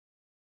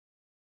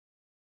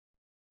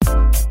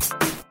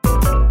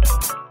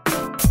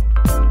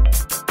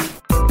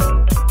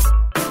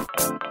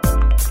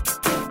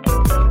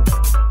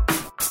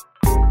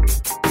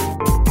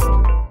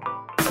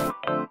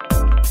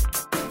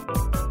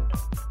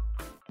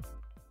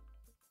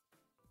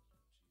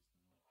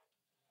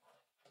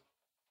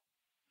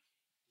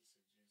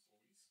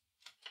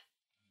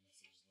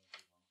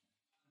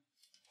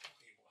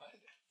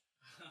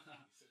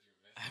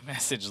I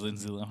messaged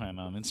Lindsay Lohan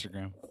on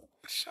Instagram.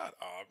 Shut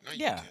up. No, you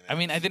Yeah, didn't. I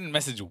mean, I didn't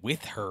message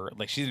with her.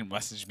 Like, she didn't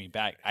message me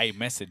back. I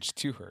messaged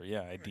to her.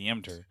 Yeah, I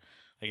DM'd her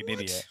like an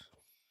What? idiot.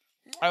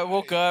 I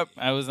woke up.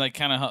 I was like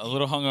kind of a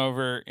little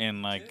hungover,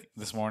 and like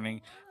this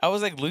morning, I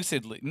was like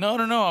lucidly. No.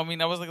 I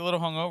mean, I was like a little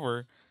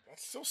hungover.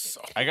 That's so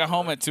soft. I got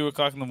home at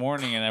 2:00 in the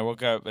morning, and I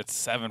woke up at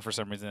 7 for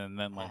some reason, and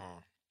then like,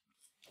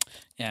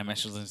 yeah, I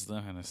messaged Lindsay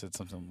Lohan. I said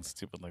something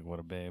stupid like, "What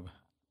a babe."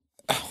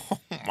 Oh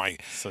my,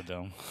 So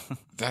dumb.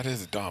 that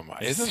is dumb.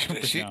 It's super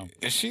Is she dumb.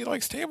 is she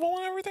like stable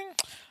and everything?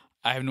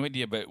 I have no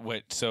idea, but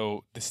what?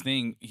 So this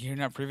thing, you're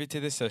not privy to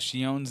this. So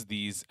she owns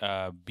these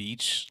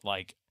beach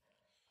like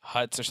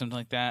huts or something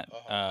like that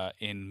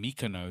in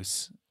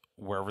Mykonos,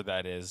 wherever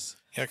that is.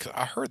 Yeah, because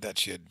I heard that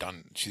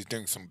she's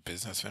doing some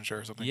business venture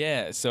or something.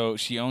 Yeah. So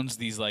she owns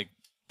these like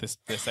this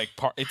like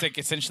it's like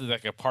essentially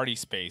like a party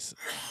space.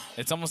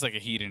 It's almost like a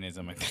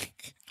hedonism, I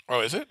think.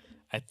 Oh, is it?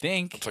 I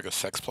think. It's like a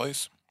sex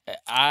place.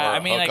 I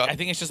mean, like, hookup? I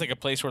think it's just like a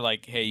place where,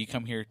 like, hey, you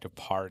come here to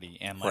party,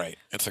 and like, Right.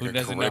 It's like who a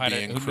doesn't know how to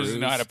Caribbean who doesn't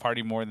know how to cruise.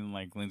 party more than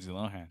like Lindsay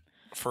Lohan?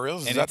 For real?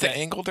 Is And that it's the a-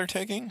 angle they're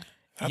taking?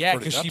 That's Yeah,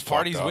 pretty- because she that's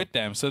parties fucked up. with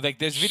them. So like,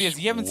 there's videos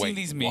you haven't seen Wait,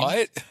 these memes.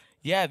 What?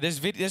 Yeah,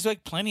 there's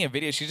like plenty of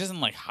videos. She doesn't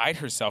like hide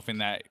herself in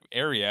that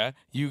area.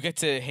 You get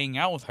to hang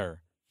out with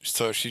her.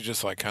 So she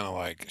just like kind of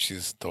like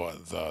she's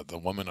the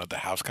woman of the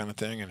house kind of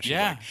thing, and she's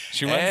Yeah, like,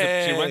 she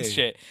runs "Hey,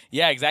 shit.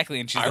 Yeah, exactly.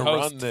 And she's I the run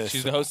host. this.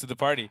 She's the host of the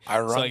party. I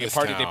run so like this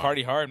they town."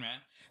 party hard, man.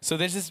 So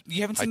there's this.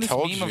 You haven't seen I this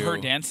told meme of her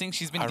you. dancing.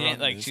 She's been I run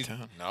like this she's.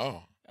 town."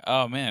 No.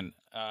 Oh man,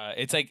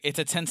 it's like it's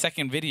a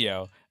 10-second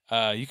video.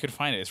 You could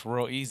find it. It's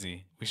real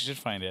easy. We should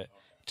find it.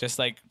 Just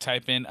like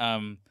type in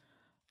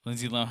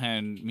Lindsay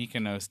Lohan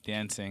Mykonos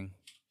dancing.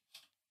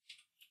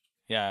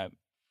 Yeah.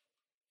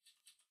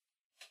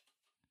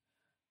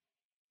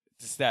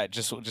 Just that.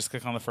 Just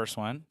click on the first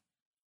one.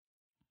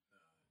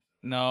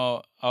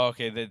 No. Oh,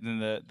 okay. Then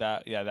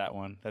that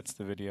one. That's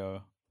the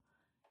video.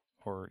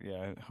 Or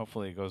yeah.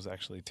 Hopefully it goes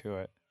actually to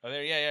it. Oh,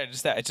 there. Yeah.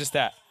 Just that. It's just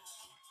that.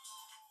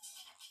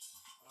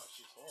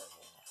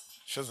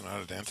 She doesn't know how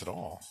to dance at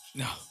all.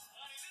 No.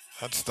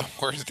 That's the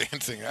worst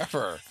dancing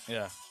ever.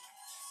 Yeah.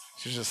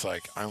 She's just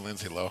like, I'm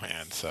Lindsay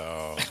Lohan,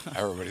 so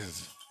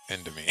everybody's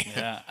into me.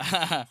 Yeah.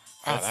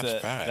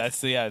 that's bad.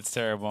 It's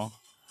terrible.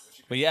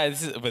 But yeah,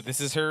 this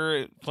is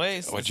her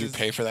place. Would This you is-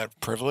 pay for that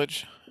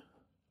privilege?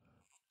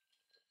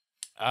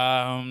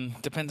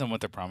 Depends on what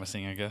they're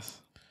promising, I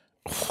guess.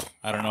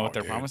 I don't know Wow, what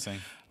they're dude. promising.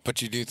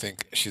 But you do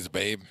think she's a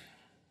babe?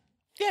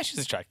 Yeah, she's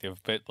attractive,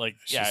 but like,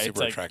 She's yeah, super it's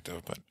like,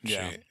 attractive, but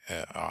Yeah.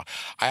 I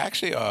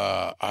actually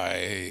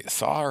I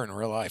saw her in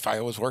real life. I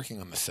was working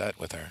on the set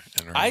with her.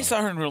 In real I life.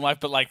 saw her in real life,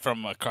 but like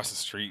from across the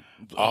street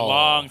a Oh,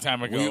 long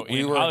time ago We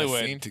in were Hollywood.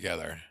 in a scene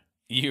together.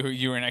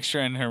 You were an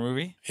extra in her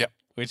movie. Yep.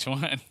 Which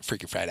one?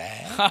 Freaky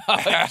Friday. Oh,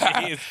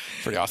 jeez.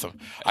 Pretty awesome.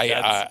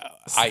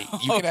 That's You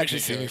so can actually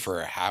see me ridiculous.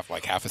 for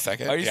half a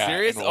second. Are you Yeah,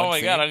 serious? in Oh one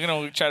my god, scene. I'm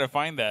gonna try to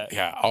find that.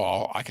 Yeah.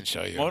 Oh, I can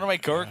show you. One of my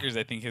coworkers,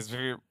 I think his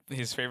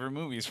favorite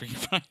movie is Freaky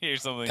Friday or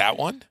something. That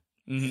one?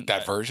 Mhm.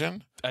 That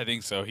version? I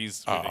think so.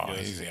 He's Oh,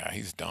 ridiculous.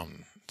 he's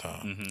dumb.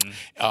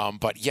 Mhm.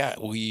 But yeah,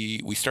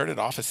 we started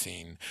off a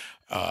scene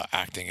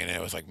acting, and it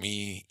was like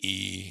me,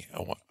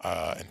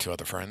 and two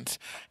other friends,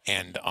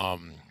 and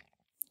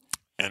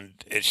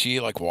she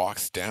like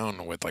walks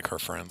down with like her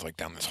friends like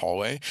down this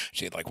hallway.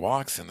 She like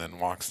walks and then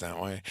walks that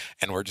way,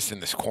 and we're just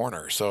in this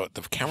corner. So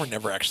the camera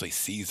never actually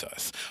sees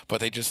us, but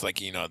they just like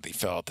they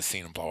fill out the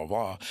scene and blah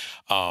blah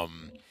blah.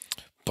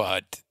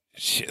 But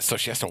so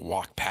she has to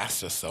walk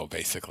past us though,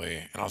 basically.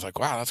 And I was like,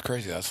 wow, that's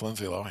crazy. That's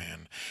Lindsay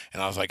Lohan.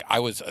 And I was like, I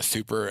was a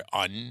super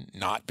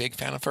not big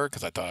fan of her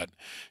because I thought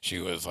she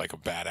was like a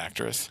bad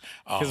actress.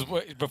 Because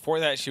before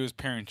that, she was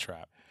Parent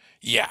Trap.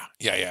 Yeah.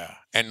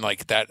 And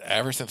like that,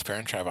 ever since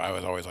Parent Trap, I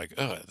was always like,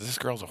 ugh, this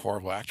girl's a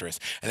horrible actress.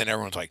 And then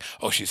everyone's like,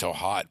 oh, she's so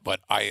hot. But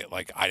I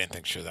didn't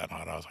think she was that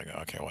hot. I was like,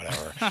 okay,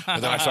 whatever.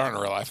 But then I saw her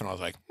in real life and I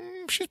was like,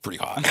 she's pretty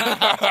hot.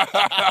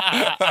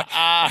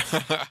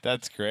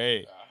 That's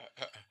great.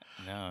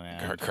 No,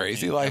 man. Her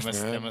crazy life,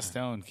 man. Emma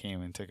Stone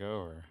came and took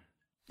over.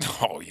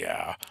 Oh,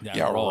 yeah. Yeah,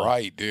 Yeah, roll.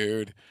 right,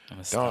 dude.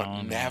 Emma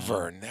Stone,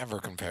 Never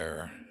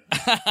compare.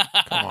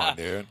 Come on,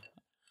 dude.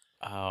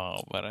 Oh,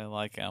 but I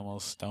like Emma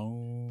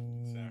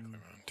Stone. Exactly,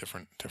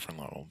 man. Different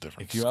level,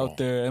 different If you're school. out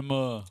there,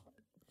 Emma.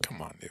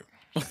 Come on, dude.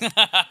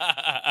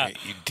 Hey,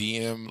 you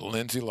DM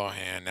Lindsay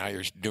Lohan. Now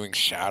you're doing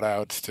shout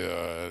outs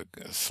to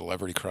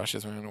celebrity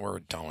crushes, man. We're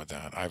done with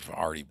that. I've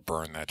already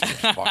burned that to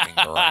the fucking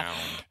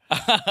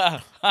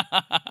ground.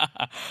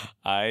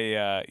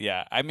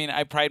 Yeah. I mean,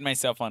 I pride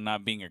myself on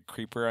not being a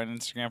creeper on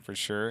Instagram for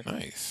sure.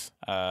 Nice.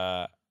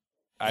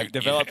 I've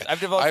developed I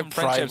some pride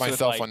friendships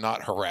myself with, on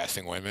not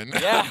harassing women.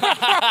 Yeah.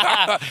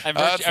 I'm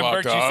That's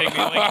fucked virtue up.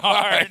 signaling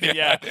hard.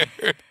 Yeah.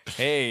 dude.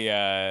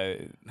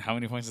 Hey, how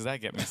many points does that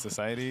get me,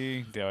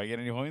 society? Do I get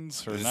any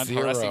points for not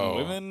Zero. harassing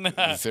women?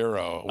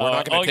 Zero. We're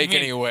not going to take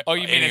any away. Oh,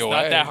 you mean it's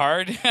not that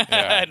hard?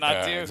 Yeah, not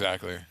yeah, to?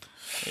 exactly.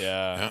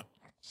 Yeah. Yeah.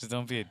 Just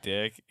don't be a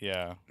dick.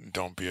 Yeah.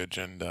 Don't be a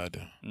Gen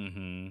Dud.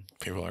 Mm-hmm.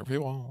 People are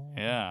people.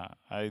 Yeah.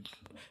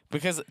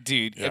 Because,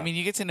 dude, I Yeah. mean,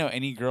 you get to know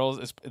any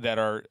girls that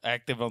are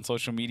active on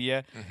social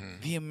media.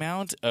 Mm-hmm. The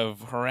amount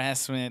of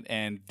harassment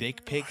and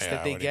dick pics Yeah, that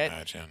I they would get,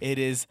 imagine. it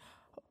is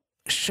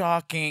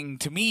shocking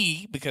to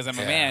me because I'm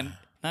a Yeah. man.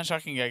 Not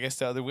shocking, I guess,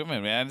 to other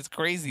women, man. It's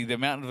crazy the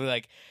amount of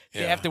like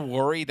they Yeah. have to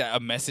worry that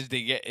a message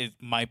they get it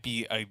might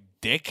be a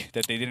dick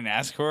that they didn't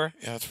ask for.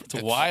 Yeah, It's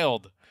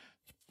wild.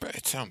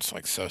 It sounds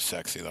like so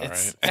sexy though,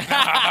 It's-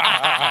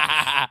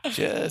 right?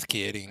 Just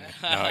kidding.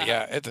 No,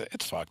 yeah,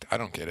 it's fucked. I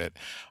don't get it.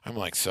 I'm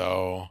like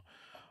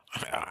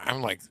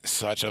I'm like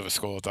such of a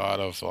school of thought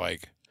of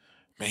like,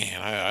 man,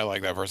 I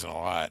like that person a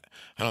lot.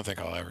 I don't think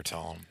I'll ever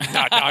tell him.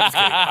 No, I'm just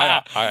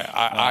kidding.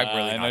 I'm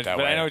really I know- not that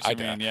but way. I know what you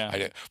do- mean, yeah. I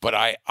do. But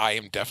I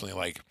am definitely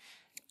like,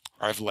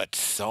 I've let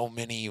so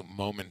many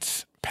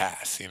moments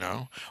pass, you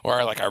know,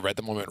 or like I read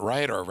the moment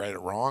right or I read it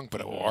wrong,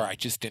 but or I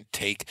just didn't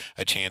take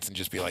a chance and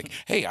just be like,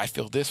 hey, I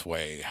feel this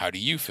way. How do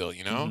you feel?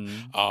 You know,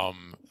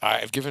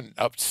 I've given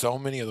up so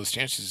many of those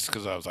chances just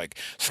because I was like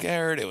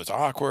scared. It was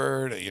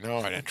awkward. You know,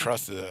 I didn't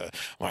trust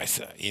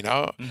myself. You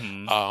know,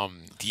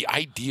 the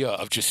idea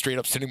of just straight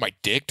up sending my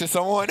dick to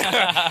someone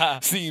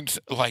seems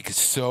like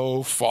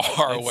so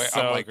far away.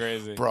 so I'm like,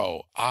 crazy.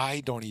 bro,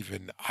 I don't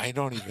even.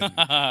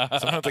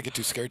 Sometimes I get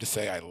too scared to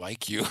say I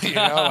like you. You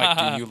know,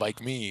 like, do you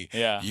like me?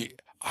 Yeah.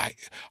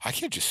 I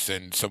can't just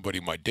send somebody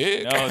my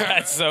dick. No,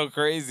 that's so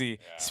crazy.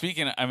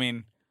 Speaking of, I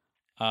mean,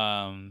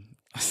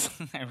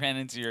 I ran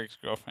into your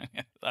ex-girlfriend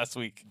last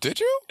week. Did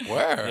you?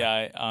 Where?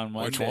 Yeah, on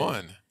Monday. Which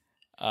one?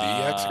 The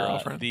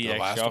ex-girlfriend? The The last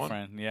one?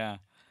 ex-girlfriend, yeah.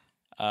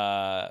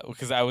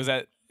 Because I was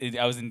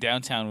in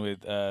downtown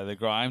with the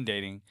girl I'm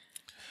dating,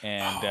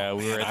 and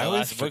we were Man, at I the always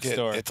last forget.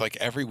 bookstore. It's like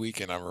every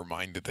weekend I'm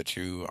reminded that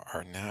you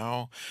are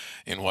now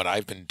in what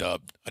I've been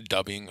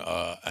dubbing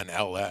an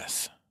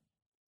LS,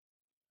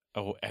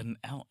 Oh, an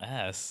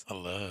LS. a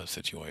love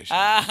situation.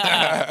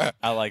 I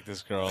like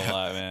this girl a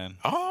lot, man.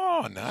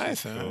 Oh,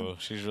 nice, man. Cool.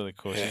 She's really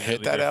cool. She's Hit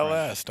really that different.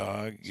 LS,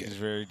 dog. She's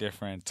very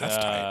different. That's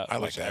tight. I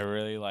like which I that.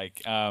 really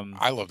like.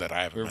 I love that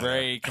I haven't We're met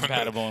very her.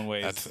 compatible in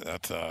ways.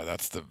 That's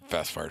the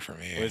best part for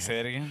me. Wait, say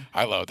it again.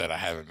 I love that I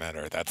haven't met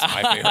her. That's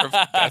my favorite.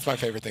 That's my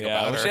favorite thing Yeah,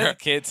 about well, her. she has a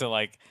kid, so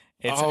like,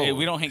 Oh.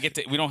 we don't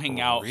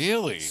hang out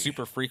Really?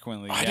 super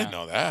frequently. I yeah. didn't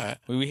know that.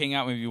 We hang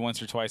out maybe once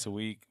or twice a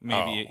week,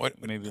 maybe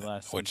maybe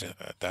less. Which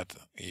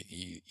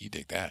you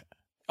dig that?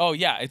 Oh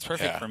yeah, it's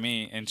perfect Yeah. for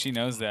me, and she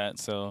knows that.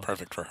 So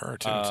Perfect for her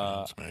too. it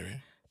sounds, maybe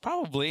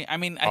probably. I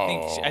mean,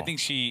 I think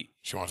she.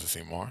 she wants to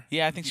see more.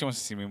 Yeah, I think she wants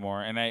to see me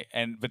more,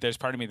 but there's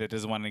part of me that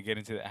doesn't want to get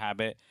into that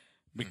habit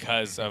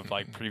because of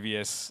like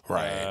previous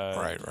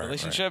Right.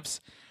 relationships.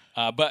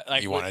 But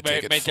like You wanna my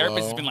take it therapist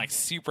has slow? been like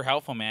super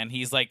helpful, man.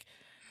 He's like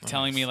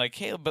telling me like,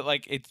 hey, but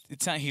like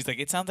it's not. He's like,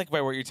 it sounds like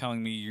by what you're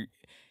telling me,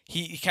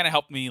 he kind of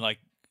helped me like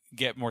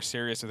get more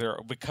serious with her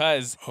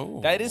because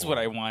that is what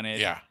I wanted.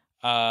 Yeah.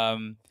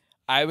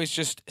 I was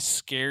just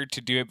scared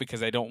to do it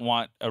because I don't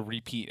want a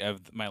repeat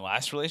of my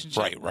last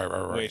relationship.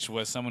 Right. Which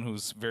was someone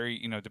who's very,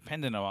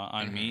 dependent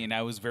on me, and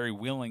I was very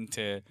willing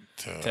to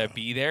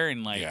be there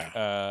and like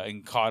Yeah.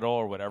 and coddle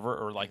or whatever,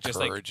 or like just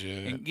like Encourage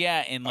it.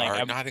 and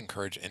like Or not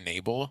encourage,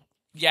 enable.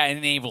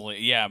 enable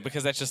it,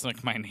 because that's just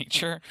like my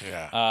nature.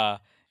 Yeah.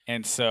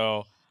 And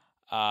so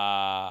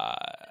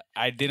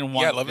I didn't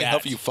want. Yeah. Let me that.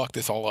 help you fuck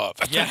this all up.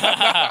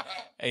 Yeah,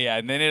 yeah,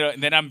 and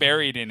then I'm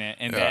buried in it,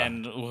 and Yeah.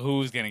 then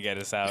who's gonna get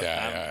us out?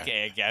 Yeah.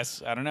 Okay, I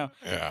guess I don't know.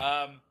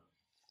 Yeah.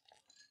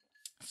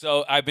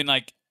 So I've been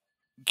like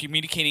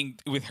communicating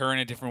with her in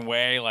a different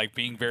way, like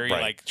being very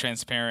Right. like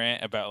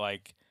transparent about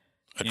like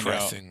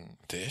Addressing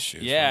the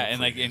issues. yeah, from and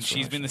the like previous she's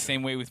been the relationship.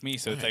 same way with me,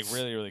 so it's like Nice.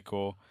 really really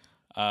cool.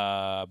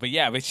 But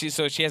she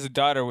has a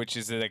daughter, which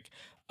is like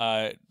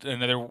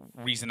another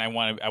reason I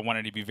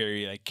wanted to be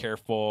very like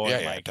careful. Yeah,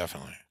 and, yeah, like,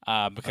 definitely.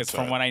 because That's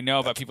from a- what I know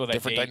about That's people that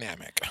different date,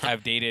 dynamic.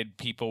 have dated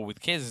people with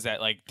kids is that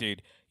like,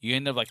 dude, you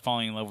end up like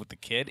falling in love with the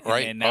kid,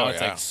 Right. And now Oh,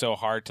 it's yeah. like so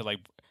hard to like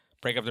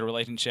break up the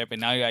relationship, and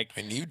now you're like,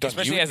 And you've done,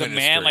 especially you've as a been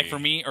man, like history.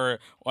 for me, or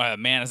a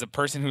man as a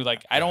person who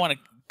like I don't want to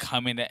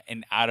come in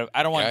and out of,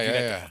 I don't want to do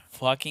that Yeah. to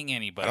fucking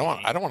anybody.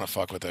 I don't want to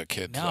fuck with a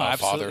kid's No, father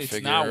absolutely, figure.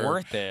 it's not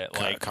worth it.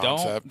 Like,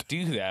 concept. don't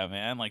do that,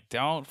 man. Like,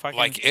 don't fucking.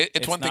 Like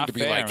it's one thing not to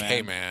be fair, like,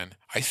 hey man,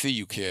 I see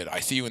you, kid. I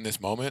see you in this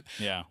moment.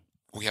 Yeah.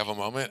 We have a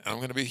moment, and I'm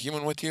gonna be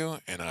human with you,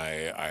 and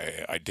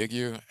I dig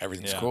you.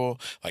 Everything's Yeah. cool.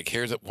 Like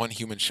here's one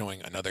human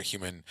showing another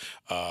human,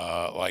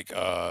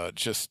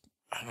 just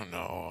I don't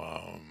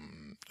know,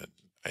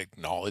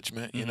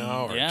 acknowledgement, you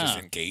know, or just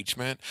yeah.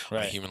 engagement on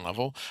a Right. human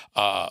level.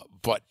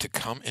 But to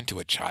come into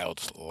a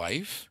child's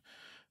life,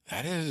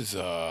 that is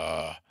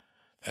a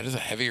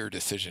heavier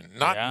decision.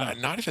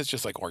 Not if it's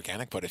just like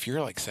organic, but if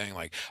you're like saying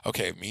like,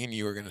 okay, me and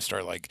you are gonna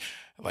start like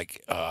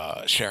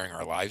sharing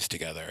our lives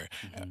together.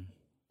 Mhm.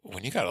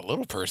 when you got a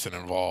little person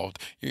involved,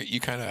 you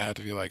kind of have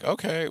to be like,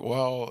 okay,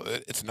 well,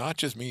 it's not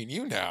just me and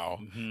you now.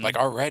 Mhm. Like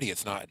already,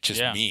 it's not just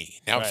Yeah. me.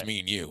 Now it's Right. me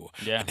and you.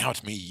 Yeah. And now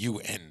it's me, you,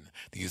 and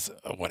these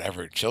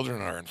whatever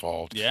children are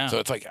involved. Yeah. So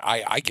it's like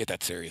I get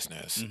that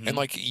seriousness, Mhm. and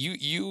like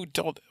you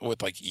dealt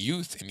with like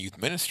youth and youth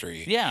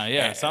ministry. Yeah,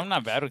 yeah. And- So I'm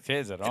not bad with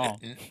kids at all.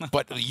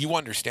 but you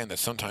understand that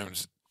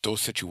sometimes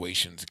those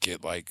situations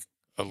get like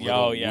a Oh,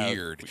 little yeah.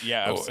 weird.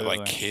 Yeah, Oh, absolutely.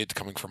 like kids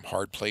coming from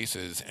hard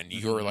places, and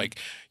you're Mhm. like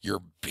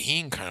you're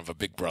being kind of a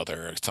big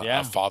brother, Yeah.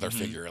 a father Mhm.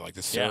 figure, like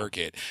the Yeah.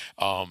 surrogate.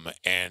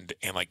 And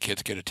like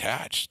kids get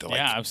attached. They're like,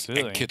 Yeah,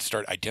 absolutely. And kids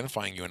start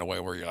identifying you in a way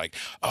where you're like,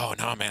 oh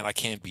no, man, I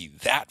can't be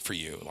that for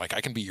you. Like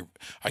I can be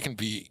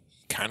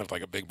kind of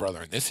like a big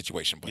brother in this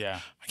situation, but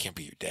Yeah. I can't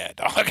be your dad,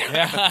 dog.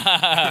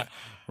 Yeah.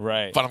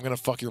 Right. But I'm gonna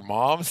fuck your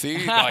mom.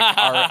 See,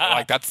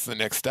 like that's the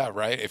next step,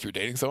 right? If you're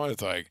dating someone,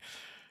 it's like,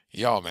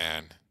 yo,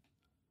 man,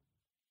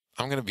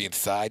 I'm gonna be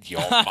inside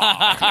your mom.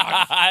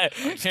 I'm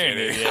just You're an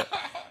kidding. idiot.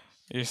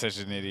 You're such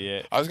an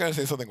idiot. I was gonna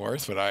say something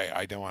worse, but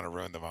I don't want to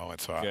ruin the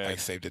moment, so I Good.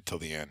 saved it till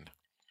the end.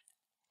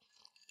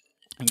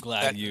 I'm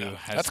glad you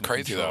had That's some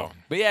crazy, control. though.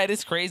 But yeah, it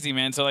is crazy,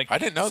 man. So like I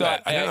didn't know so,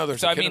 that. I didn't know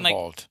there's so a I kid mean, like,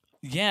 involved.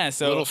 yeah,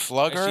 so A little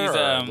slugger she's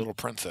or a little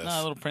princess? no,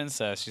 a little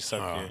princess. She's so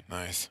oh, cute.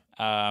 nice.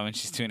 And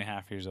she's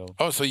 2.5 years old.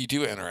 Oh, so you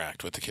do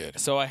interact with the kid?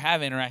 So I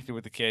have interacted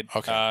with the kid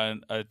Okay.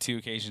 on 2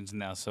 occasions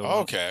now. So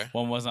Okay.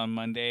 one was on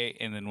Monday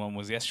and then one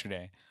was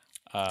yesterday.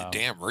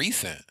 Damn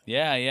recent.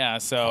 Yeah, yeah.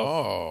 So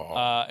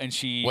Oh. and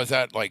she Was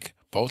that like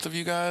both of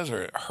you guys,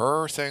 or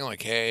her saying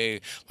like, "Hey,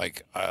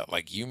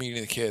 like you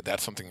meeting the kid,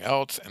 that's something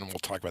else, and we'll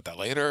talk about that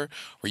later"?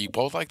 Were you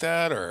both like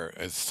that, or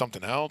is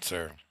something else,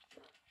 or?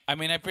 I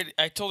mean,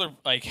 I told her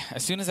like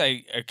as soon as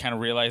I kind of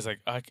realized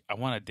like I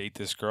want to date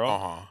this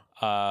girl.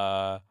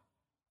 Uh-huh.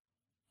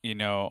 You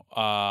know,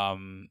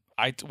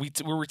 we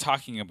were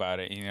talking about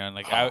it. You know, and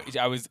like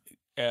I was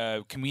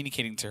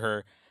communicating to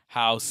her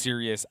how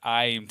serious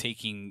I am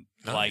taking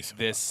Nice. like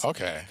this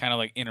Okay. kind of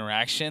like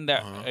interaction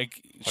that Uh-huh. like,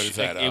 What is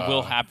like that, it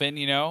will happen.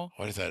 You know,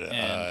 What is that?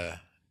 And-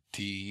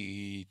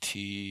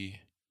 DTR?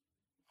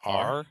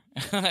 R.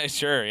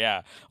 Sure,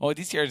 yeah. Well,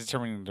 DTR is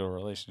determining the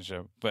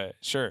relationship, but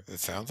sure. It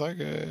sounds like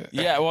it.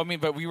 Yeah, well, I mean,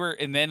 but we were,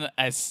 and then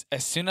as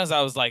soon as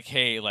I was like,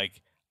 hey,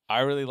 like I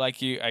really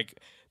like you, like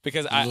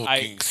because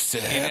Looking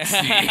sexy.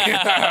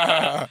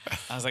 I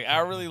was like, I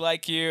really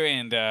like you,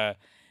 and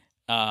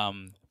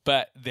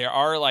but there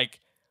are like,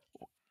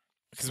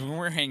 because when we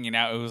were hanging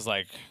out,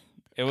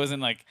 it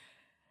wasn't like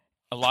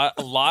a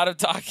lot of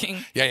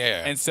talking.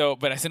 Yeah. And so,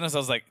 but as soon as I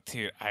was like,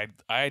 dude, I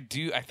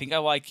think I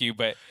like you,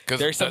 but 'Cause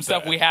there's some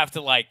stuff we have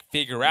to like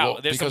figure out.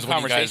 Well, There's some because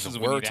when you guys conversations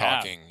we were need to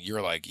have. talking,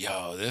 you're like,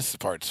 "Yo, this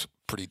part's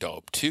pretty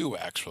dope too."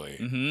 Actually,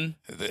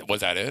 Mm-hmm.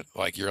 Was that it?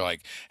 Like you're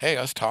like, "Hey,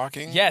 us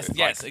talking." Yes, Like,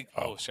 yes.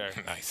 Oh, sure.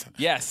 Nice.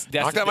 Yes,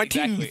 that's Knocked out my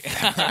exactly.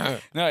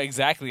 teeth. No,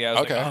 exactly. I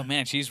was Okay. like, oh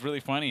man, she's really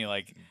funny.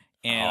 Like,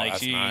 and Oh, like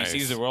that's she nice.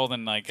 sees the world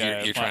in like You're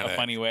a trying to-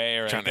 funny way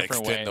or a Trying to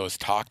different extend way. those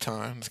talk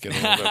times, get a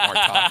little bit more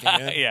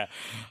talking in. Yeah.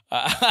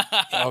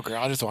 Oh,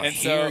 girl, I just want to And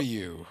so- hear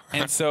you.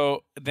 And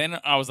so then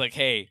I was like,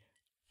 hey,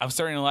 I'm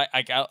starting to like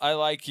I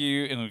like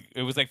you, and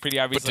it was like pretty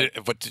obvious. We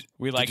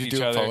did like you each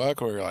do other. a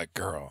poetic where you're like,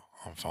 "Girl,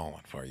 I'm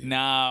falling for you. No,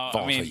 I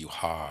falling mean, for you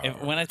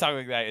hard." when I talk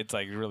like that, it's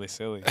like really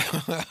silly.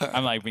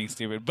 I'm like being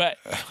stupid, but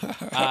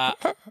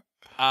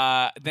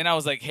then I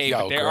was like, hey, Yo,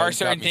 but there girl, are you got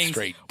certain me things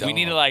straight we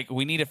need to dumb. like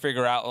we need to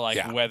figure out like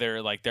Yeah.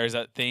 whether like there's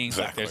things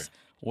like Exactly. there's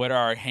what are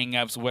our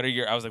hangups, what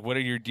are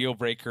your deal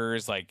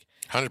breakers, like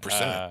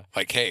 100%.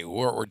 Like, hey,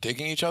 we're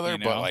digging each other, you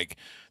know? but like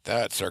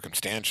that's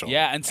circumstantial.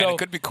 Yeah, and so- it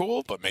could be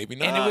cool, but maybe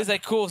not. and it was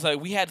like cool. So like,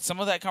 we had some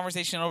of that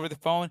conversation over the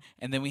phone,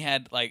 and then we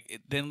had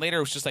like then later it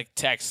was just like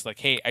text, like,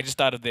 "Hey, I just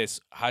thought of this.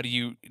 How do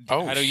you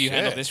Oh, handle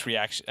shit. this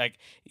reaction, like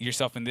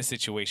yourself in this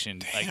situation?"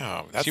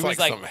 Damn, like that's she like was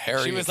like some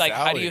Harry she was and like,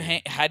 "How do you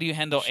Sally how do you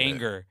handle shit.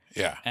 anger?"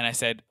 Yeah. And I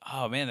said,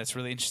 "Oh man, that's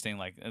really interesting.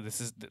 Like this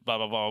is blah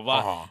blah blah blah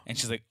blah." Uh-huh. And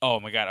she's like, "Oh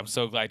my god, I'm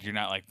so glad you're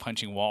not like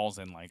punching walls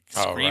and like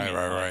Oh, right, screaming."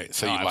 right, I'm like, right.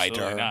 So "No, you lied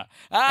to absolutely her? not."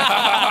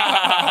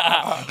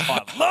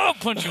 I love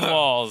punching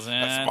walls,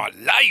 man. That's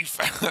my life.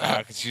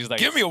 'Cause she's like,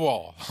 Give me a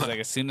wall. she's like,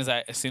 as soon as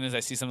I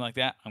see something like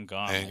that, I'm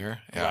gone. Anger,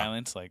 Like, yeah.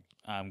 violence, like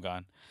I'm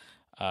gone.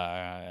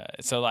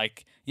 So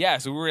like, yeah.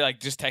 So we were like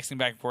just texting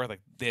back and forth,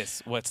 like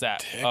this. What's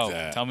that? Dig Oh,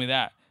 that. tell me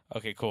that.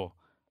 Okay, cool,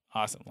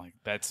 awesome. Like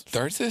that's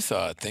There's this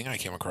thing I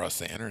came across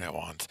the internet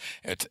once.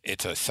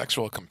 It's a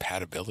sexual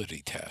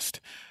compatibility test.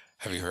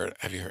 Have you heard?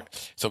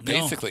 So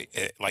basically,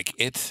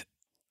 it's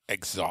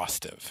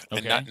exhaustive,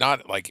 Okay. and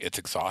not like it's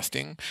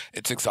exhausting.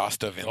 It's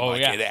exhaustive, and Oh,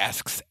 like yeah. it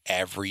asks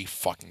every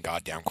fucking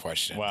goddamn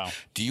question. wow.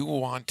 Do you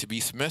want to be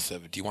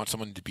submissive? Do you want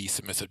someone to be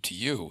submissive to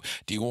you?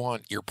 Do you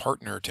want your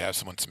partner to have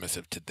someone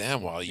submissive to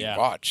them while you Yeah.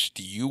 watch?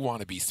 Do you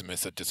want to be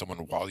submissive to someone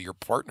while your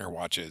partner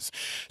watches?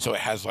 So it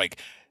has like,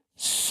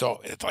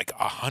 so it's like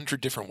 100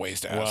 different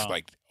ways to ask, Wow.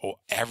 like,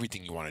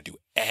 everything you want to do,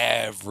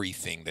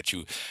 everything that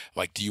you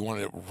like. Do you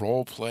want to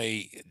role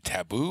play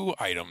taboo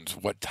items?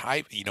 What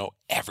type?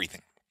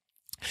 Everything.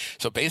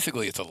 So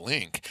basically, it's a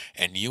link,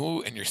 and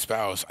you and your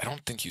spouse, I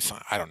don't think you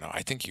sign, I don't know,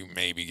 I think you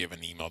maybe give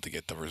an email to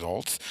get the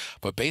results,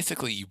 but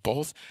basically, you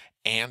both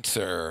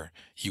answer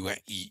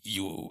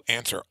you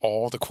answer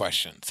all the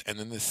questions, and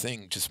then this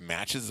thing just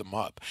matches them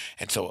up.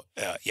 And so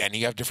yeah, and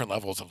you have different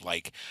levels of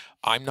like,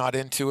 I'm not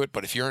into it,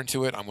 but if you're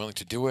into it, I'm willing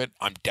to do it.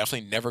 I'm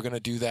definitely never going to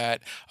do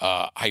that.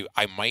 I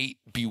might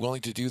be willing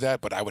to do that,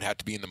 but I would have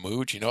to be in the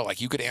mood, like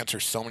you could answer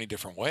so many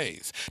different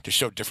ways to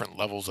show different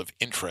levels of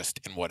interest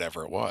in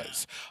whatever it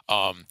was.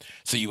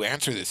 So you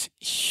answer this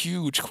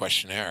huge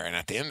questionnaire, and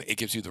at the end it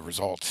gives you the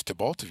results to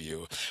both of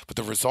you, but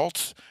the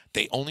results,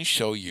 they only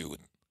show you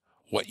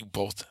what you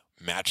both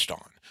matched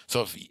on.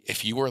 So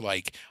if you were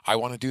like, I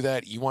want to do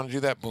that, you want to do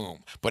that, boom.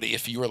 But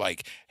if you were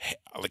like, hey,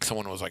 like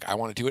someone was like, I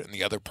want to do it, and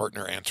the other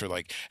partner answered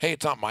like, hey,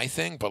 it's not my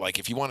thing, but like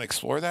if you want to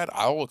explore that,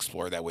 I'll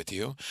explore that with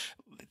you.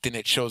 Then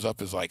it shows up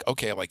as like,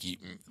 okay, like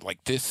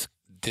like this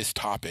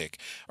topic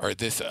or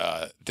this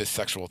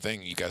sexual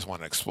thing you guys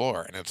want to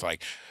explore, and it's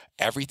like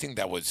everything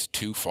that was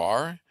too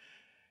far,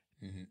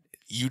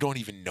 you don't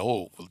even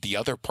know. The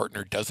other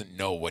partner doesn't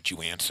know what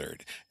you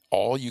answered.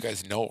 All you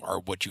guys know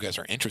are what you guys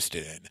are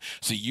interested in.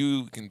 So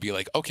you can be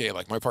like, okay,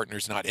 like my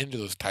partner's not into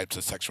those types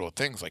of sexual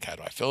things. Like, how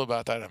do I feel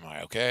about that? Am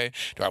I okay?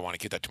 Do I want to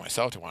keep that to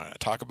myself? Do I want to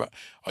talk about?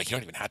 Oh, you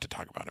don't even have to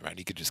talk about it, man.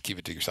 You could just keep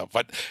it to yourself.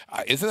 But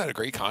isn't that a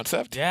great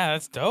concept? Yeah,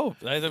 that's dope.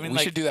 I mean, we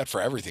should do that for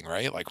everything,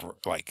 right?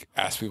 Like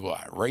ask people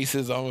about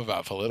racism,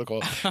 about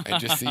political, and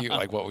just see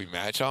like what we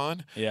match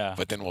on. Yeah.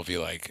 But then we'll be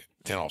like,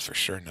 then I'll for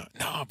sure know.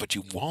 No, but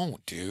you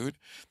won't, dude.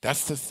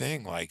 That's the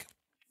thing. Like,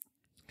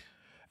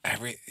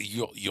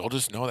 you'll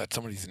just know that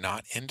somebody's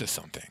not into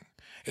something.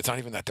 It's not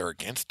even that they're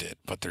against it,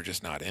 but they're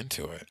just not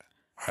into it.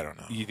 I don't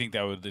know. You think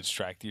that would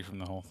distract you from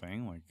the whole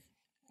thing?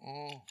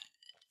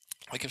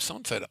 Like if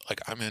someone said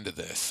like I'm into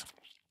this,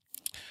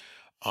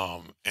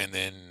 and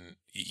then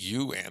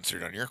you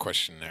answered on your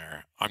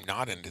questionnaire, I'm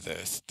not into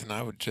this, then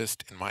I would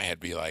just in my head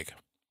be like,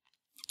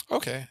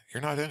 okay,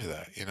 you're not into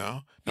that,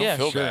 No yeah,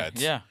 feel sure.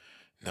 bads. Yeah.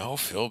 No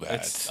feel bad.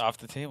 It's off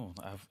the table.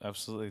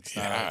 Absolutely. It's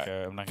not Yeah, like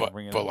I'm not going to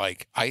bring it but up.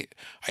 like I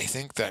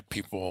think that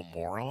people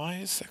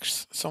moralize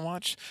sex so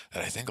much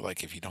that I think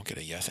like if you don't get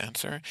a yes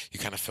answer, you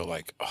kind of feel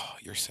like, oh,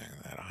 you're saying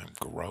that I'm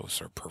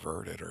gross or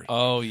perverted or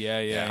Oh,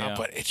 yeah.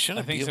 But it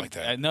shouldn't be like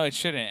that. No, it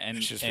shouldn't. And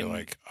It should and, feel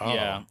like, oh.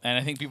 Yeah, and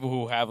I think people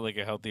who have like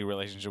a healthy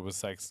relationship with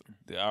sex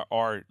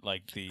are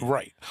like the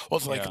Right. Well,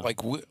 it's Yeah.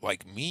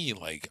 like me,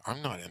 like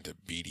I'm not into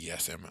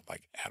BDSM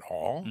like at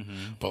all.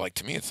 Mhm. But like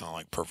to me, it's not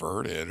like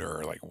perverted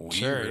or like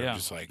weird. Sure, yeah.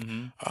 Just like,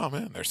 Mhm. oh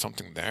man, there's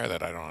something there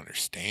that I don't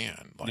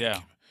understand. Like,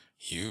 Yeah.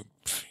 You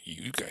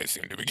guys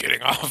seem to be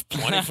getting off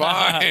plenty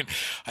fine.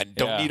 I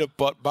don't Yeah. need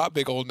a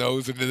big old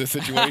nose into this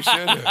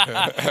situation.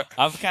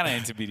 I'm kind of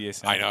into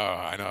BDSM. I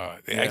know.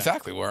 Yeah.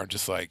 Exactly. Where I'm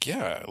just like,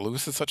 yeah,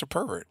 Lewis is such a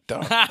pervert.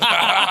 Done.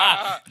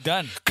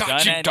 Done. Got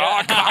Done you, and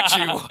dog. done. Got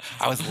you.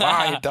 I was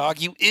lying, dog.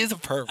 You is a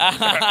pervert.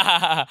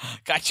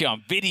 Got you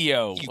on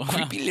video. You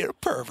creepy little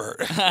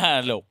pervert.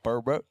 Little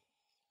pervert.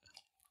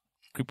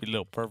 Creepy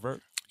little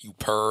pervert. You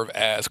perv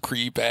ass,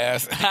 creep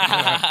ass.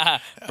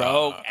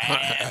 Broke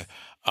ass.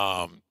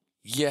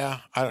 Yeah,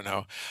 I don't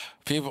know.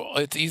 People,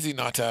 it's easy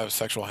not to have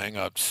sexual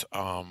hangups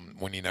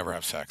when you never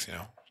have sex,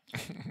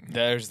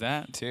 There's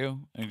that too.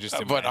 And just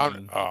But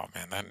imagine. oh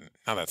man,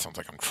 now that sounds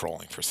like I'm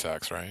trolling for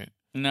sex, right?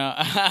 No,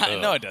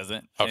 no, it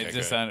doesn't. Okay, it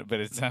just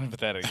good. sounded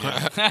pathetic.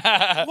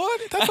 Yeah.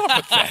 What? That's not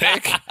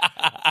pathetic.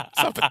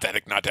 It's not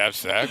pathetic not to have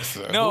sex.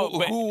 No, who,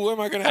 but who am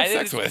I going to have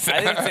sex with?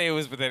 I didn't say it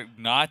was pathetic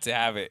not to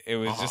have it. It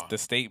was Uh-huh. just the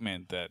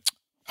statement that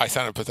I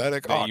sounded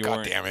pathetic. that Oh you god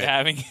weren't damn it!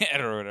 having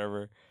it or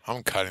whatever.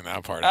 I'm cutting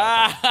that part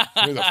out.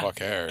 Who the fuck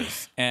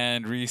cares?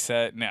 And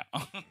reset. No,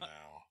 No.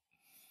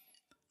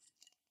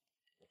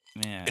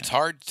 man. It's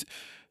hard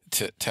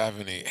to have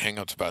any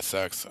hangups about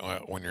sex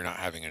when you're not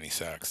having any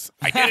sex.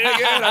 I did it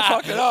again. I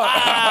fucked it up.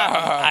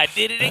 I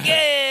did it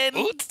again.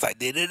 Oops, I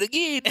did it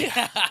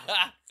again.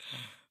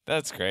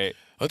 That's great.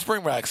 Let's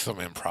bring back some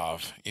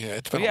improv. Yeah,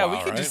 it's been Yeah, a while,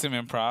 we could do right? some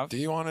improv. Do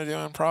you want to do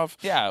improv?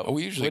 Yeah.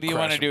 We usually What do you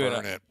want to crash do? and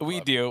burn it, We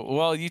but- do.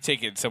 Well, you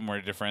take it somewhere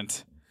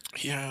different.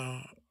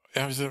 Yeah.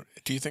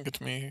 Do you think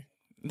it's me?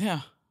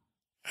 Yeah.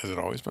 Has it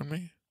always been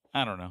me?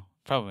 I don't know.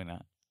 Probably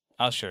not.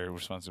 I'll share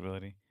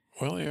responsibility.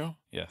 Will you?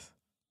 Yes.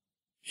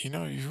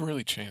 You've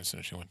really changed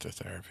since you went to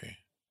therapy.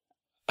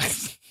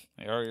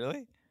 Oh,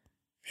 really?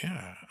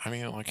 Yeah. I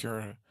mean, like you're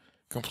a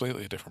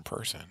completely different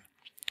person.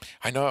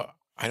 I know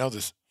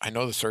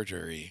the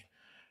surgery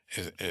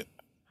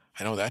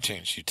I know that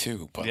changed you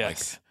too, but Yes.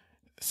 like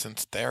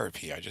since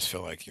therapy, I just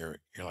feel like you're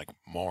like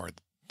more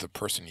the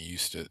person you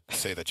used to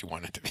say that you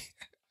wanted to be.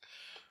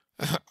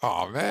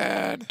 Oh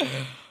man.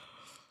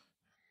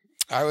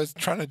 I was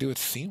trying to do it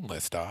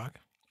seamless, dog.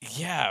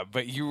 Yeah,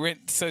 but you went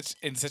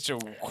in such a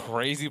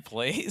crazy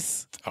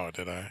place. Oh,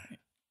 did I?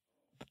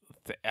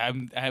 Are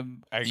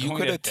You going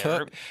could to have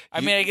therapy? took. I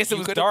mean, I guess it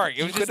was dark.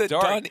 It was you just could have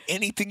dark. done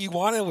anything you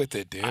wanted with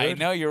it, dude. I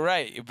know you're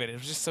right, but it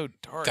was just so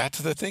dark. That's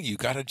the thing. You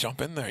got to jump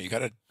in there. You got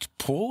to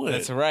pull it.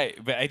 That's right.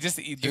 But I just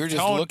You're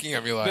just looking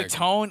at me the like,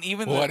 tone,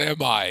 even what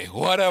am I?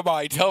 What am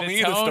I? Tell the me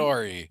the tone-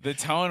 story. the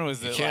tone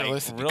was You can't like,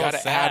 listen. real You got to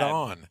sad. add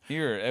on.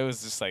 Here, it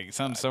was just like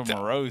something so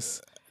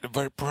morose.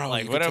 But bro,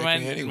 Like, you what can am I?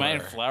 take me Am I in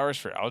anywhere. flowers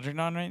for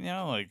Algernon right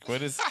now? Like,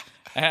 what is?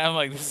 And I'm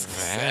like, this is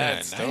a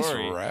Man, sad nice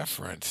story.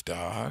 reference,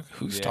 dog.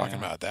 Who's Yeah. talking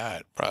about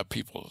that?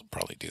 People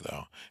probably do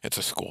though. It's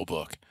a school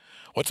book.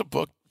 What's a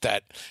book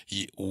that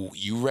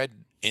you read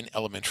in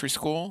elementary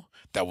school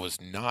that was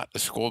not a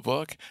school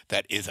book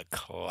that is a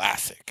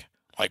classic?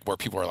 Like where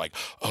people are like,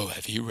 "Oh,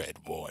 have you read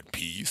War and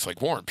Peace?"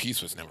 Like War and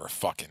Peace was never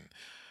fucking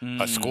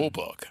a school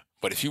book.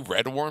 But if you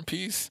read War and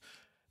Peace,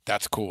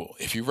 that's cool.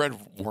 If you read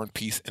War and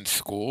Peace in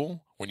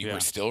school when you Yeah. were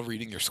still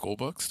reading your school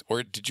books,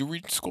 or did you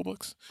read school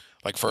books?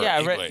 Like for Yeah, I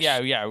English? read.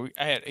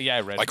 I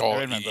read. Like I all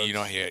read my books. you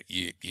know,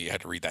 you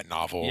had to read that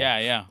novel.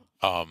 Yeah.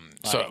 So,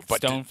 Like but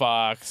Stone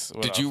Fox.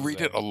 what did you else read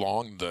is it there?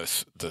 along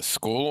the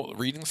school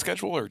reading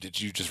schedule, or did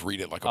you just read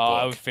it like a Oh,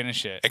 I book? would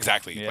finish it.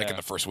 Exactly, like Yeah. in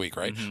the first week,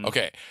 right? Mhm.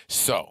 Okay,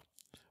 so,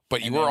 but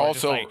you And were then we're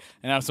just also, like-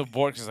 and I'm so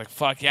bored because like,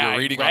 fuck yeah, You're I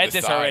reading on read the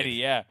this side. already.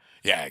 Yeah.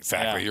 yeah,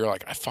 exactly. Yeah. You're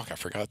like, I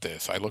forgot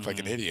this. I look like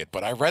an idiot,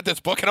 but I read this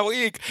book in a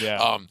week.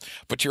 Yeah.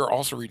 But you're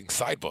also reading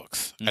side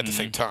books at the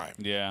same time,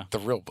 Yeah. the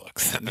real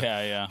books.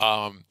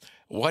 Yeah.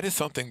 What is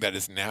something that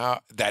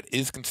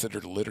is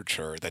considered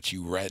literature that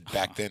you read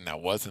back then that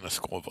wasn't a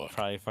school book?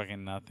 Probably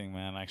fucking nothing,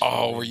 man. Actually.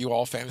 Oh, were you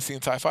all fantasy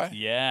and sci-fi?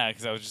 Yeah,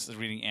 because I was just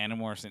reading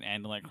Animorphs and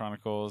Andalite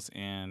Chronicles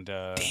and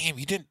Damn,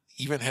 you didn't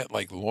even hit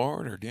like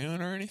Lord or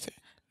Dune or anything?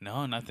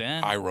 no, not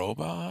then.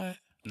 iRobot?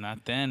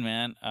 Not then,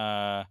 man.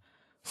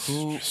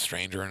 Who?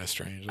 Stranger in a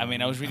Strange I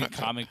mean, I was reading Land?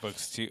 comic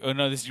books too. Oh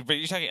no, but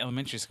you're talking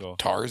elementary school.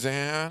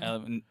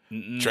 Tarzan?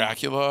 Mm-mm.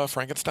 Dracula?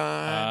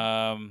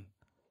 Frankenstein?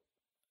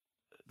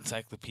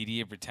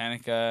 Encyclopedia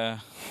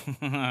Britannica.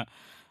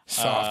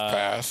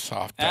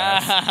 soft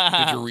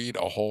pass. Did you read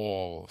a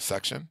whole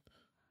section?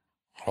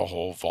 A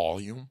whole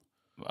volume?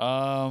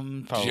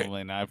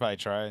 Probably not. I probably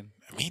tried.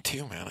 Me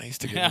too, man. I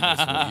used to get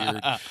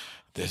in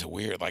this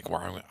weird like where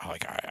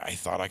I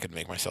thought I could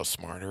make myself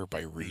smarter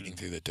by reading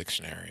through the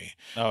dictionary.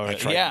 Oh, I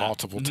tried yeah.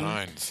 multiple Mhm.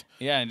 times.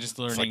 Yeah, and just It's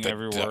learning like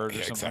every word or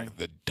yeah, something.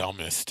 exactly. The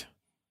dumbest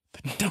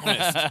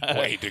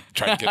way to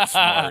try to get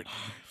smart.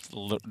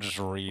 Just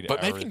read.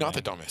 But maybe not the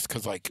everything. dumbest,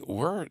 because like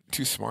we're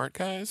too smart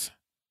guys.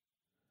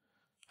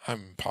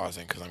 I'm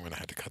pausing because I'm gonna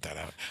have to cut that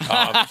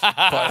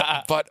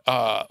out.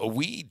 But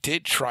we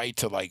did try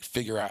to like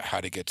figure out how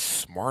to get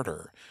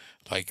smarter.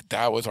 Like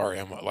that was our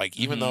MO. Like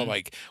even though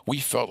like we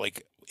felt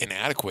like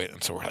inadequate,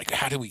 and so we're like,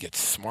 how do we get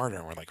smarter?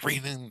 And we're like,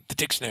 reading the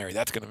dictionary.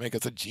 That's gonna make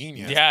us a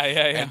genius. Yeah.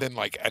 And then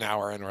like an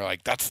hour in, we're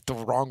like, that's the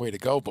wrong way to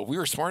go. But we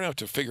were smart enough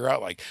to figure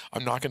out like,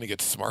 I'm not gonna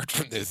get smart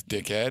from this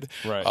dickhead.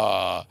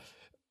 Right.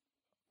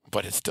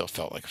 But it still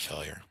felt like a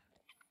failure.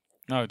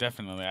 No,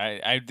 definitely.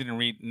 I didn't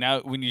read. Now,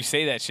 when you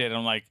say that shit,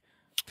 I'm like,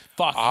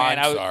 fuck, I'm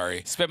man. I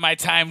sorry. spent my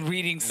time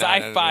reading No, no,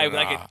 no, sci-fi no,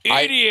 like no.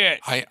 an idiot.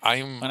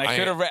 I'm. And I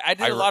could have read. I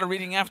did a lot of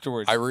reading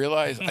afterwards. I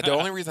realized the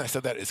only reason I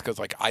said that is because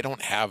like I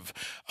don't have.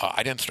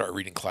 I didn't start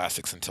reading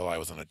classics until I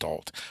was an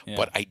adult, Yeah.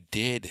 but I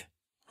did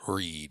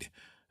read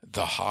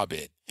The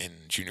Hobbit in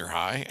junior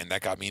high, and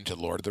that got me into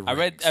Lord of the I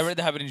Rings. read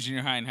The Hobbit in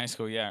junior high and high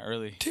school. Yeah,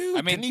 early. Dude,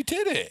 I mean, then you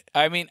did it.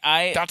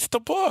 I. That's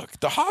the book,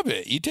 The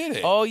Hobbit. You did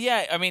it. Oh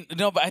yeah. I mean,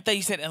 no, but I thought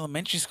you said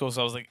elementary school,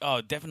 so I was like,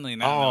 oh, definitely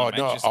not. Oh,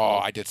 elementary no! School. Oh,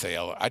 I did say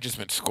I just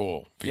meant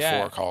school before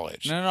Yeah.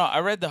 college. No. I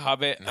read The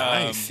Hobbit.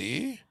 Nice.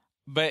 See,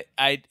 But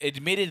I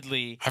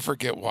admittedly. I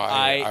forget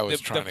why I was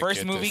the, trying the to first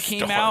get movie this came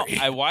story. out.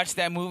 I watched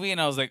that movie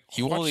and I was like,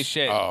 You holy watched-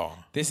 shit, Oh,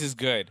 this is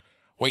good.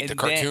 wait, the And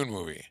then- cartoon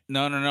movie,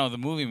 No, the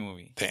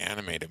movie. the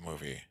animated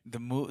movie.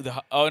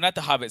 Not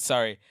The Hobbit,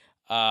 sorry.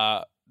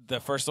 The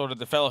First Order of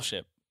the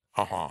Fellowship.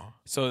 Uh huh.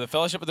 So The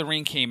Fellowship of the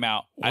Ring came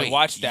out. I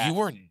watched that.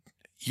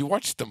 You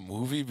watched the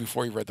movie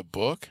before you read the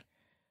book?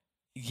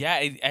 Yeah,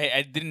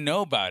 I didn't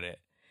know about it.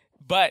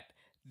 But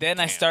then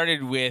I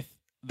started with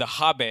The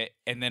Hobbit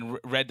and then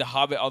read The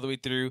Hobbit all the way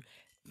through.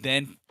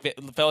 Then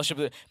Fellowship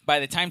of the... By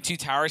the time Two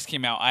Towers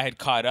came out, I had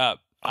caught up.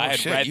 I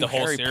had read the whole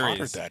Harry series.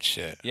 Pottered that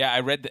shit. Yeah,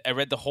 I read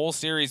the whole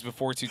series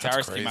before Two That's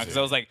Towers came out because crazy.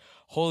 I was like,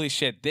 "Holy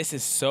shit, this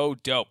is so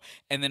dope!"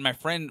 And then my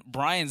friend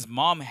Brian's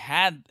mom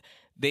had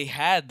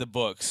the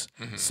books.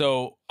 Mm-hmm.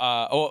 So,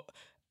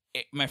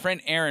 my friend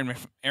Aaron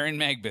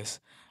Magbus,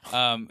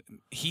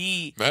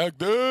 he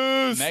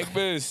Magnus.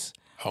 Magbus.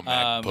 Oh,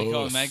 Magbus. We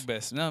call him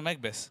Magbus. No,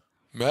 Magbus.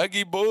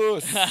 Maggie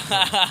Bus.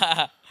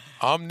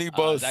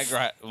 Omnibus. That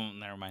guy.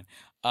 Never mind.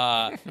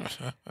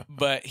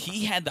 But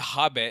he had the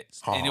Hobbit,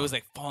 and it was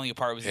like falling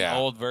apart. It was Yeah.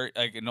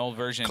 an old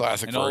version,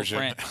 Classic an old version.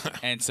 print.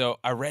 And so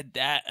I read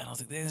that, and I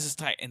was like, "This is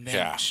tight." And then,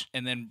 Yeah.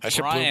 and then That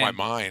shit blew Brian, my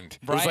mind.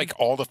 It was Brian- like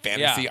all the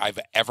fantasy Yeah. I've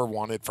ever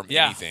wanted from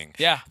Yeah. anything.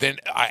 Yeah. Then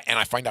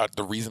I find out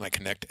the reason I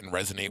connect and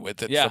resonate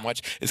with it Yeah. so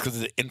much is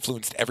because it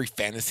influenced every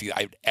fantasy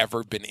I've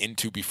ever been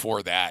into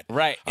before that.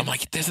 Right. I'm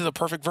like, this is a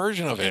perfect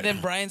version of it. And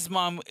then Brian's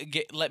mom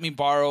let me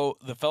borrow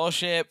The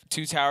Fellowship,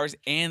 Two Towers,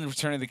 and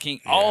Return of the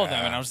King, all of them.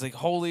 Yeah. And I was like,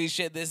 "Holy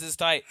shit, this is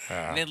tight!"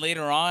 Yeah. And then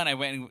later on, I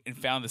went and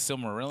found the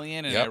Silmarillion,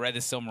 and Yep. I read the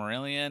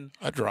Silmarillion.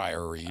 a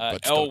drier read,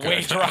 but still good.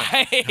 Way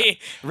dry.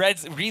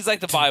 reads like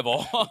the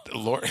Bible.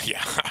 Lord,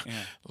 yeah.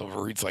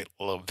 Reads like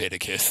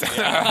Leviticus.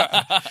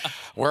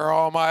 Where are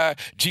all my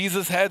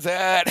Jesus heads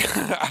at?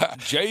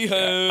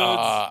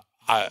 J-heads.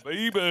 I,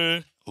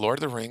 Baby. Lord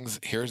of the Rings,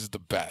 here's the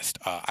best.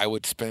 I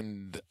would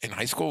spend, in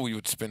high school, we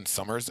would spend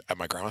summers at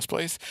my grandma's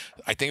place.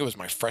 I think it was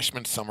my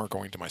freshman summer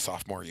going to my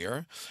sophomore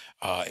year.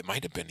 It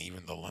might have been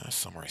even the last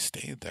summer I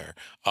stayed there.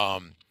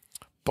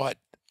 But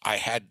I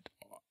had,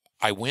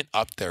 I went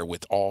up there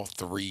with all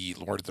three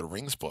Lord of the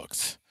Rings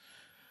books.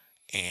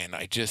 And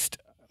I just,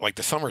 like,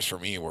 the summers for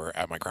me were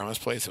at my grandma's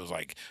place. It was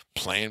like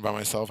playing by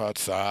myself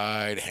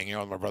outside, hanging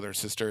out with my brother and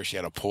sister. She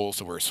had a pool,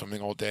 so we were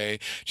swimming all day.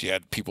 She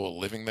had people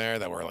living there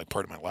that were like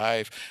part of my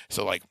life.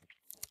 So like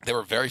they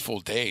were very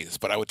full days,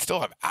 but I would still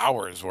have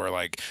hours where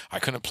like I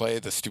couldn't play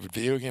the stupid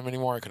video game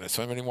anymore. I couldn't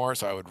swim anymore,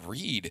 so I would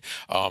read.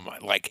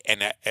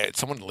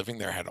 Someone living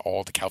there had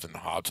all the Calvin and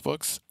Hobbes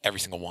books,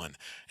 every single one,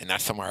 and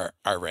that's somewhere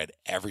I read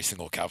every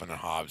single Calvin and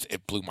Hobbes.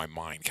 It blew my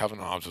mind. Calvin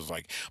and Hobbes was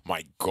like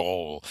my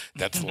goal.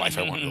 That's the life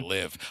I wanted to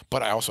live.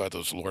 But I also had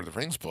those Lord of the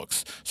Rings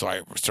books, so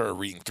I started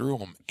reading through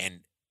them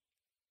and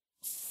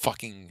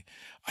fucking.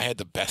 I had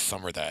the best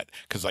summer that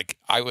because like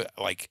I would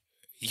like.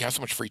 You have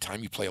so much free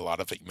time. You play a lot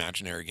of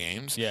imaginary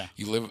games. Yeah.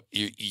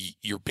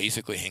 You're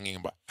basically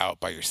hanging out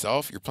by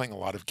yourself. You're playing a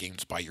lot of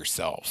games by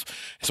yourself.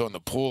 So in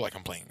the pool, like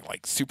I'm playing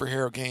like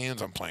superhero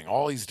games. I'm playing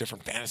all these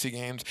different fantasy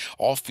games,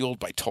 all fueled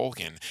by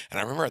Tolkien. And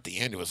I remember at the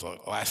end, it was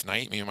last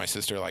night. Me and my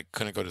sister like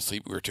couldn't go to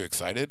sleep. We were too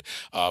excited,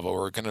 but we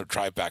were gonna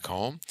drive back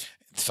home.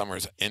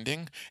 Summer's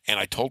ending, and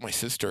I told my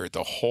sister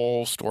the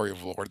whole story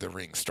of Lord of the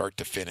Rings, start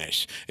to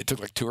finish. It took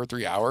like 2 or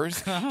 3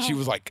 hours. She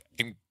was like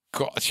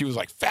she was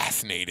like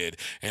fascinated,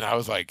 and I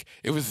was like,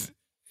 it was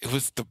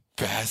the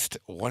best,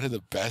 one of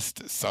the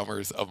best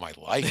summers of my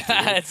life. Dude.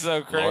 That's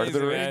so crazy, Lord of the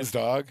man. Rings,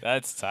 dog.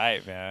 That's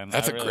tight, man.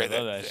 That's I a really great.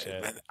 love that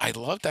shit. Man, I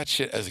loved that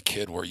shit as a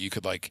kid, where you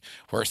could like,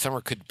 where summer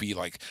could be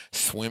like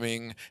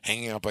swimming,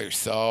 hanging out by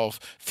yourself,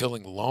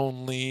 feeling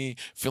lonely,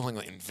 feeling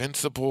like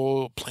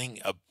invincible, playing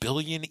a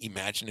billion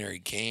imaginary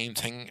games,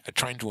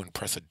 trying to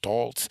impress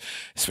adults,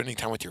 spending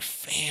time with your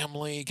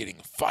family, getting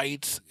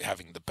fights,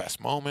 having the best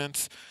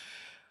moments.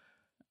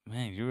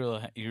 Man, you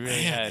really Man,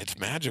 had it's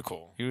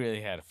magical. you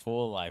really had a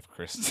full life,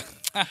 Chris.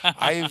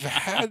 I've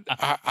had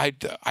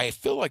I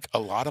feel like a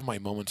lot of my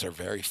moments are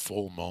very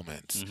full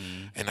moments,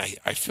 and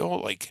I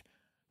feel like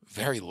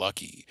very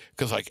lucky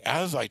because like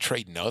as I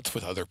trade notes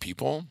with other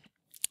people,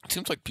 it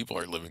seems like people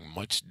are living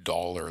much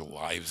duller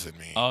lives than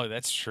me. Oh,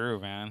 that's true,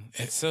 man.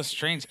 It's so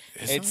strange.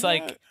 Isn't It's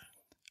like that?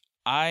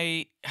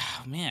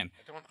 man.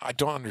 I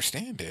don't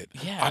understand it.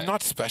 Yeah. I'm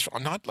not special.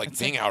 I'm not like It's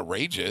being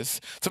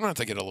outrageous. Sometimes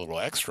I get a little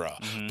extra,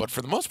 but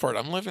for the most part,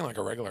 I'm living like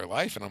a regular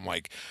life, and I'm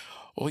like,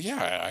 well,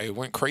 yeah, I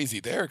went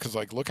crazy there because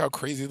like, look how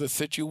crazy the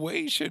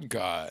situation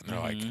got. And they're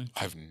like,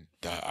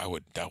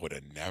 that would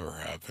have never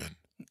happened.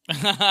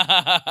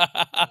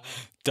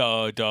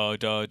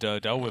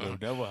 That would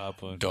have never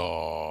happened.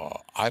 Duh,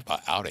 I'm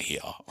out of here.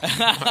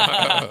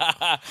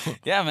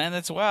 Yeah, man,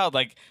 that's wild.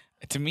 Like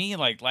to me,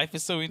 like life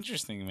is so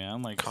interesting,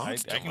 man. Like I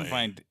Constantly. can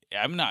find.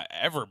 I'm not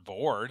ever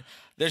bored.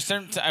 There's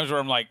certain times where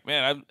I'm like,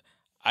 man,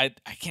 I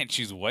can't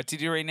choose what to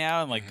do right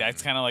now, and like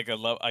that's kind of like a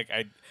love. Like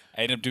I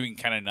end up doing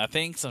kind of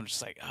nothing, so I'm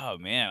just like, oh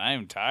man, I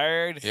am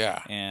tired.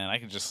 Yeah. and I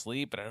can just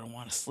sleep, but I don't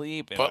want to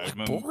sleep. And But I'm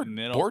like in the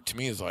middle. bored to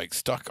me is like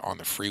stuck on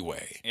the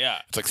freeway. Yeah.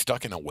 It's like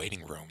stuck in a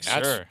waiting room.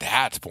 Sure.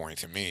 That's boring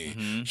to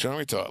me. Showing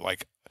me to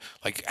like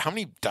how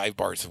many dive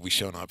bars have we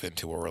shown up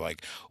into where we're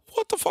like,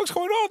 what the fuck's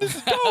going on? This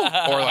is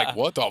dope. Or like,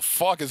 what the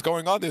fuck is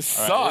going on? This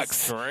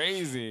sucks. It's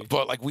crazy.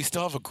 But like, we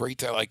still have a great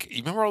day. Like, you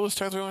remember all those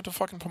times we went to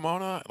fucking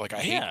Pomona? Like, I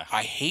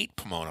hate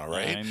Pomona,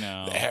 right? I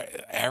know.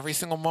 Every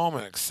single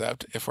moment,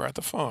 except if we're at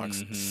the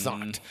Fox,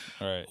 sucked.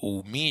 Right.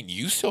 Ooh, me and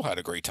you still had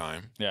a great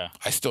time. Yeah.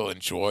 I still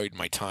enjoyed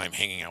my time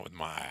hanging out with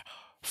my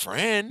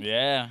friend.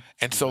 Yeah.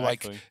 And so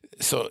exactly.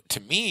 so to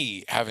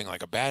me, having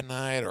like a bad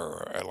night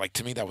or like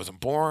to me that wasn't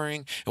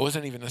boring. It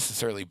wasn't even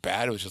necessarily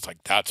bad. It was just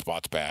like that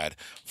spot's bad.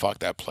 Fuck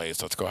that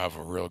place. Let's go have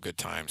a real good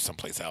time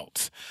someplace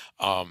else.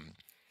 But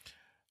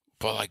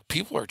like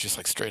people are just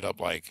like straight up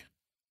like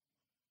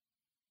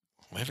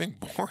living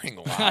boring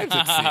lives,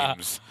 it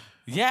seems.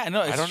 Yeah,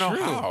 no, it's I don't know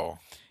true. how.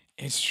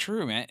 It's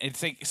true, man.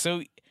 It's like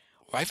so.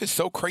 Life is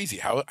so crazy.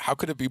 How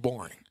could it be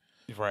boring?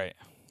 Right.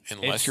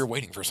 Unless you're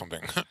waiting for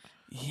something.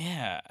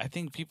 Yeah, I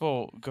think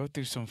people go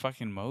through some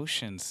fucking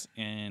motions,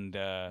 and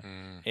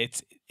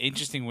it's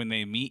interesting when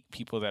they meet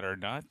people that are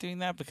not doing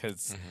that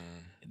because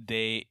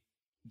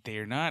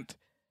they're not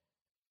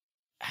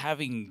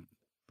having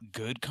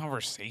good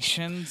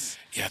conversations.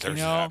 Yeah, there's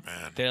you know? that,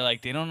 man. They're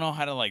like they don't know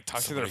how to like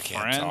talk Somebody to their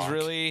can't friends talk.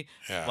 really.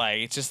 Yeah. Like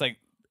it's just like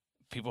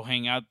people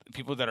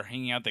that are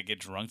hanging out that get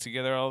drunk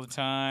together all the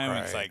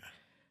time. It's Right. like,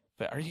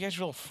 but are you guys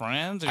real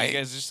friends, or you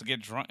guys just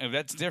get drunk? If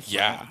that's different,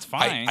 Yeah, it's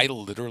fine. I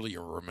literally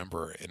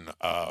remember in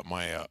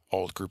my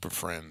old group of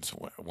friends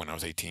when I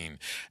was 18,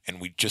 and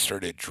we just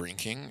started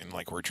drinking, and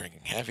like we're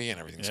drinking heavy, and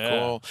everything's Yeah.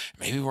 cool.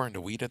 Maybe we were into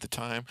weed at the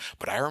time,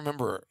 but I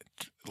remember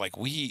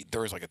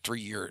there was like a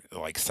 3-year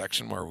like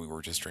section where we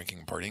were just drinking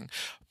and partying,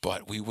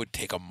 but we would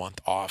take a month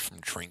off from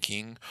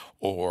drinking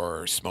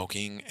or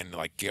smoking and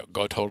like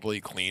go totally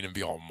clean and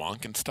be all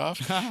monk and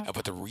stuff.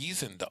 But the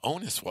reason, the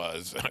onus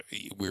was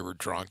we were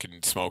drunk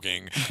and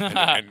smoking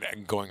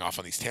and going off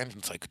on these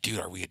tangents. Like, dude,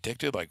 are we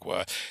addicted? Like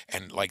what?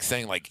 And like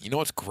saying like, you know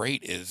what's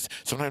great is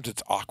sometimes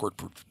it's awkward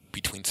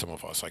between some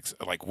of us,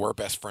 like we're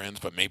best friends,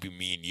 but maybe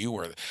me and you,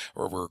 or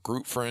we're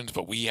group friends,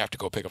 but we have to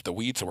go pick up the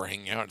weed, so we're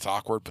hanging out. It's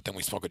awkward, but then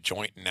we smoke a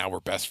joint, and now we're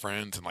best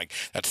friends, and like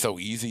that's so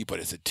easy. But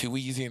is it too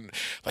easy? And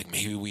like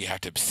maybe we have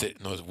to sit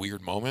in those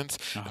weird moments,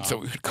 and so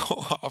we would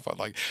go off on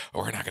like,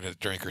 we're not going to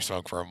drink or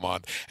smoke for a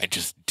month, and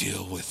just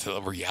deal with the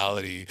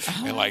reality,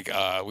 and like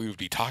we would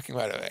be talking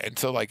about it, and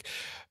so like.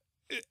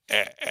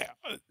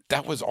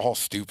 That was all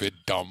stupid,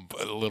 dumb,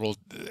 little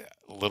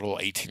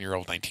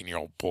 18-year-old,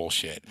 19-year-old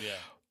bullshit. Yeah.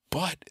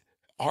 But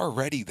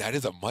already that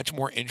is a much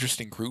more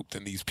interesting group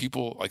than these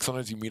people. Like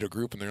sometimes you meet a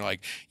group and they're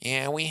like,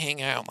 yeah, we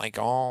hang out like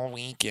all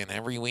weekend,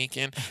 every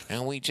weekend,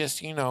 and we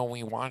just,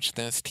 we watch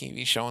this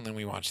TV show and then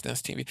we watch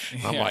this TV.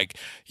 And I'm like,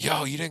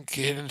 yo, you didn't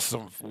get into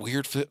some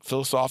weird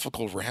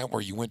philosophical rant where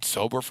you went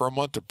sober for a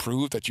month to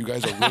prove that you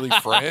guys are really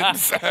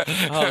friends?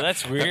 Oh,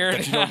 that's weird.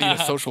 That you don't need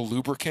a social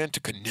lubricant to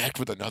connect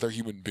with another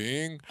human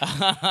being?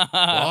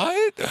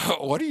 What?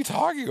 What are you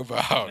talking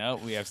about? No,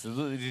 we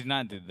absolutely did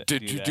not do that.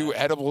 Did you do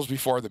edibles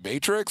before The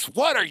Matrix?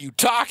 What are you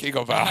talking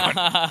about?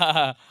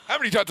 How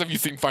many times have you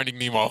seen Finding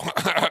Nemo?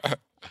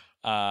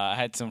 I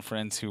had some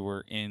friends who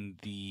were in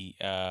the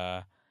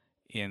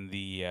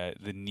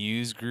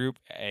news group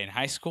in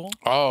high school.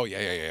 Oh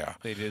yeah.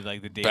 They did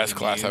like the daily best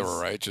class news. ever,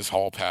 right? Just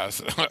hall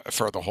pass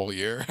for the whole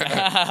year.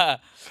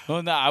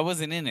 Well, no, I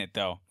wasn't in it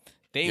though.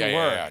 They were.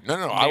 Yeah.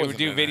 No, I would would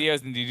do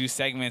videos and they do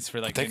segments for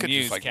like they the could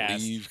just newscast.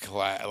 like leave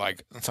class.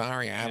 Like,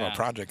 sorry, I have a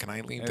project. Can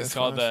I leave this?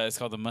 It's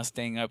called the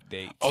Mustang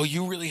Update. Oh,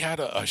 you really had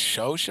a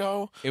show?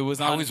 It was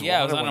on. It was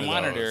on a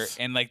monitor,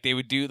 and like they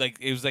would do like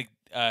it was like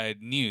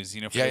news, for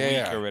the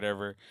week or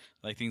whatever,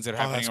 like things that are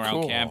happening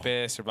around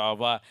campus or blah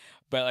blah blah.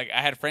 But like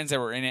I had friends that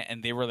were in it,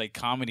 and they were like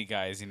comedy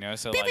guys, So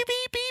beep, like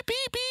beep, beep,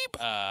 beep, beep.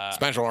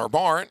 Special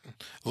report,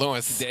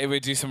 Lewis. They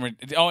would do some. And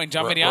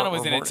John Mediano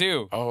was in it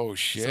too. Oh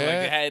shit! So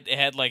like it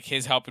had like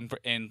his help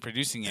in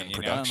producing it,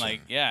 and like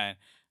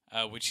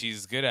which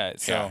he's good at.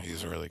 So yeah,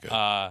 he's really good.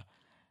 But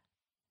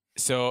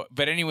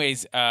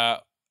anyways, some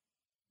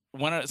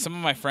of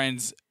my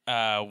friends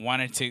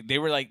wanted to. They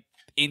were like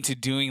into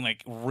doing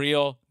like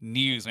real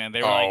news, man.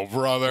 They were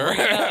brother.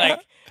 Like,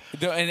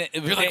 you're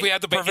like, we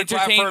had the perfect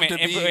platform to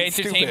be entertainment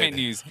stupid.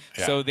 news.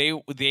 Yeah. So they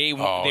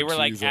were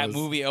like at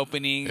movie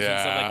openings and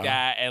stuff like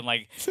that, and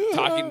like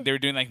talking. They were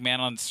doing like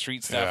man on the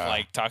street stuff,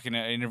 like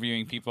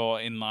interviewing people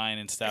in line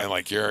and stuff. And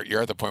like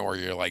you're at the point where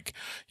you're like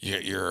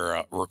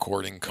you're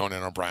recording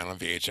Conan O'Brien on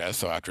VHS,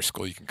 so after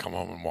school you can come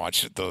home and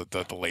watch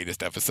the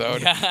latest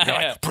episode. Yeah. You're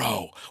like,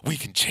 bro, we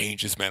can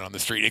change this man on the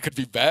street. It could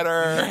be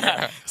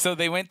better. So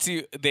they went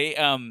to they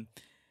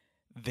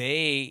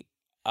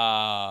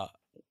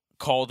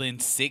called in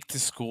sick to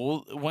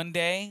school one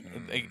day,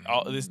 like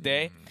this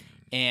day,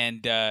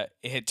 and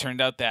it had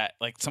turned out that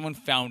like someone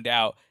found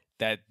out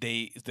that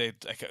it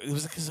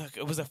was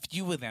a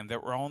few of them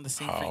that were all in the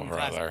same freaking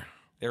class.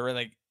 They were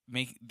like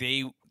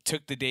they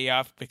took the day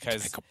off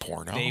because make a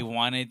porno? They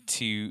wanted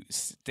to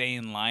stay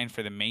in line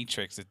for the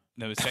Matrix,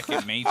 the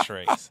second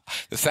Matrix.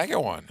 The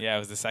second one? Yeah, it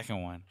was the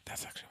second one.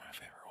 That's actually my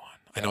favorite one.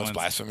 I know it's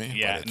blasphemy.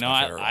 Yeah, but it's no,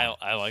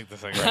 I like the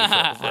second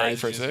one. Ready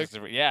for six?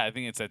 Yeah, I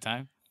think it's that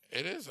time.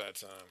 It is that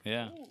time.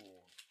 Yeah. Ooh.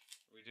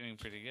 We're doing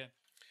pretty good.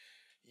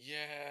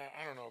 Yeah,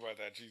 I don't know about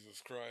that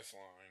Jesus Christ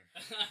line.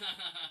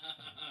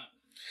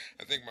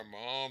 I think my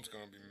mom's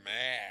going to be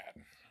mad.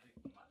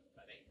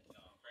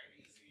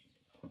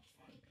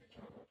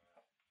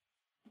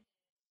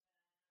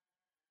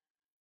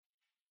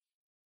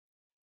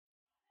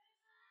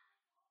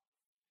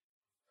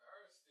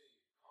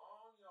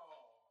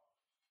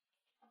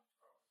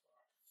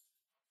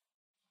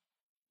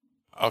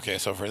 Okay,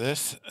 so for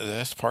this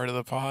part of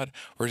the pod,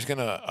 we're just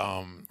gonna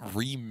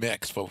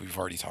remix what we've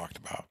already talked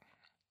about.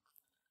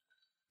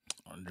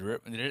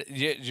 Drip. A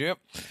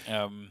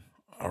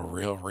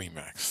real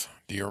remix.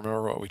 Do you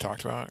remember what we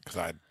talked about? Because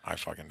I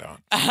fucking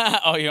don't.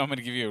 Oh, yeah, I'm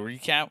gonna give you a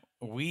recap.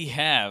 We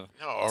have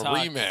a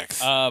remix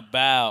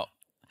about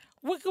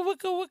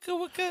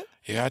wicka.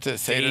 You had to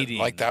say it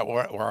like that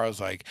where I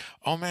was like,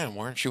 oh man,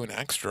 weren't you an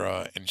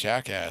extra in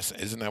Jackass?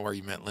 Isn't that where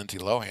you met Lindsay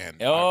Lohan?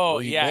 Oh,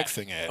 I'm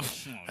remixing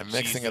it. I'm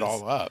mixing it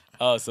all up.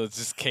 Oh, so it's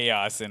just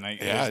chaos and like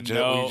we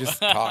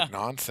just talk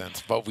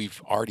nonsense, but we've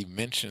already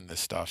mentioned this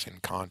stuff in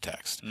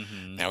context.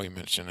 Mm-hmm. Now we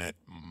mention it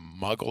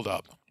muggled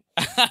up.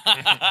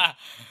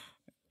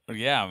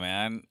 Yeah,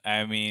 man.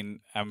 I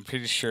mean, I'm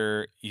pretty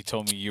sure you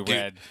told me you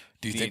read.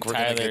 Do you think we're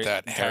gonna get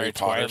that Harry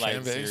Potter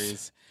fan base?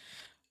 Series.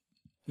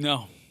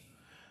 No.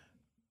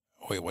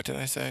 Wait, what did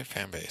I say?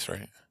 Fan base,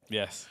 right?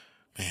 Yes.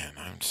 Man,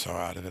 I'm so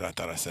out of it. I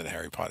thought I said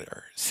Harry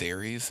Potter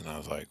series, and I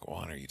was like,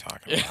 what are you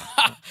talking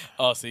about?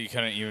 Oh, so you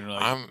couldn't even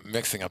like... I'm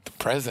mixing up the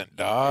present,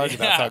 dog. Yeah.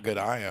 That's how good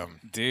I am.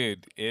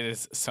 Dude, it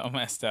is so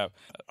messed up.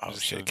 Oh,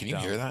 shit. Can you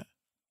hear that?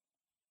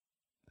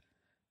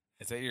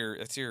 Is that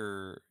that's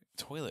your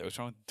toilet? What's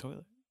wrong with the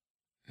toilet?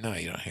 No,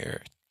 you don't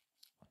hear it.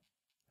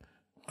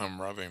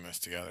 I'm rubbing this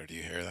together. Do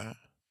you hear that?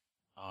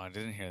 Oh, I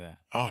didn't hear that.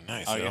 Oh,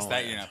 nice. Oh, I guess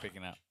that you're not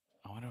picking up.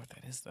 I wonder what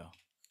that is, though.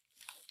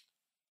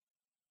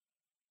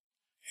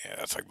 Yeah,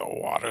 that's like the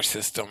water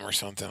system or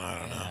something. I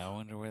don't know. I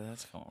wonder where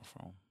that's coming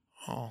from.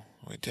 Oh,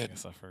 we I did.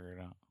 guess I'll figure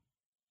it out.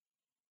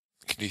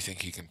 Do you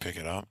think you can pick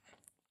it up?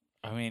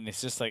 I mean,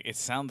 it's just like, it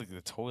sounds like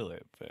the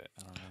toilet, but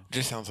I don't know. It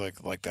just sounds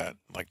like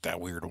that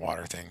weird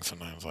water thing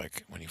sometimes,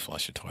 like when you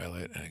flush a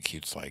toilet and it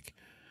keeps like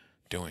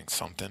doing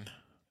something.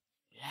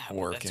 Yeah,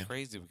 working. That's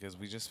crazy because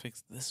we just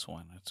fixed this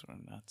one. That's what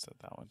nuts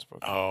that one's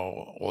broken.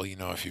 Oh, well,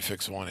 if you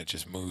fix one, it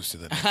just moves to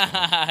the next one.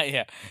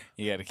 Yeah,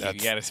 you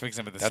gotta fix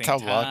them at the same That's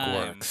time. how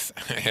luck works.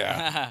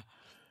 Yeah.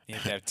 You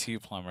have to have two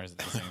plumbers at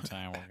the same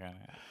time working on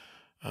it.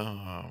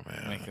 Oh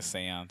man. Make a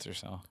seance or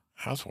so.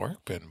 How's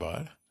work been,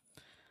 bud?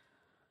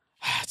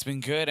 It's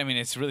been good. I mean,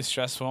 it's really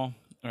stressful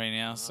right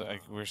now. So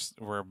like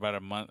we're about a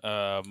month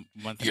and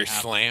You're a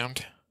half.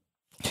 slammed.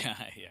 Yeah,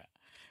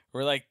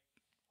 we're like,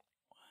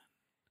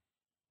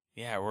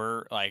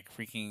 we're like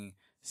freaking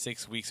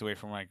 6 weeks away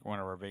from like one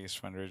of our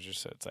biggest fundraisers.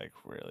 So it's like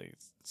really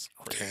it's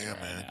crazy. Damn,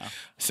 right man. now.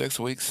 6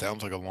 weeks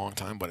sounds like a long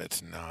time, but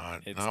it's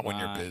not. It's not when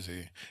you're not.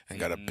 busy and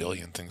got a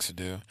billion things to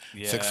do.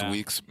 Yeah. 6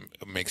 weeks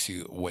makes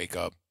you wake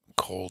up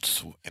cold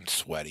and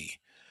sweaty.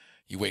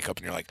 You wake up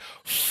and you're like,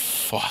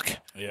 "Fuck!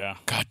 Yeah.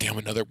 God damn!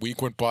 Another week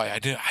went by. I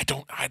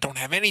don't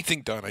have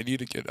anything done. I need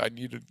to go.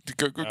 Dude,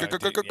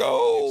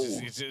 Go.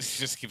 It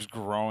just keeps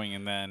growing,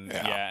 and then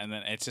and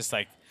then it's just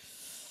like,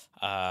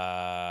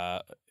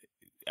 I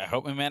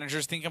hope my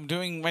managers think I'm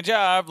doing my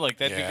job. Like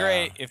that'd be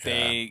great if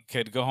they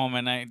could go home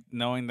at night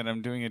knowing that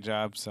I'm doing a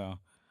job. So,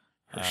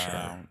 for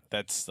sure,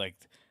 that's like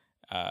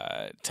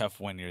tough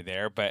when you're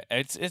there, but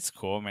it's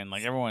cool, man.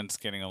 Like everyone's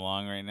getting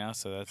along right now,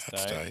 so that's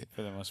tight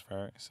for the most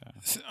part. So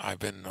I've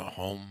been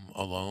home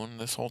alone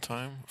this whole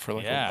time for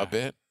like a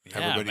bit. Yeah,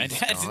 my Everybody's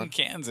dad's gone. in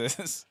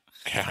Kansas.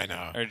 Yeah, I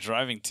know. Or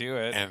driving to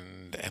it.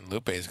 And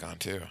Lupe's gone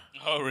too.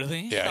 Oh,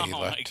 really? Yeah, he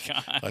left. left. My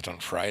God. Left on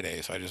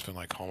Friday, so I just been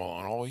like home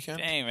alone all weekend.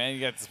 Dang, man,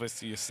 you got this place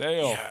to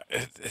yourself.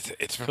 Yeah,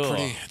 it's been Cool.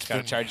 pretty.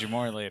 Gotta charge you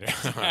more later.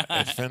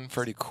 It's been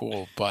pretty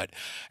cool, but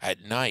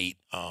at night,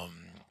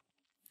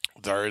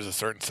 there is a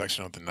certain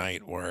section of the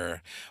night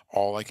where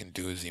all I can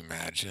do is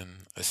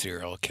imagine a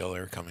serial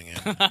killer coming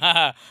in.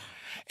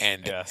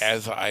 And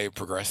as I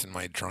progress in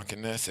my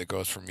drunkenness, it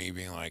goes from me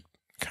being like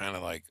kind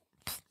of like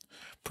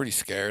pretty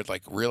scared,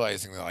 like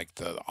realizing that like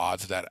the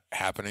odds of that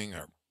happening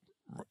are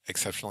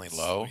exceptionally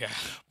low,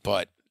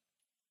 but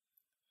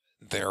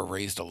they're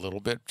raised a little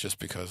bit just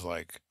because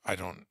like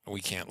we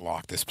can't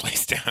lock this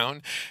place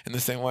down in the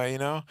same way,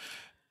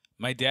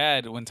 My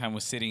dad one time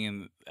was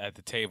sitting at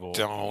the table.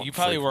 You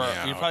probably were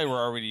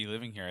already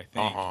living here, I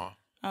think.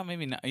 Oh,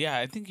 maybe not. Yeah,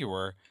 I think you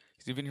were.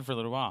 Because you've been here for a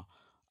little while.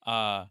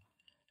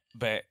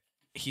 But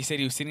he said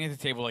he was sitting at the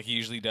table like he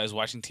usually does,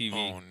 watching TV.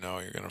 Oh no,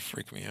 you're gonna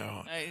freak me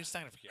out. It's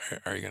not gonna freak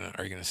you out.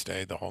 Are you gonna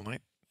stay the whole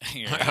night?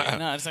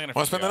 No, it's not gonna. Want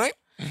to spend the night?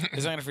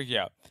 It's not gonna freak you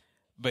out.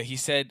 But he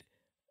said,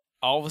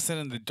 all of a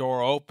sudden the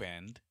door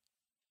opened,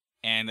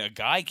 and a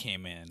guy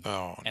came in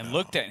and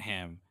looked at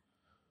him,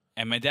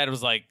 and my dad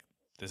was like,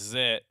 "This is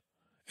it.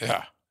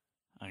 Yeah,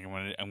 I'm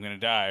gonna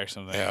die or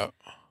something." Yeah.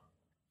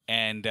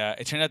 And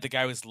it turned out the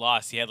guy was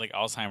lost. He had like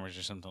Alzheimer's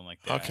or something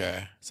like that.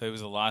 Okay. So he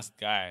was a lost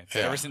guy. So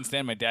ever since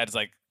then, my dad's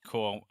like,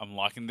 "Cool, I'm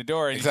locking the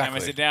door anytime I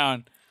sit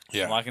down.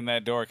 Yeah. I'm locking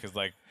that door because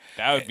like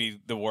that would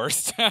be the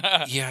worst."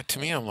 Yeah, to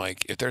me, I'm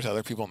like, if there's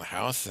other people in the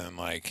house, then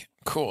like,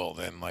 cool.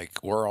 Then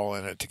like, we're all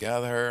in it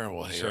together.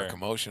 We'll hear a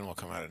commotion. We'll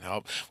come out and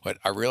help. But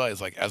I realize,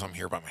 like, as I'm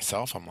here by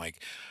myself, I'm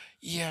like,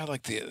 yeah,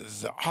 like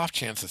the off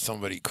chance that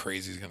somebody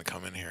crazy is gonna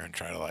come in here and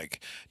try to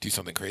like do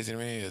something crazy to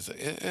me is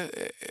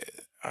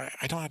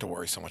I don't have to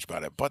worry so much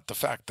about it. But the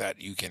fact that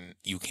you can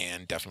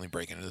definitely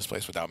break into this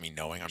place without me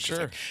knowing, I'm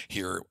just like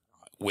here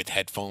with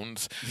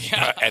headphones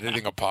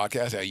editing a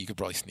podcast. Yeah, you could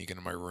probably sneak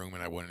into my room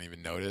and I wouldn't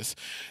even notice.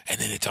 And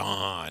then it's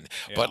on.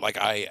 Yeah. But like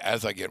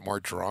as I get more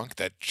drunk,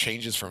 that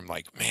changes from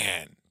like,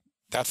 man,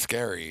 that's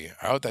scary.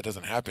 I hope that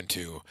doesn't happen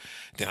to.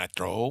 Then I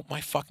throw my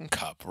fucking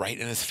cup right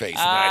in his face. And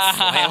then I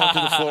slam him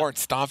to the floor and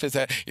stomp his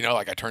head.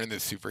 Like I turn into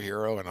this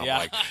superhero and I'm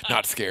like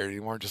not scared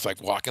anymore. Just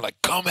like walking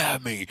like, come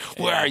at me.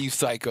 Where are you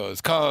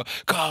psychos? Come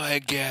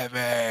and get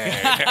me.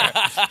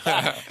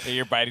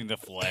 You're biting the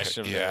flesh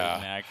of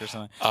their neck or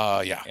something.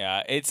 Yeah.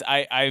 Yeah. It's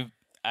I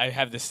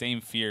have the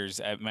same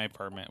fears at my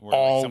apartment where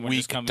all like, someone week,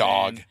 just comes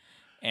dog. in.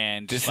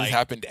 And this has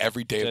happened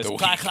every day of the week.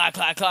 Clack, clack,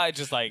 clack, clack,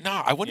 just like no,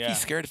 I wouldn't be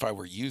scared if I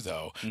were you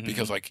though,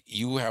 because like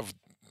you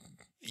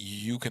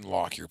can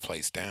lock your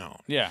place down.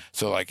 Yeah.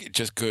 So like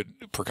just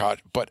good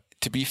precaution. But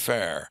to be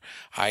fair,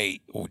 I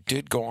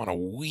did go on a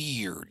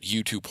weird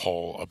YouTube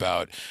hole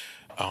about.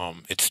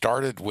 It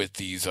started with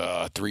these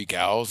 3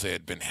 gals. They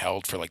had been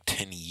held for like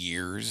 10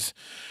 years.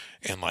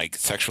 And like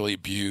sexually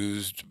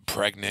abused,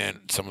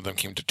 pregnant. Some of them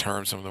came to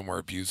term. Some of them were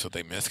abused, so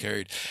they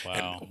miscarried.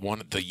 Wow.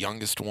 And the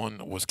youngest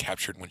one was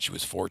captured when she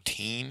was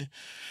 14,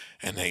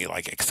 and they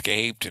like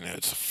escaped, and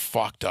it's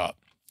fucked up.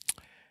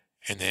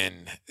 And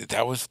then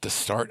that was the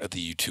start of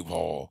the YouTube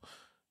hole.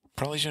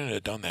 Probably shouldn't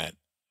have done that.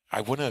 I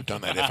wouldn't have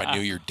done that if I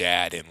knew your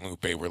dad and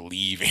Lupe were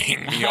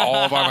leaving me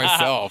all by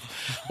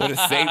myself. Would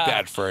have saved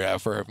that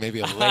for maybe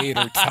a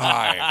later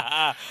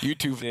time.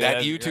 YouTube, Dude,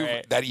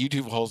 that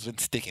YouTube hole's been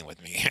sticking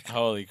with me.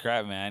 Holy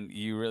crap, man!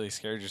 You really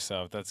scared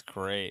yourself. That's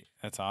great.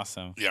 That's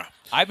awesome. Yeah.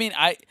 I mean,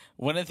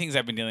 one of the things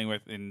I've been dealing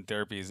with in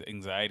therapy is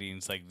anxiety, and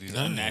it's like these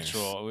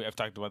unnatural. I've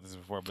talked about this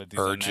before, but these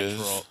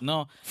urges.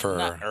 not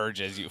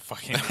urges. You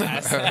fucking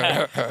ass.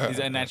 These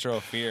unnatural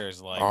fears,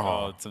 like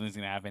something's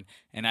gonna happen,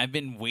 and I've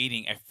been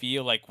waiting. I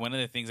feel like one of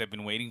the things I've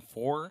been waiting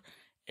for,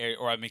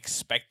 or I'm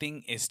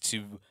expecting, is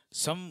to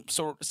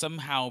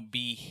somehow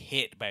be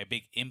hit by a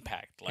big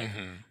impact. Like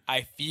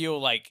I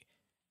feel like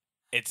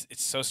it's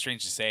so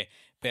strange to say,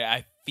 but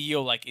I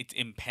feel like it's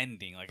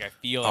impending. Like I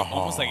feel like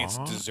almost like it's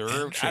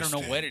deserved. I don't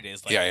know what it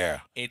is. Like,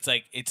 It's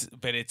like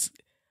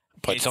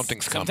but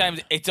something's coming. Sometimes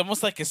it's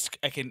almost like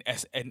an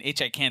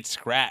itch I can't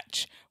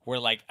scratch. Where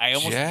like I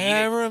almost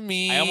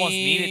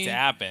need it to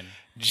happen.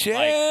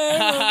 Jeremy.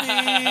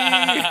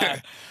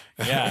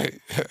 Yeah.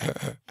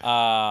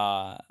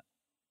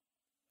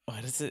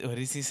 What is it? What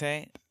does he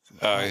say?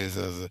 He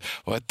says,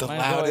 "What the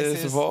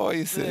loudest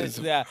voices?"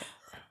 Yeah.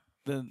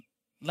 The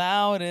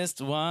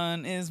loudest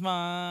one is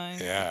mine.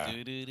 Yeah.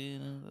 The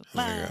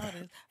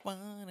loudest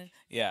one is...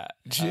 Yeah.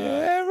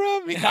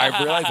 Jeremy.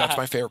 I realize that's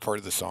my favorite part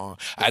of the song.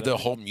 I had the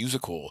whole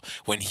musical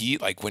when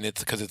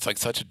because it's like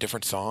such a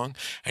different song,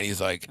 and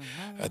he's like,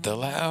 "The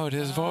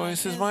loudest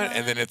voice is mine,"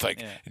 and then it's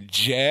like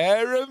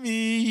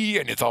Jeremy,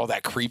 and it's all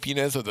that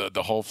creepiness of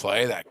the whole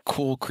play, that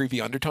cool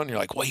creepy undertone. You're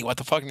like, wait, what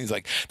the fuck? And he's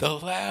like, "The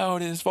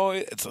loudest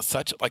voice." It's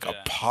such like a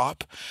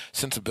pop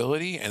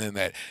sensibility, and then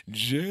that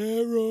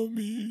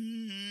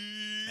Jeremy.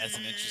 That's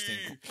an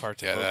interesting part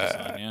to focus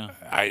on,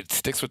 yeah. It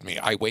sticks with me.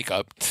 I wake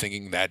up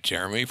singing that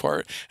Jeremy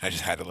part, and I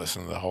just had to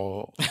listen to the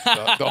whole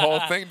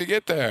thing to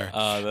get there.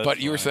 But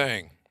you were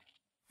saying...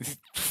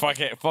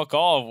 Fuck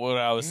all of what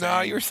I was saying.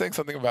 No, you were saying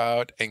something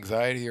about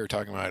anxiety or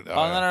talking about no.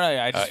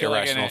 I just feel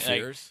irrational like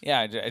fears.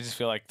 I just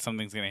feel like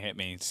something's gonna hit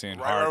me soon.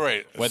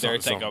 Right. Whether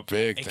it's like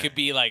it could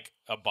be like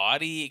a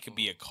body, it could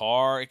be a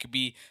car, it could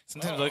be.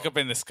 Sometimes I look up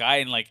in the sky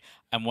and like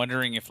I'm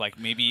wondering if like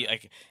maybe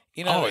like.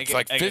 It's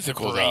like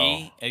physical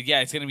though. Yeah,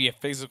 it's gonna be a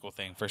physical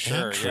thing for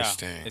sure.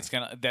 Interesting.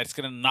 Yeah. That's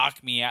gonna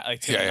knock me out. Like,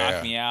 it's gonna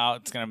knock me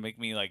out. It's gonna make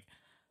me like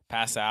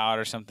pass out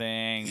or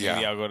something. Yeah.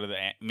 Maybe I'll go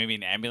to maybe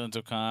an ambulance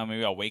will come.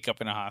 Maybe I'll wake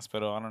up in a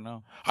hospital. I don't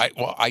know.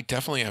 I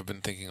definitely have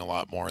been thinking a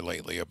lot more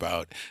lately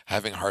about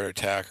having a heart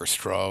attack or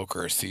stroke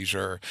or a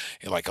seizure,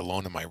 like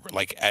alone in my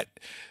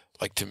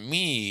to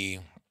me.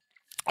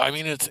 I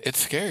mean, it's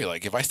scary.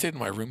 Like, if I stayed in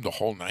my room the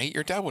whole night,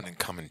 your dad wouldn't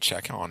come and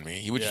check on me.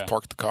 He would just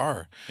park the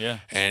car.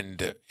 Yeah.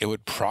 And it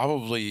would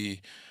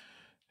probably...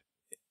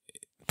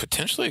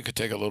 Potentially, it could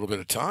take a little bit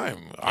of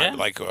time. Yeah.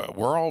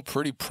 We're all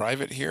pretty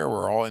private here.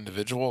 We're all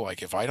individual.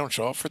 Like, if I don't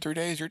show up for 3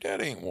 days, your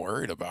dad ain't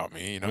worried about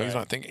me. You know, he's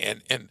not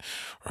thinking... And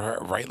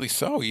rightly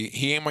so.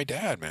 He ain't my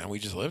dad, man. We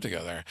just live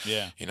together.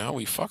 Yeah. You know,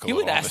 we fuck a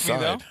little on the side. He would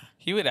ask me, though.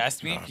 He would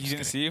ask me. No, he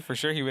didn't see you, for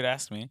sure, he would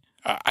ask me.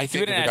 I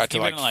think if it got to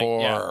like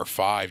 4 or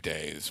 5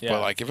 days,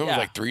 but like if it was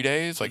like 3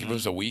 days, like if it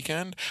was a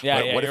weekend,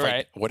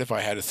 what if I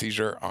had a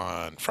seizure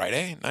on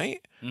Friday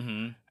night?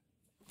 Mm-hmm.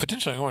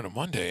 Potentially going to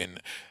Monday, and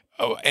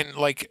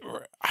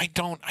I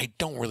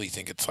don't really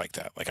think it's like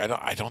that. Like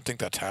I don't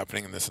think that's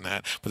happening and this and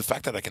that. But the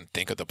fact that I can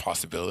think of the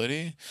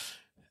possibility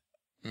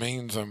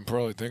means I'm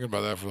probably thinking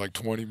about that for like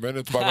 20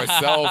 minutes by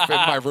myself in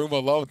my room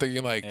alone,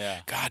 thinking like,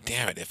 God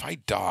damn it, if I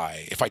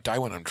die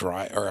when I'm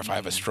dry, or if I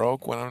have a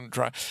stroke when I'm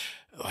dry.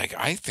 Like,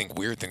 I think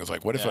weird things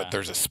like, what if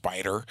there's a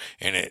spider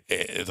and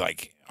it's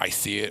like I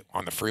see it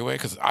on the freeway?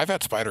 Because I've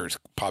had spiders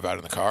pop out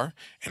in the car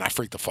and I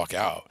freak the fuck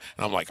out.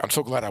 And I'm like, I'm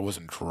so glad I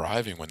wasn't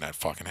driving when that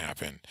fucking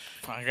happened.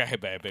 I got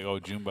hit by a big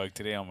old June bug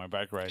today on my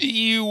bike ride.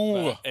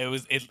 Ew. It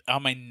was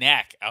on my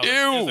neck. Ew.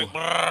 It was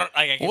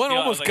like, one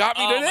almost got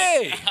me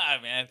today.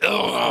 God, man.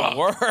 The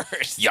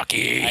worst.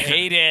 Yucky. I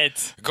hate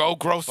it. Go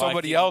grow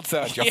somebody else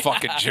out, you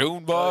fucking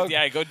June bug.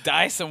 Yeah, go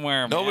die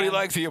somewhere, man. Nobody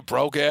likes you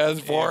broke ass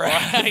for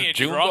it.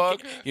 June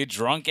bug. You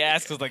drunk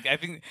ass, because like I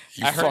think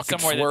you I heard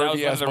somewhere that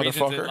was one of the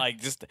reasons that like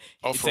just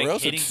for real,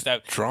 hitting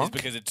stuff drunk?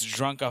 is because it's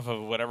drunk off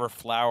of whatever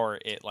flower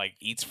it like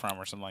eats from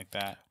or something like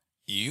that.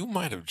 You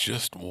might have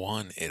just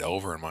won it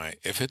over in my.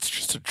 If it's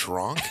just a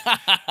drunk,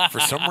 for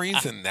some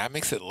reason that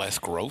makes it less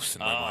gross in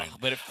my mind.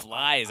 But it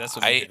flies. That's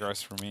what makes it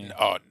gross for me.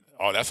 Oh,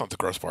 that's not the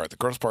gross part. The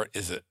gross part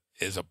is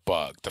a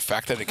bug. The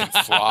fact that it can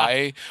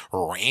fly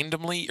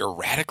randomly,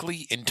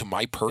 erratically into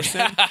my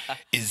person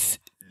is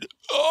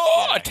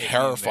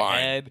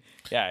terrifying.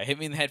 Yeah, it hit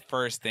me in the head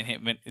first, then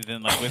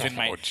like within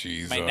my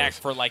neck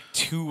for like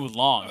too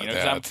long. You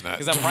know,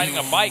 because I'm riding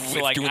a bike, so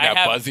like I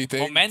have buzzy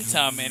thing.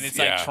 Momentum, and it's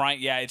like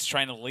it's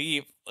trying to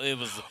leave. It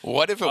was.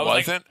 What if it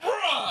wasn't?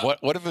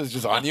 Like, what if it was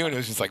just on you and it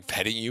was just like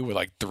petting you with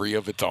like 3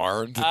 of its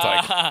arms? It's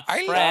like,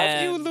 I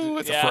love you, Lou.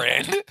 It's a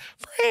friend.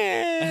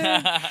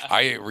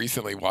 I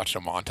recently watched a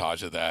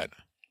montage of that.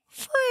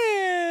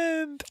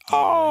 Friend.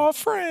 Oh,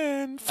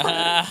 friend.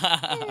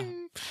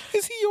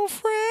 Is he your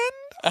friend?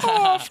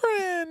 Oh,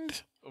 friend.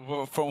 friend.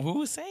 Well, from who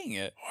was saying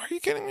it? Are you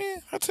kidding me?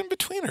 That's In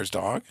Betweeners,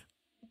 dog.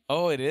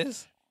 Oh, it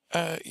is.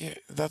 Yeah,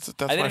 that's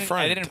I my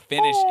friend. I didn't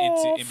finish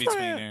Oh, into In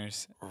friend.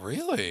 Betweeners.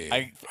 Really?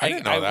 I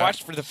didn't know I that.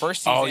 watched for the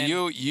first season. Oh,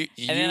 you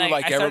and then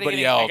like I started everybody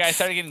getting, else. I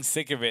started getting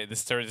sick of it. The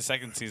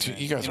second season.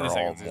 You guys In the are all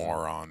second season.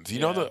 morons. You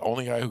Yeah. know the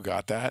only guy who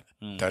got that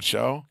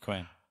show?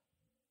 Quinn.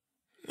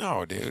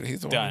 No, dude,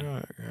 he's the Done.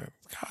 one.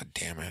 God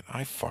damn it!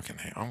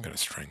 I'm gonna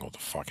strangle the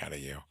fuck out of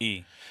you.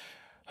 E.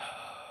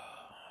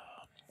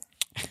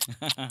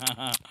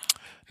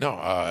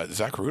 No,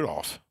 Zach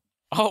Rudolph.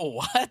 Oh,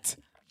 what?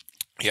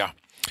 Yeah,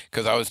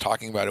 because I was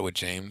talking about it with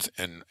James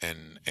and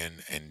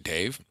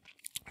Dave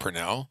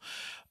Purnell.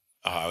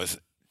 I was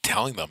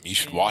telling them you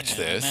should watch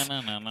this,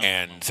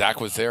 and Zach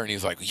was there, and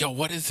he's like, "Yo,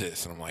 what is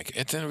this?" And I'm like,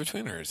 "It's In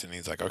Betweeners," and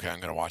he's like, "Okay, I'm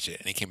gonna watch it."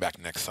 And he came back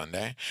next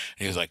Sunday, and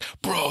he was like,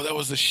 "Bro, that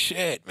was the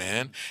shit,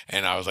 man."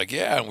 And I was like,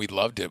 "Yeah," and we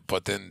loved it.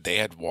 But then they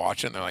had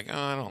watched it, and they're like, "Oh,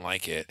 I don't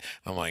like it."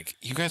 I'm like,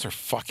 "You guys are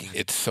fucking.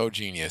 It's so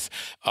genius."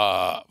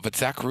 But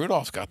Zach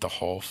Rudolph's got the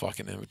whole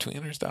fucking In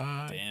Betweeners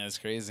dog. Damn, that's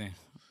crazy.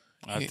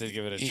 I'll have to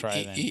give it a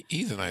try then.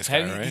 He's a nice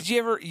guy, right? Did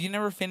you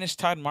never finish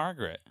Todd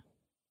Margaret?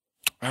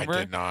 Remember? I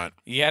did not.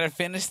 You gotta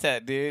finish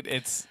that, dude.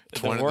 It's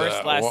the one of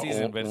worst last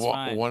season, but it's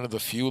fine. One of the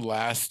few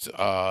last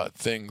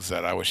things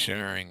that I was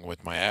sharing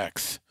with my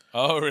ex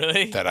Oh,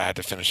 really? that I had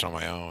to finish on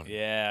my own.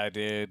 Yeah,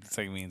 dude. It's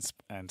like me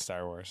and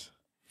Star Wars.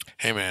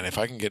 Hey man, if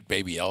I can get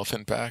Baby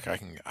Elephant back, I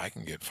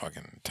can get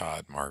fucking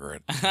Todd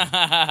Margaret.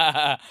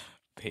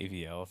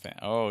 Baby elephant.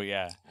 Oh,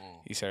 yeah.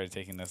 He started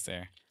taking us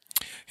there.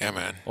 Yeah,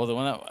 man. Well, the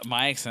one that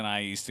my ex and I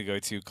used to go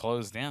to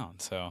closed down.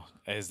 So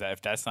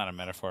if that's not a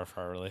metaphor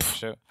for our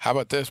relationship? How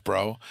about this,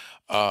 bro?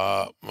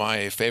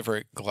 My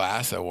favorite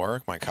glass at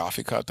work, my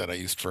coffee cup that I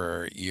used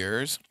for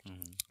years,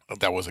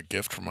 that was a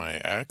gift from my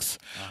ex.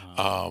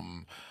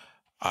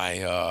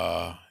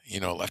 I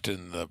left it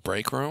in the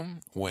break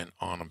room, went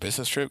on a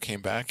business trip,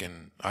 came back,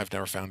 and I've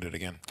never found it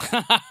again.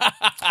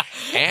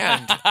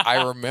 And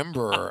I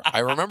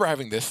remember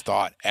having this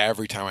thought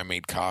every time I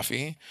made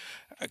coffee,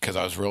 because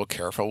I was real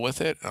careful with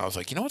it. And I was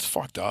like, you know what's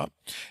fucked up?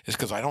 Is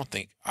because I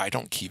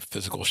don't keep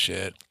physical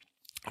shit.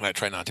 And I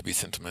try not to be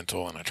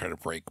sentimental, and I try to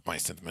break my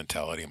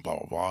sentimentality and blah,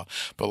 blah, blah.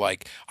 But,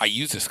 like, I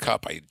use this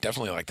cup. I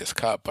definitely like this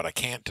cup, but I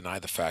can't deny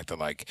the fact that,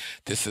 like,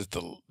 this is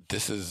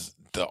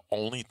the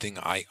only thing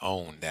I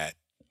own that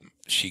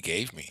she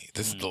gave me.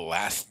 This is the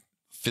last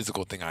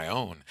physical thing I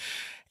own.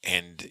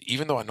 And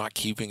even though I'm not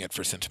keeping it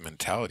for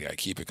sentimentality, I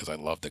keep it because I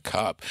love the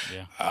cup.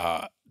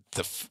 Yeah.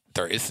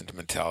 There is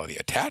sentimentality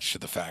attached to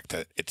the fact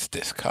that it's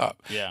this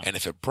cup. Yeah. And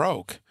if it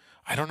broke,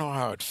 I don't know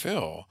how I'd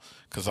feel,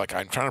 because like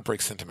I'm trying to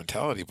break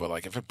sentimentality, but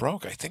like if it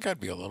broke, I think I'd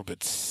be a little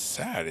bit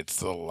sad. It's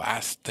the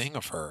last thing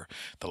of her,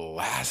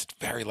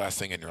 very last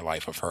thing in your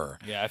life of her.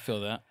 Yeah, I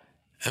feel that.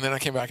 And then I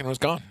came back and it was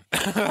gone.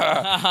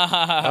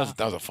 that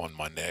was a fun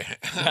Monday.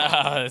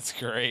 That's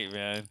great,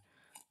 man.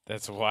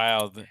 That's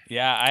wild.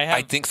 Yeah,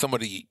 I think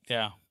somebody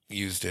Yeah.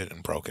 used it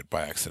and broke it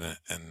by accident,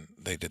 and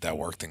they did that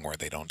work thing where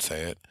they don't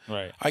say it.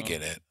 Right. I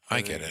get it.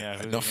 Yeah,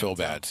 who's Don't he feel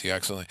gonna bad. See,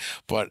 accidentally,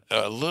 but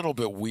a little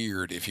bit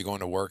weird if you go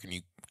into work and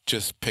you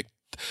just pick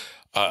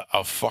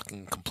a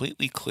fucking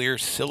completely clear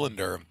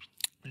cylinder,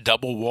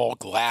 double wall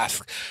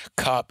glass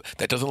cup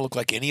that doesn't look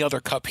like any other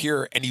cup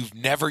here, and you've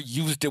never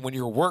used it when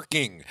you're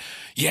working.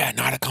 Yeah,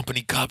 not a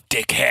company cup,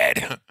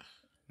 dickhead.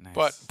 Nice.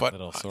 But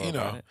little sore, you know,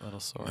 about it? Little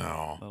sore.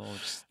 no. Little,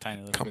 just tiny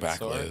little Come bit back,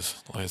 sore. Liz.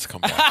 Liz,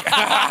 come back.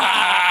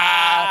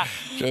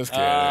 Just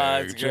kidding.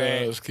 That's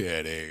great. Just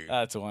kidding.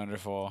 That's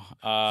wonderful.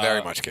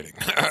 Very much kidding.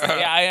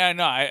 Yeah, I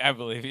know. I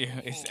believe you.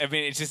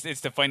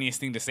 It's the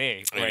funniest thing to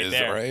say right it is,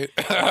 there. right?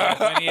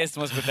 Funniest,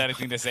 most pathetic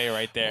thing to say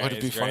right there. Would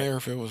it be It's great. funnier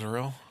if it was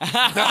real?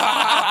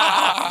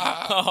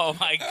 Oh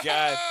my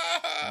god!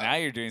 Now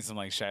you're doing some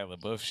like Shia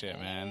LaBeouf shit,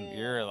 man.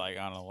 You're like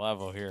on a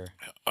level here.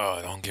 Oh,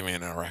 don't give me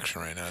an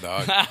erection right now,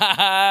 dog.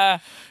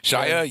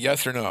 Shia,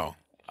 yes or no?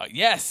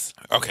 Yes.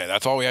 Okay,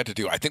 that's all we had to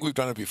do. I think we've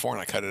done it before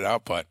and I cut it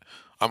out, but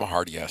I'm a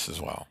hard yes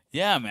as well.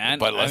 Yeah, man.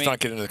 But let's not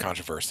get into the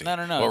controversy. No, What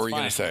it's were you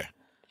going fine. to say?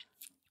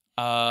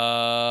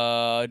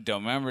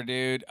 Don't remember,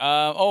 dude.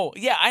 Oh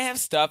yeah, I have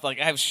stuff like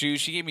I have shoes.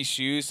 She gave me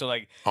shoes, so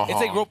like it's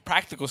like real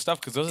practical stuff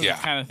because those are Yeah.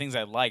 the kind of things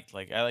I like.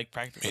 Like I like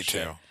practical Me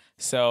shit. too.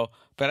 So,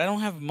 but I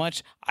don't have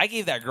much. I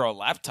gave that girl a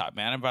laptop,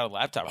 man. I bought a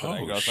laptop for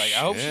that Oh, girl. It's like I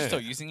hope she's shit. still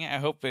using it. I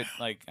hope it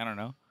like I don't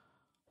know.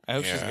 I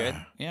hope she's good.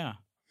 Yeah.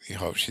 You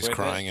hope she's With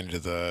crying into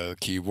the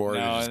keyboard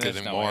and just there's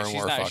getting no more way. and She's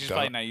more not, fucked she's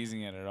probably up. not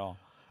using it at all.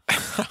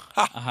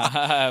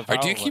 Or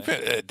do you keep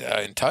Probably. it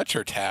in touch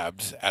or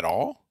tabs at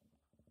all?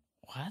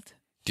 What?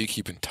 Do you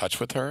keep in touch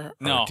with her?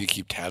 No. Or do you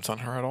keep tabs on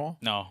her at all?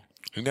 No.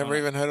 You never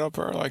even hit up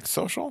her like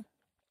social?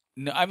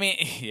 No, I mean,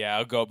 yeah,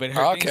 I'll go, but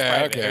her thing's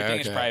private. Her thing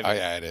is private. Oh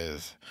yeah, it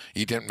is.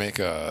 You didn't make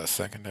a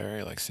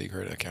secondary like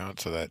secret account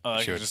so that Oh, I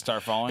she could would just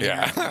start following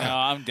Yeah. her? No,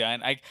 I'm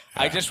done.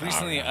 I just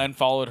recently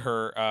unfollowed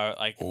her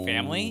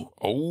family,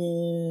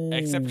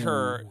 except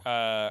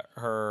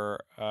her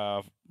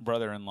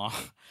brother-in-law,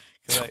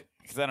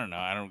 because I don't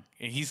know.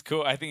 He's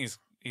cool. I think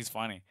he's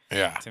funny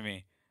Yeah. to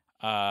me.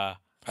 I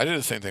did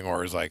the same thing where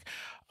it was like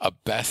a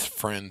best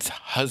friend's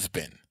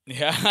husband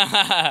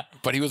Yeah.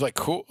 But he was like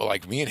cool.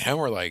 Like me and him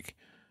were like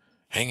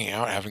hanging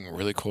out, having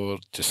really cool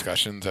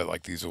discussions at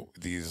like these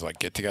like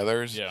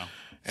get-togethers. Yeah.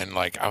 And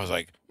like I was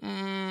like,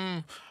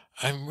 I'm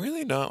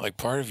really not like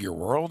part of your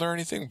world or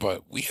anything,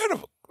 but we had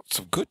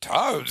some good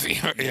times,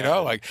 you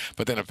know. Like,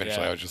 but then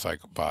eventually I was just like,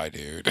 bye,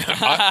 dude,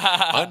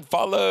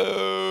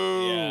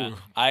 unfollow.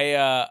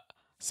 Yeah.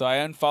 So I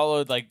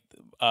unfollowed like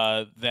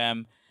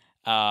them,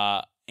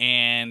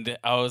 and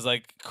I was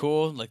like,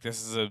 cool, like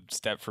this is a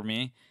step for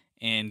me.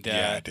 And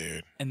Yeah,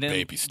 dude. and then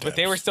Baby but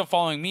they were steps. still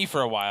following me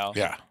for a while.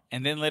 Yeah.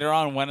 And then later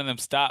on, one of them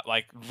stopped.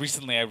 Like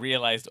recently, I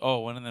realized,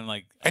 one of them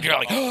like. And you're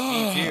like,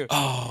 me too.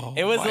 oh,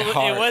 It was my it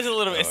heart. was a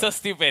little. It's so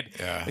stupid.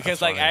 Yeah, Because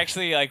that's like funny. I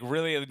actually like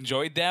really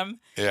enjoyed them.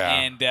 Yeah.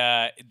 And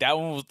that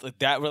one was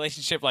that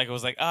relationship like it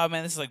was like, oh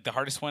man, this is like the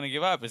hardest one to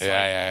give up. It's Yeah,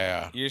 like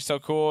yeah. you're so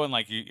cool and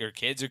like your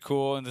kids are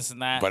cool and this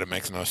and that. But it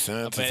makes no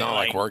sense. But, It's not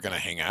like like, we're gonna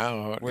hang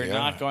out. We're Yeah.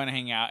 not going to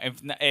hang out.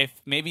 If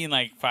maybe in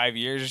like 5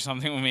 years or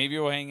something, maybe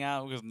we'll hang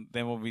out because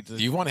then we'll be. Do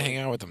you want to hang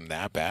out with them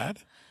that bad?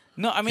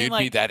 No, I mean You'd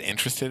like be that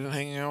interested in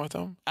hanging out with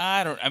them?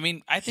 I don't. I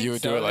mean I think You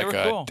would so. do it They like were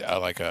a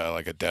cool.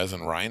 like a Des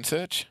and Ryan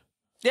sitch?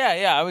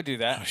 Yeah, I would do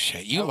that. Oh shit,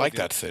 I you would like do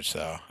that sitch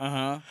though.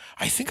 Uh-huh.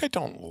 I think I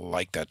don't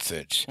like that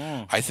sitch.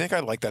 Mm. I think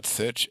I like that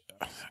sitch.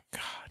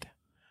 God,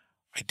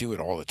 I do it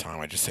all the time.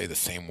 I just say the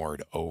same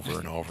word over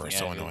and over Yeah,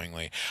 so dude.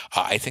 annoyingly.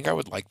 I think I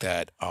would like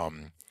that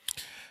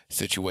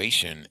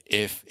situation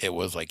if it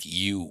was like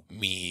you,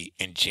 me,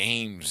 and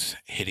James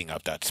hitting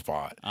up that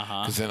spot.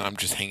 Uh-huh. Because then I'm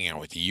just hanging out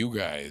with you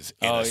guys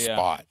in Oh, a yeah.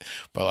 spot.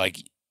 But like,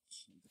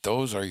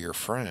 those are your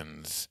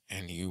friends,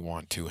 and you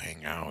want to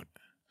hang out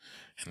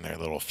in their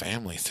little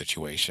family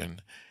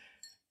situation.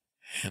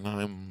 And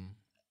I'm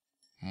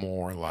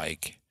more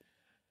like,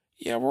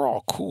 yeah, we're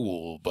all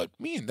cool, but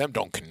me and them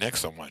don't connect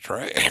so much,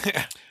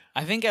 right?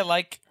 I think I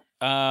like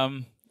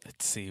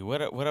let's see.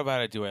 What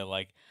about it do I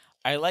like?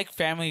 I like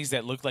families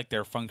that look like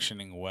they're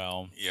functioning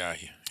well. Yeah.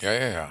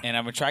 And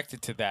I'm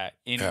attracted to that.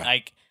 In Yeah.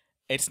 like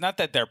it's not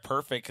that they're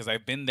perfect cuz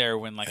I've been there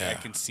when like I Yeah.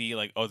 can see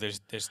like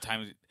there's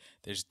times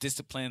there's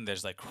discipline,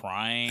 there's like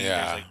crying,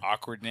 Yeah. there's like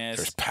awkwardness.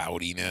 There's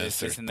poutiness, this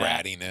there's and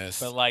that. brattiness,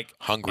 But like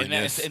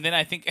hungriness. and then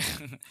I think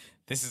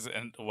this is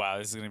wow,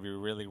 this is going to be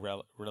really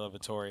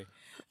revelatory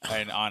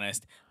and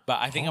honest. But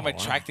I think I'm wow.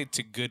 attracted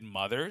to good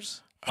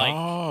mothers. Like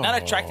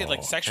not attracted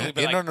like sexually,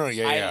 but Yeah, like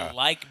yeah. I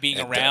like being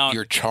That around.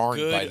 you're charmed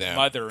good by them.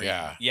 mothering.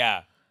 Yeah.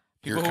 People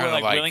You're who are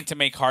kinda like willing to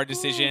make hard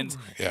decisions,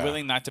 yeah.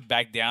 willing not to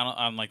back down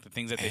on like the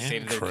things that they say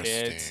to their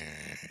kids, Interesting.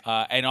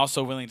 and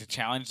also willing to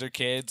challenge their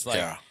kids. Like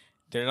Yeah.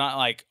 they're not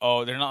like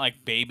they're not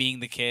like babying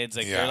the kids.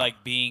 Like Yeah. they're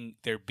like being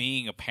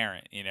a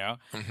parent. You know.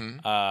 Mm-hmm.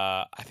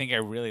 I think I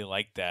really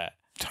like that.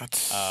 That's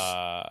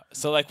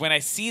So like when I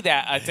see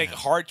that, it's like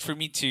hard for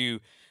me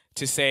to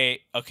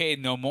say, okay,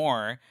 no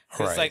more.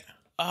 'Cause It's Right. like,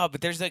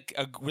 but there's like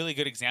a really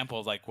good example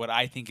of like what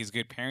I think is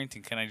good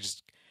parenting. Can I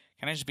just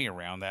be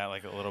around that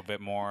like a little bit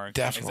more?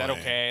 Definitely. Is that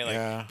okay? Like,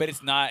 Yeah. but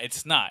it's not.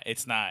 It's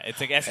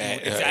like asking.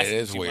 it asking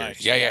is too weird.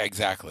 much. Yeah,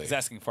 exactly. It's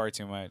asking far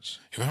too much.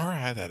 You remember I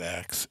had that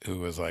ex who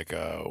was like,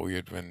 we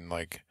had been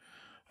like,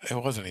 it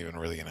wasn't even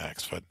really an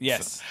ex, but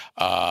Yes.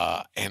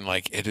 and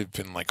like it had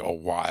been like a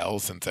while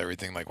since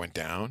everything like went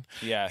down,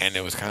 Yes. and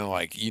it was kind of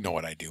like, you know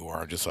what I do, where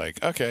I'm just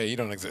like, okay, you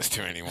don't exist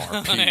to me anymore.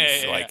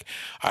 Peace. Yeah. Like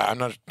I'm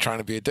not trying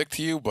to be a dick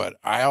to you, but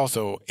I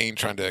also ain't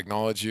trying to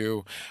acknowledge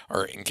you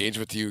or engage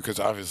with you because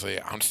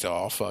obviously I'm still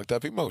all fucked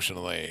up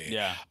emotionally.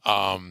 Yeah.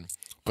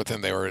 But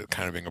then they were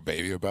kind of being a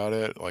baby about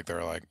it. Like they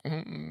were like,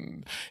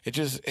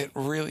 it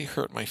really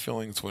hurt my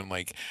feelings when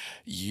like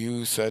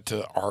you said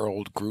to our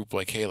old group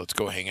like, hey, let's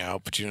go hang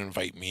out, but you didn't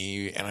invite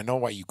me. And I know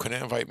why you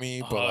couldn't invite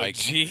me, but like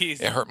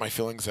jeez. it hurt my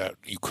feelings that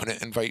you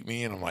couldn't invite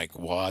me. And I'm like,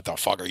 what the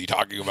fuck are you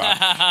talking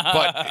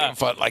about?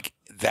 but like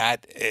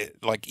that,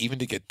 like even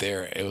to get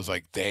there, it was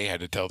like they had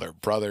to tell their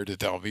brother to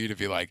tell me to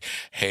be like,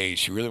 hey,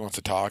 she really wants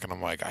to talk. And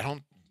I'm like,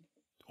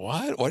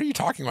 what are you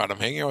talking about? I'm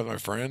hanging out with my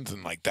friends,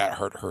 and like that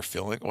hurt her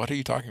feeling. What are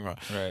you talking about?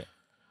 Right.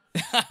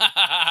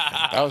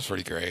 That was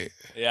pretty great.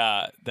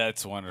 Yeah,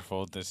 that's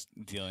wonderful. Just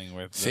dealing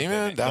with See, those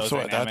man, that's those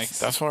what dynamics.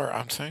 that's what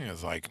I'm saying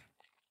is like,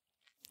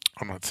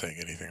 I'm not saying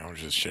anything. I'm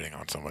just shitting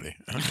on somebody.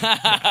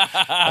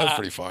 That was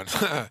pretty fun.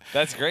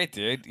 That's great,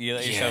 dude. You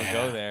let yourself Yeah.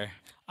 go there.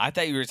 I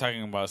thought you were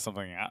talking about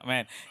something else.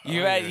 Man,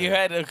 you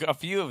had a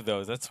few of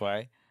those. That's why.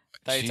 I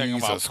thought you were talking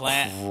about Jesus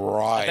Planet.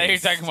 Christ. I thought you were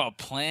talking about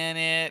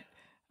Planet.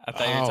 I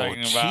thought you were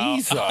talking about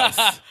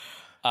Jesus.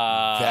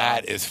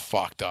 That is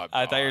fucked up.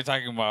 I thought you were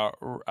dog. talking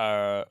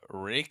about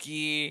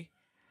Ricky.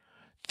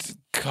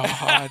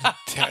 God,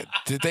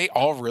 did they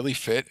all really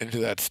fit into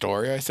that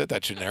story? I said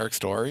that generic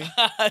story,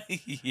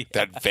 Yeah.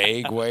 that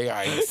vague way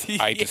I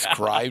Yeah.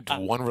 described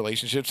one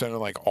relationship sounded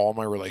like all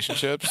my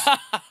relationships.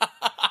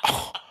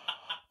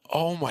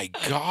 Oh my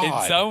God.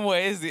 In some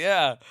ways,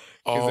 yeah.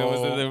 Because it was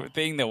Oh. a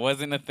thing that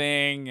wasn't a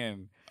thing,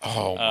 and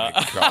Oh my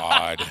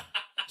God.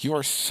 You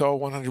are so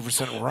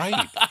 100%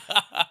 right.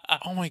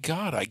 Oh my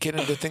God. I get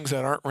into things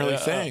that aren't really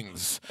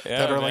things, Yeah,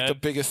 that are like man. the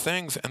biggest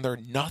things, and they're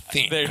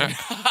nothing. They're-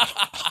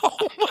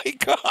 Oh my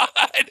God.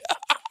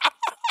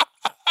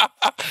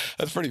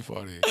 That's pretty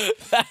funny.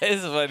 That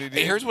is funny, dude.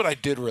 Here's what I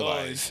did Holy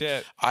realize.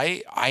 shit.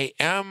 I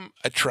am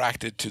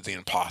attracted to the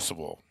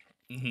impossible.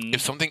 Mm-hmm.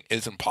 If something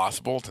is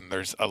impossible, then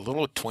there's a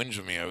little twinge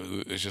of me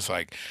who is just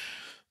like,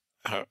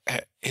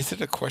 is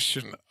it a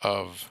question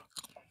of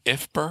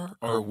if-ber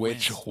or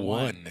which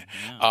one?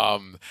 Yeah.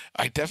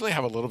 I definitely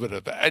have a little bit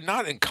of that.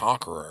 Not in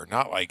Conqueror,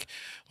 not like,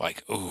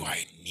 oh,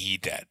 I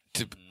need that.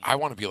 I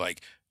want to be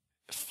like,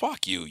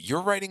 fuck you.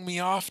 You're writing me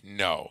off?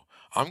 No.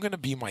 I'm going to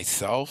be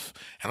myself,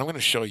 and I'm going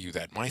to show you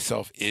that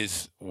myself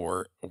is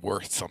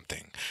worth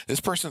something. This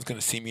person's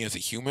going to see me as a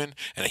human,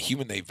 and a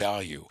human they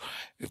value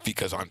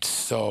because I'm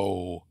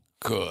so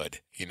good,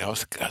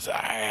 because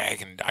I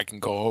can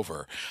go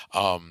over.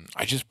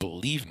 I just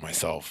believe in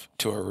myself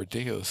to a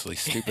ridiculously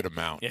stupid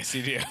amount. Yes,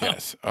 you do.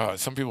 Yes.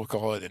 Some people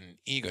call it an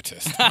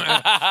egotist.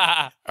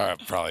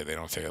 Probably they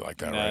don't say it like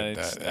that, No, right?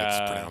 it's,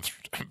 That's pronounced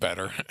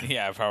better.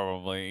 Yeah,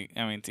 probably.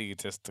 I mean, it's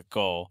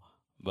egotistical,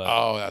 but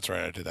Oh, that's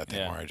right. I did that thing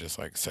Yeah. where I just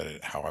said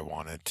it how I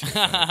wanted to.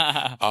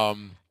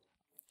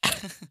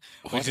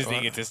 which is what-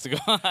 egotistical.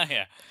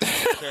 Yeah.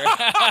 Sure.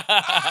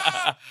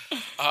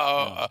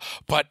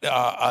 But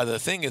the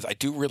thing is, I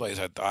do realize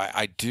that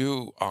I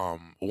do.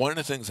 One of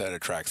the things that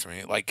attracts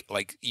me, like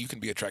you can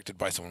be attracted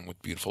by someone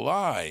with beautiful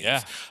eyes,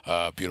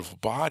 Yeah. beautiful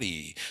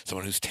body,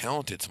 someone who's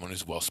talented, someone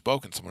who's well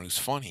spoken, someone who's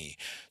funny,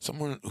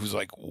 someone who's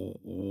like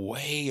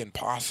way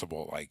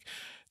impossible.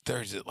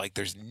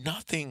 There's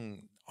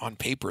nothing on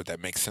paper that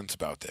makes sense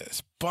about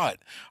this, but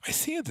I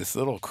see this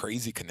little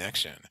crazy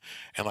connection,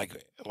 and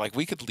like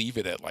we could leave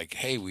it at like,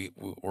 hey,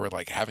 we're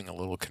like having a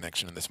little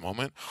connection in this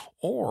moment,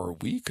 or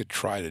we could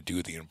try to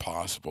do the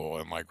impossible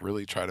and like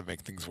really try to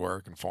make things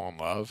work and fall in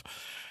love.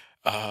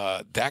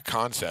 That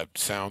concept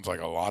sounds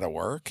like a lot of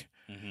work,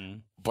 Mm-hmm.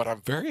 but I'm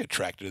very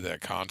attracted to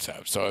that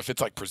concept. So if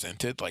it's like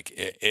presented, like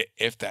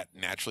if that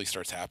naturally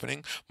starts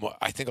happening,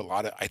 I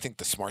think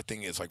the smart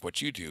thing is like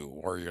what you do,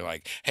 where you're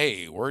like,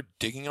 hey, we're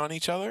digging on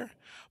each other,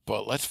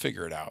 but let's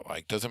figure it out.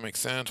 Like, does it make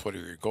sense? What are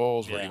your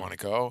goals? Where do you Yeah. want to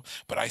go?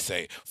 But I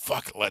say,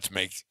 fuck, let's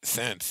make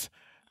sense.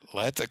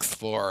 Let's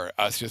explore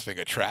us just being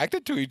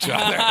attracted to each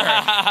other,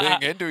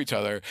 being into each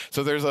other.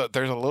 So there's a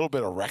little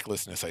bit of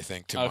recklessness, I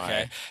think, to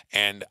Okay.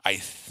 and I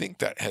think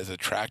that has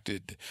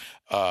attracted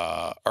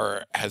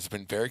or has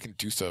been very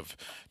conducive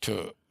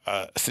to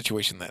a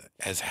situation that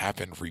has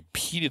happened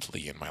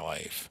repeatedly in my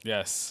life,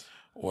 Yes.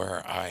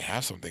 where I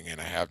have something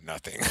and I have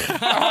nothing.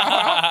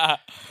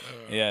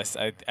 Yes,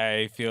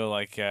 I feel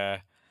like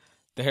there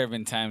have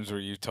been times where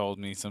you told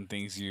me some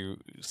things you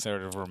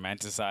sort of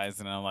romanticized,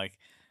 and I'm like,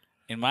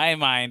 in my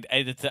mind,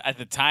 at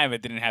the time, I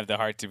didn't have the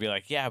heart to be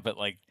like, yeah, but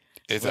like,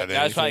 Is that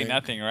that was probably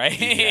anything? nothing, right?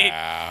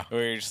 Yeah.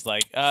 Where you're just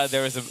like,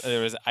 there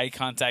was eye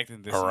contact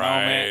in this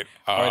Right. moment,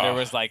 or there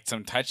was like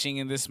some touching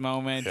in this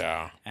moment,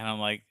 Yeah. and I'm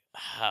like,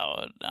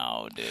 oh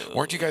no, dude.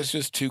 Weren't you guys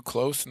just too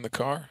close in the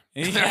car?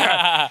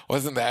 Yeah.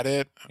 Wasn't that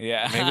it?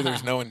 Yeah. Maybe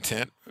there's no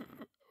intent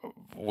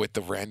with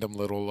the random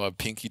little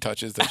pinky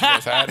touches that you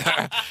guys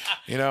had.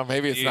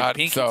 Maybe it's Dude, not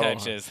pinky so.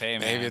 touches. Hey,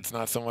 man. Maybe it's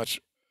not so much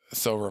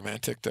so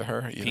romantic to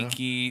her.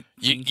 pinky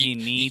You-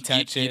 knee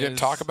touches. You didn't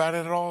talk about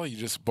it at all. You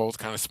just both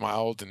kind of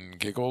smiled and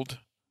giggled.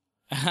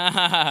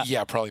 it.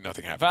 Yeah, probably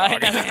nothing happened. Probably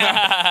dog. nothing-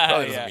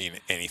 Probably doesn't yeah. mean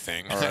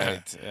anything. All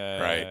right.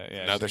 Right.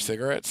 Yeah, Another sure.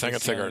 cigarette. Second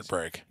Six cigarette cigars.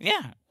 break.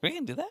 Yeah, we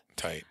can do that.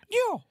 Tight.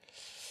 Yeah.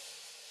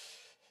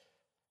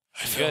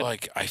 I feel Good.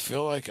 like Best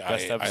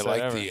I episode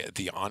like ever.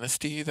 the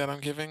honesty that I'm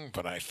giving,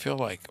 but I feel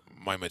like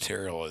my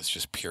material is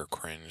just pure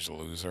cringe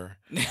loser.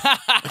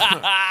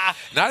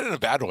 Not in a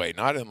bad way,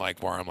 not in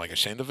like where I'm like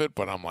ashamed of it,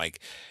 but I'm like,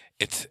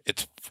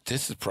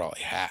 this is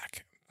probably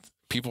hack.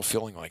 People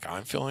feeling like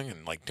I'm feeling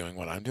and like doing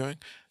what I'm doing.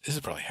 This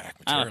is probably hack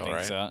I material, don't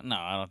think right? so. No,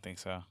 I don't think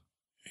so.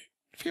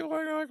 Feel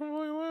like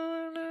completely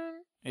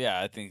women.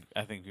 Yeah, I think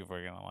people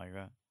are gonna like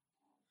that.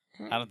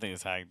 I don't think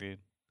it's hack, dude.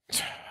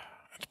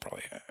 That's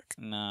probably hack.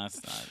 No, it's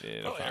not,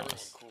 dude. I Probably everyone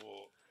promise.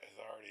 cool has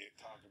already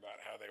talked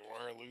about how they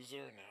were a loser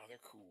and now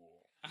they're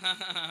cool.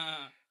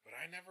 I'm But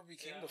I never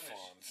became the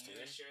Fonz, dude.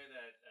 share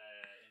that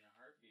in a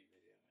heartbeat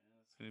video,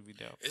 man. It's gonna be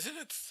dope.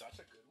 Isn't it such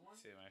a good one?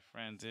 See my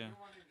friends, yeah. You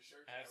want me to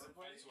share I have to some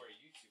everybody? friends who are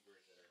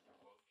YouTubers that are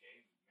both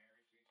gay,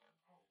 married to each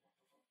other. Oh, what the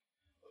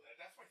fuck? Well,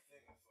 that's my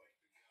thing. It's like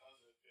because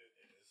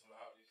it is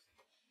about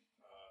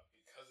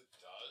because it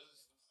does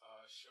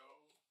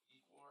show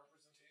equal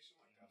representation.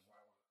 Like that's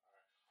why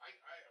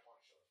I want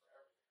to show it for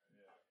everything.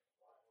 Yeah.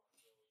 Why I want to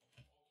show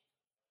it.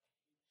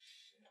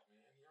 Shit, man,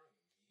 you're on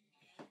the meme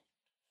game.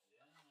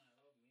 Yeah, I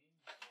love me.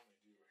 I only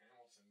do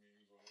Hamilton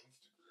memes on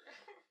Instagram.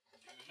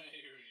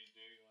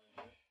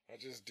 I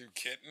just do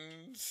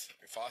kittens,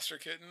 foster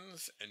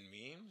kittens, and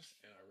memes,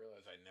 and I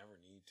realize I never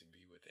need to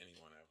be with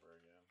anyone ever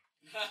again.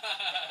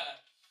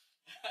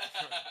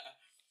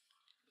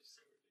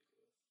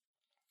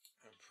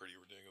 I'm pretty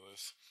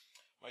ridiculous.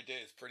 My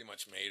day is pretty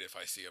much made if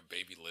I see a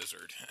baby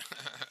lizard. I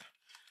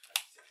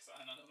saw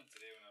another one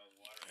today when I was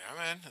watering. Yeah,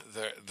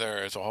 man.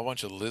 There's a whole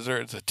bunch of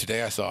lizards.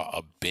 Today I saw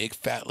a big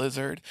fat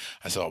lizard.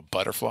 I saw a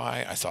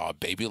butterfly. I saw a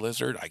baby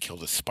lizard. I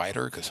killed a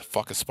spider because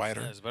fuck a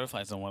spider. There's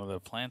butterflies on one of the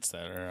plants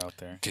that are out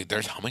there. Dude,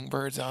 there's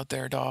hummingbirds out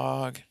there,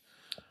 dog.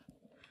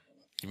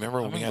 You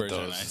remember when we had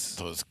Hummingbirds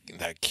are nice.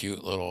 that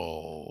cute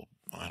little,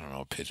 I don't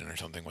know, pigeon or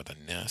something with a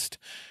nest?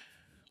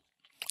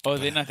 Oh,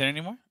 they're not there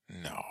anymore?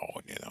 No,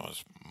 dude, that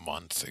was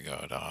months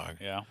ago, dog.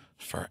 Yeah.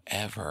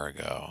 Forever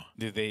ago.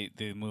 Did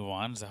they move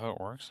on? Is that how it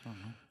works? I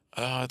don't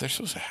know. They're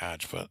supposed to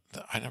hatch, but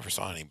I never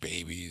saw any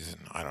babies,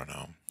 and I don't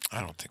know. I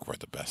don't think we're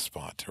the best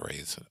spot to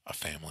raise a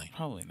family.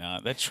 Probably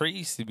not. That tree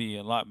used to be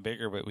a lot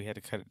bigger, but we had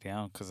to cut it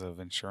down because of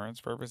insurance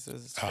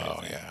purposes. It's Oh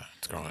crazy. yeah,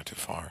 it's growing too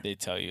far. They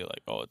tell you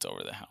like, oh, it's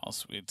over the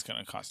house. It's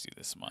gonna cost you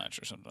this much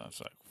or something.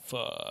 It's like,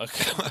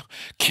 fuck.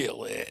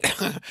 Kill it.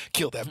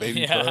 Kill that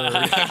baby bird.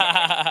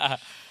 Yeah.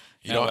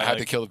 You No, don't but, have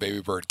to like- kill the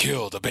baby bird.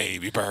 Kill the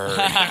baby bird.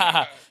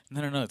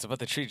 No. It's about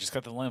the tree. Just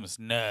cut the limbs.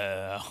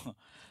 No.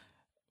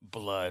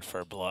 Blood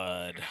for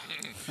blood.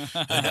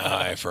 An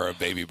eye for a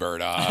baby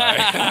bird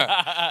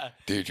eye.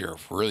 Dude, you're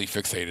really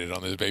fixated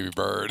on this baby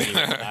bird.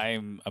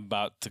 I'm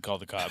about to call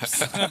the cops.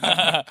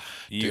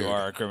 You Dude,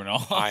 are a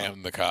criminal. I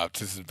am the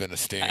cops. This has been a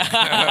sting.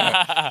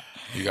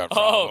 You got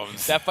Oh,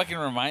 problems. that fucking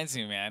reminds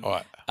me, man.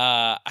 What?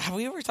 Have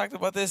we ever talked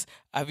about this?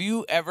 Have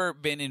you ever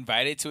been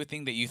invited to a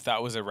thing that you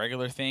thought was a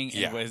regular thing and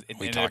Yeah, it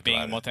we ended talked up being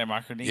about it.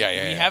 multi-marketing?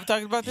 Yeah. We have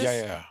talked about this?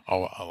 Yeah.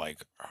 Oh,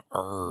 like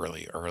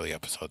early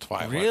episodes.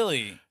 Why? What?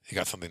 Really? You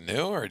got something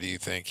new, or do you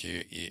think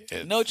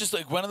it's... No, just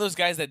like one of those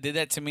guys that did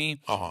that to me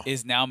Uh-huh.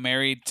 is now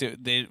married to.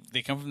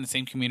 They come from the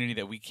same community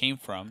that we came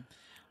from.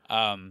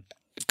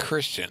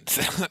 Christians.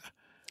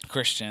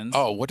 Christians.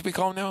 Oh, what do we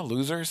call them now?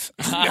 Losers?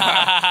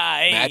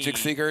 Hey. Magic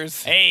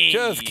seekers? Hey.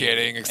 Just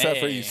kidding. Except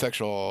for you Hey.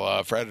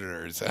 sexual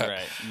predators. Right.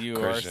 You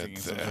are singing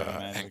Christians some sort of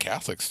magic. and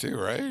Catholics too,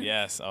 right?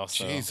 Yes,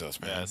 also. Jesus,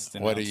 man. Yes,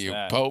 What are denounce you,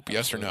 that. Pope?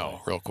 Yes or no?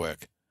 Absolutely. Real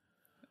quick.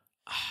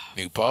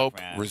 New Pope,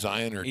 man.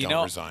 resign or You don't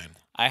know, resign?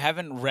 I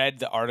haven't read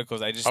the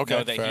articles. I just Okay,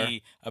 know that fair.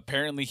 he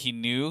apparently he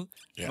knew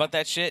Yeah. about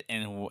that shit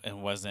and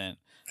wasn't.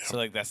 So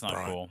like that's not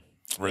Right. cool.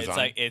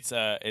 Resign. It's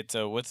a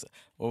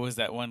what was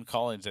that one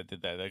college that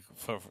did that? Like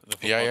for the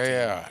football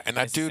Yeah. team. And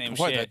that It's the dude, same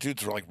what? shit. That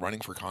dude's like running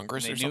for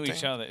Congress They or knew something?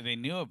 each other. They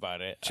knew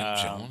about it. Jim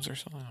Jones or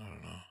something? I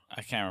don't know.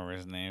 I can't remember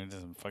his name. It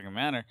doesn't fucking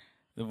matter.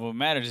 What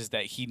matters is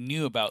that he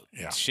knew about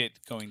Yeah. shit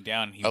going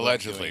down. And he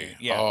wasn't doing Allegedly. it.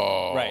 Yeah.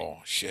 Oh, right.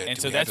 shit. And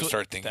Do so we have that's to what-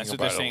 start thinking that's what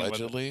they're about saying,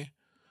 allegedly?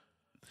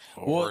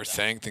 Well, We're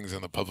saying things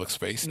in the public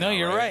space No, now,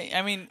 you're right.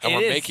 I mean, And it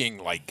we're is. making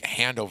like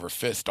hand over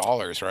fist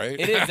dollars, right?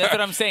 It is. That's what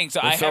I'm saying. So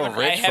We're I so haven't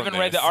rich from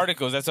read the this.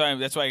 articles. That's why I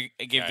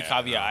gave the Yeah,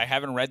 caveat. yeah. I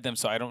haven't read them,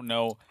 so I don't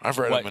know. I've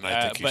read what, them, and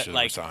I think he but should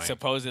like resign.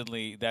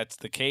 supposedly that's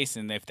the case,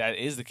 and if that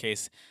is the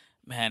case,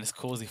 man, as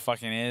cool as he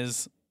fucking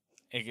is,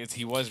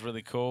 he was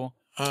really cool.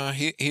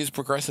 He's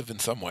progressive in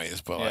some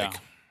ways, but Yeah. like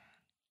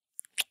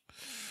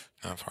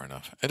not far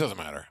enough. It doesn't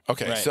matter.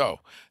 Okay, Right. so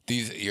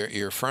these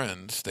your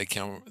friends, they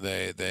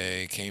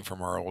came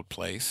from our old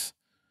place.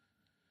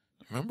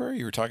 Remember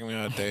you were talking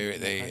about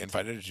they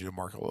invited you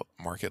to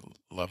market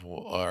level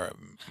or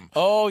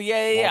Oh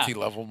yeah.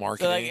 multi-level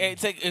marketing.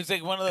 So like it's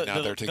like one of And now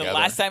the they're the together?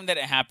 last time that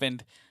it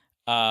happened.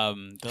 The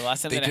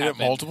last time they that did it it happened.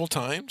 multiple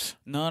times.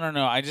 No.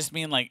 I just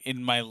mean like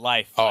in my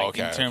life. Oh, like,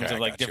 okay. In terms okay, of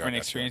I like got you, I different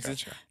got you, I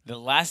experiences. got you. The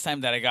last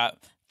time that I got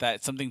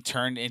that something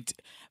turned into,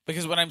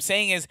 because what I'm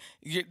saying is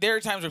there are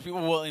times where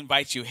people will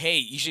invite you, hey,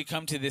 you should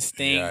come to this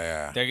thing.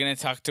 Yeah. They're gonna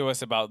talk to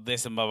us about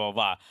this and blah blah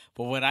blah.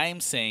 But what I'm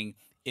saying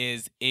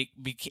is it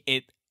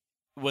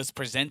was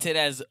presented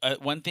as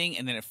one thing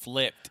and then it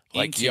flipped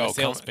Like, into yo, a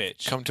sales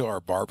pitch. come to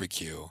our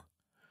barbecue.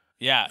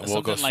 Yeah, And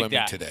we'll go something like swimming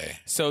that. today.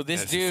 So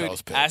this That's a dude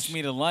sales pitch. asked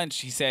me to lunch.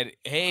 He said,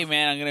 "Hey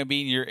man, I'm gonna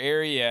be in your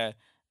area.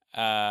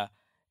 Do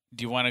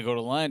you want to go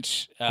to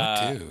lunch?"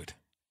 What dude?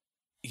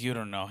 You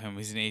don't know him.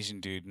 He's an Asian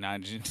dude,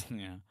 not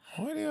yeah.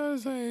 Why do you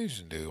always say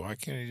Asian dude? Why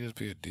can't he just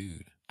be a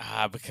dude?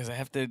 Because I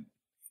have to.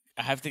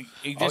 There's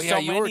Oh yeah, so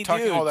you were many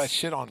talking all that dudes.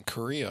 shit on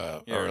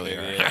Korea You're an earlier.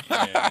 idiot. You're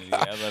an idiot.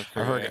 I love I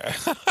Korea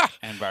forgot.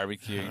 and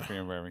barbecue and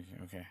Korean barbecue.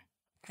 Okay.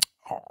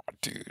 Oh,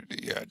 dude,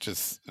 yeah,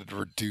 just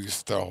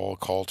reduce the whole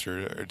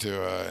culture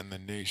to and the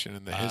nation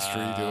and the history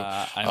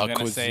to. I'm a gonna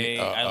cuisine- say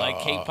I like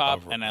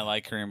K-pop a- and I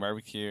like Korean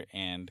barbecue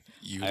and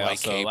You I like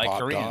also K-pop, like dog?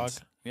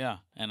 Koreans. Yeah,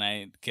 and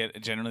I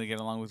generally get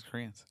along with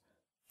Koreans.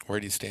 Where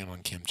do you stand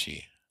on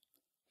kimchi?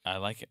 I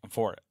like it. I'm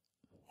for it.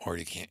 Or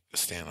you can't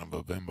stand on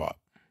bibimbap?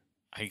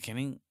 Are you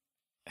kidding?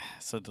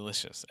 So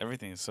delicious.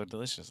 Everything is so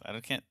delicious. I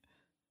can't.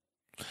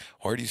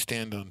 Where do you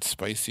stand on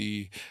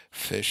spicy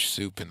fish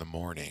soup in the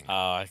morning? Oh,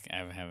 I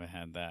haven't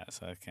had that,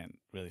 so I can't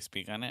really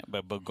speak on it.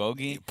 But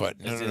bulgogi, But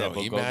let's do no. that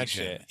bulgogi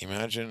Imagine, shit.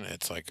 imagine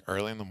it's like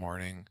early in the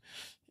morning.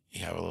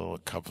 You have a little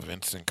cup of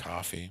instant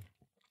coffee,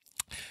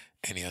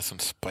 and you have some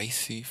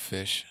spicy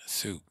fish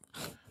soup.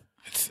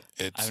 It's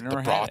I've the never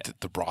had broth.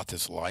 it. The broth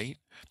is light.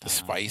 The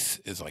spice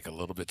is like a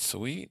little bit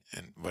sweet,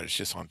 but it's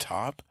just on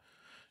top.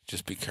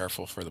 Just be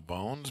careful for the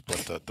bones,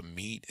 but the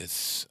meat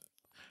is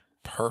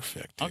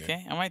perfect. Dude.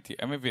 Okay, I might do.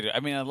 I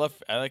mean,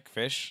 I like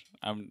fish.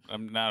 I'm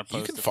not opposed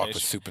You can to fuck fish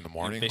with soup in the and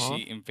morning,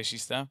 fishy and fishy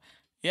stuff.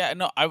 Yeah,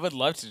 no, I would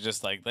love to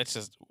just like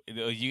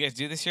you guys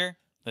do this year?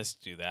 Let's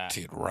do that.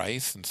 Dude,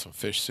 rice and some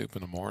fish soup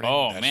in the morning.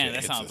 Oh that man, shit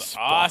that hits a sounds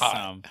spot.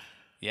 awesome.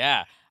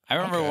 Yeah, I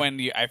remember Okay.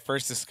 when I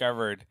first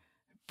discovered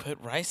put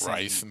rice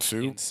Rice and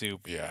soup? in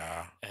soup.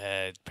 Yeah.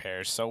 It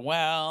pairs so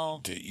well.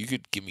 Dude, you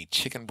could give me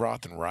chicken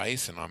broth and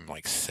rice, and I'm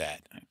like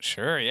set.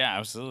 Sure, yeah,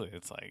 absolutely.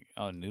 It's like,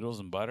 oh, noodles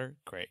and butter,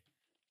 great,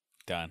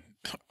 done.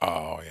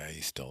 Oh yeah,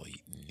 you still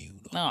eat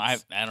noodles. No, I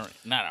don't.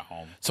 Not at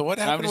home. So what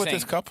I'm happened just with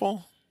this saying-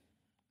 couple?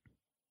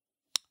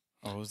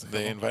 Oh, was the They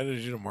couple? invited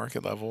you to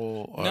market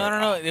level.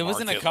 No. It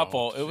wasn't a market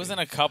couple. level, It wasn't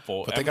a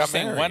couple. But they I'm got just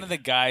saying One married. of the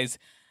guys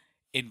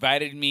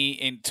invited me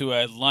into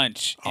a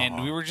lunch, and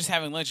Uh-huh. we were just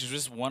having lunch. It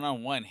was just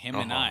one-on-one, him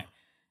and Uh-huh. I.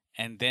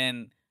 And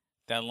then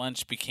that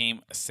lunch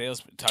became a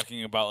sales,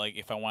 talking about like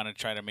if I want to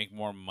try to make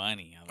more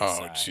money on the Oh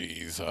side.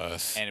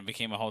 Jesus! And it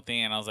became a whole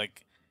thing, and I was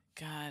like,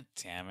 God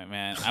damn it,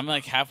 man! I'm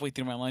like halfway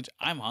through my lunch.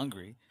 I'm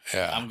hungry.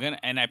 Yeah,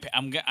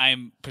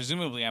 I'm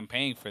presumably I'm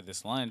paying for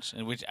this lunch,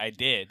 and which I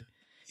did.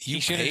 you He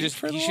should have paid just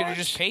for the he should have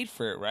lunch? just paid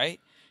for it, right?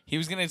 He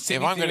was gonna sit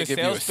If me I'm through gonna a give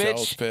you a sales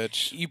sales pitch.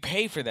 pitch, You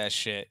pay for that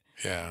shit.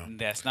 yeah, And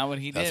that's not what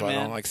he that's did, why man.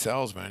 I don't like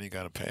sales, man. You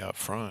got to pay up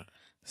front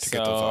to so,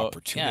 get those Yeah,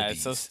 opportunities.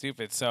 it's so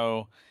stupid.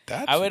 So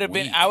That's I would have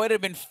weak.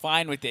 been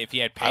fine with it if he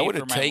had paid I would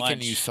for have my taken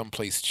lunch. you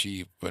someplace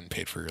cheap and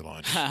paid for your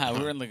lunch. We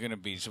were in Laguna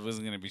Beach. It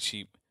wasn't gonna be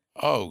cheap.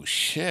 Oh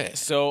shit!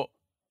 So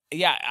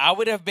yeah, I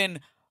would have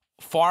been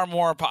far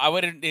more. I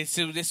would have.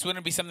 So this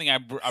wouldn't be something I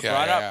brought yeah.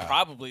 up.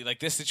 Probably like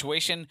this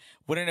situation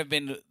wouldn't have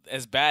been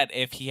as bad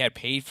if he had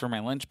paid for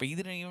my lunch. But he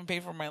didn't even pay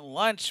for my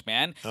lunch,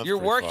 man. That's You're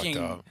pretty working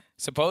fucked up.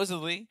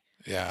 supposing.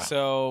 Yeah.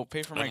 So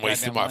pay for my And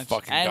wasting goddamn my lunch.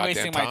 fucking and goddamn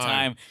wasting my time.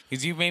 time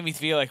because you made me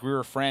feel like we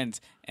were friends,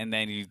 and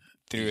then you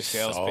threw a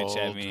sales pitch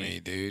at sold me.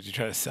 dude. You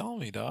try to sell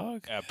me,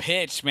 dog. A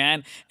pitch,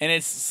 man, and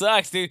it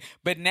sucks, dude.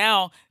 But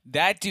now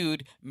that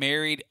dude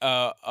married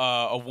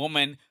a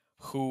woman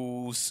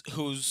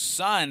whose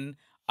son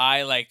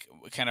I like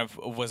kind of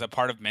was a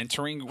part of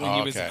mentoring when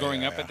he was Okay,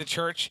 growing yeah, up yeah. at the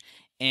church,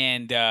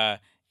 and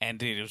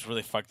dude, it was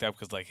really fucked up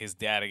because like his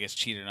dad I guess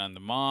cheated on the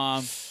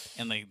mom,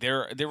 and like they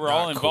were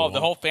all Not involved. The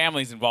cool. whole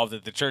family's involved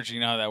at the church. You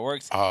know how that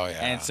works. Oh yeah.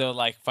 And so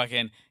like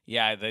fucking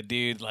yeah, the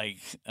dude like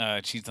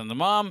cheats on the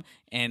mom,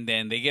 and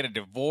then they get a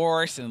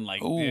divorce, and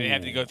like they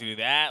have to go Ooh. through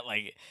that.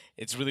 Like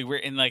it's really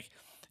weird, and like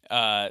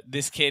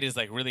this kid is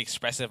like really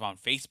expressive on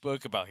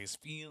Facebook about his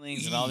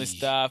feelings and all this Eee.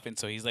 stuff, and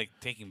so he's like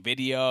taking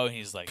video, and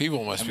he's like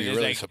People must be there's,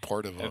 really like,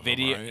 supportive a of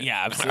video, him, right?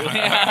 yeah,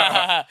 absolutely.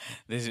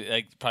 There's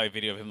like probably a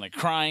video of him like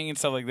crying and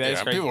stuff like that. It's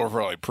Yeah, crazy. people are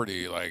probably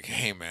pretty like,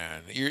 "Hey,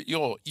 man,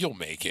 you'll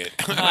make it."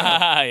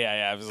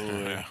 yeah,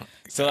 absolutely.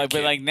 So like, but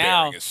Kid like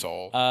now, bearing his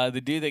soul. the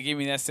dude that gave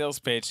me that sales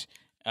pitch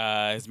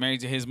is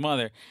married to his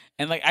mother,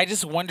 and like I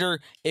just wonder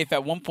if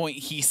at one point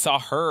he saw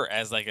her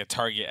as like a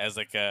target, as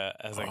like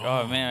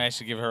oh man, I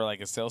should give her like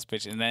a sales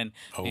pitch, and then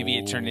maybe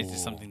it turned into Oh.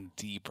 something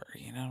deeper.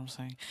 You know what I'm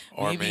saying?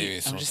 Or maybe I'm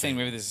just saying something-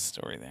 maybe there's a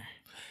story there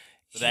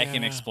that I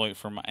can Yeah. exploit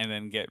for my, and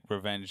then get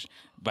revenge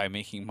by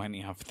making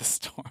money off the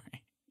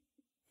story.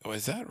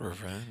 Was that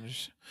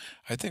revenge?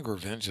 I think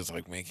revenge is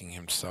like making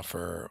him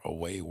suffer a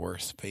way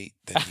worse fate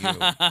than you.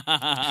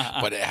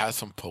 But it has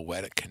some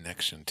poetic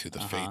connection to the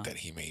Uh-huh. fate that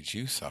he made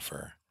you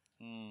suffer.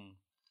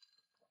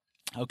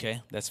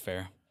 Okay, that's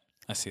fair.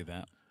 I see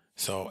that.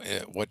 So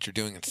what you're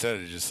doing instead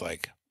is just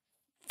like,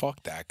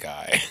 fuck that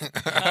guy.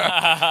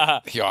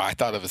 Yo, I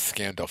thought it was a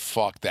scam to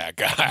fuck that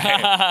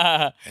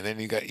guy. And then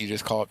you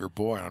just call up your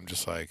boy, and I'm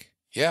just like,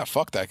 yeah,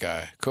 fuck that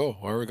guy. Cool.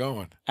 Where are we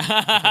going?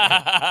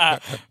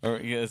 Or,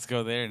 yeah, let's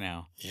go there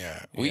now.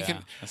 Yeah, we Yeah,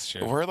 can. That's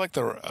true. We're like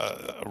the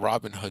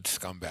Robin Hood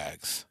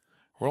scumbags.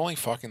 We're only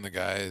fucking the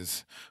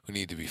guys who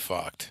need to be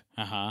fucked.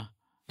 Uh-huh.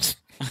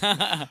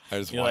 I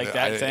just You wanted, like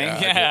that I,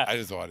 saying? Yeah. Yeah. I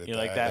just wanted You that.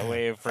 like that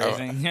way of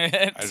phrasing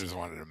it? I just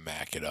wanted to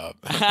mac it up.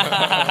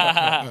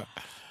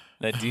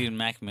 That dude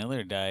Mac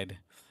Miller died.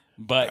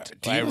 But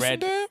Do you I listen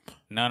read to him?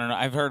 No.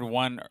 I've heard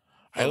one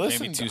I or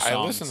listened. maybe two I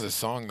songs. listened to the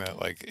song that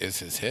like is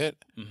his hit.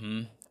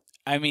 Mm-hmm.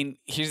 I mean,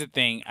 here's the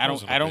thing. I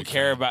wasn't a don't big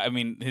care fan. about. I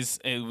mean,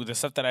 the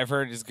stuff that I've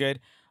heard is good,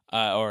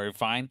 or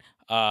fine.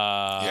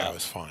 Yeah, it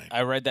was fine.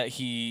 I read that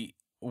he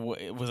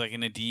it was like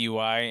in a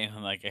DUI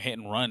and like a hit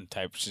and run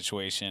type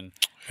situation.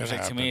 It Which,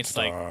 like, to me, happens, it's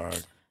like dog.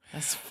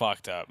 that's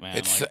fucked up, man.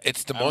 It's Like,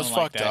 it's the I don't most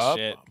like fucked that up,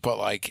 shit. but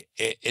like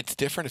it's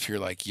different if you're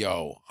like,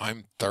 yo,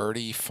 I'm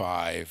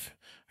 35,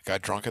 I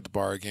got drunk at the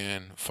bar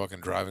again, fucking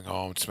driving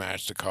home,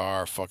 smashed the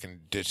car,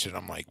 fucking ditched it.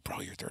 I'm like, bro,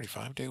 you're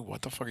 35, dude.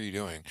 What the fuck are you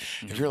doing?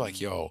 If you're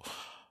like, yo,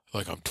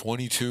 like I'm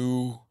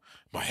 22,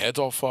 my head's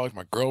all fucked,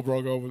 my girl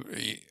broke up with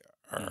me,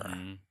 or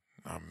Mhm.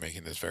 I'm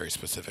making this very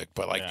specific,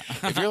 but like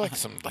Yeah. if you're like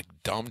some like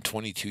dumb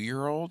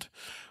 22-year-old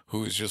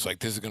who is just like,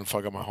 this is gonna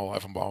fuck up my whole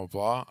life and blah blah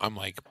blah, I'm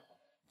like,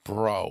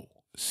 bro,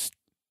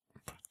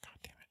 God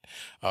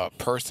damn it,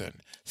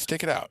 person,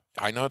 stick it out.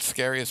 I know it's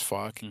scary as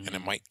fuck, and it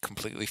Mhm. might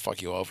completely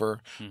fuck you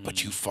over, but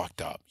Mhm. you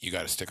fucked up. You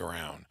got to stick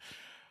around.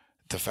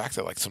 The fact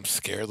that like some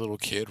scared little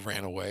kid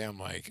ran away, I'm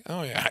like,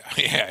 oh yeah,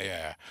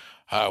 yeah.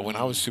 When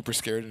I was super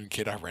scared as a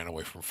kid, I ran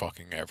away from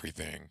fucking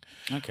everything.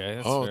 Okay,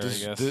 that's Oh, fair,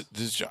 I guess.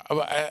 this job.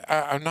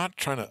 I'm not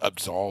trying to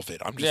absolve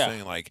it. I'm just Yeah.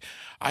 saying, like,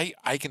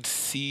 I can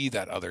see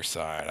that other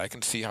side. I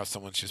can see how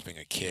someone's just being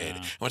a kid.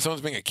 Yeah. When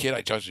someone's being a kid,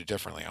 I judge it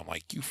differently. I'm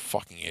like, you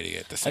fucking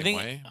idiot, the same think-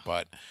 way.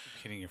 But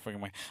Kidding your fucking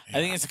mind. I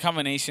think it's a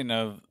combination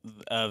of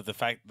the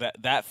fact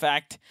that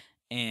fact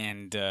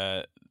and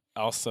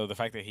also the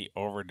fact that he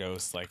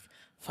overdosed. Like,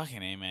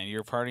 fucking A, man,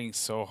 you're partying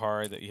so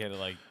hard that you had to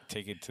like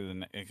take it to the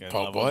like, a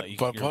But level what- that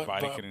but your what-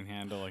 body but- couldn't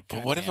handle. Like, But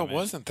God what if damn it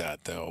wasn't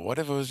that though? What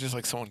if it was just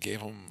like someone gave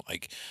them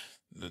like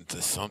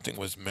something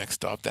was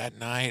mixed up that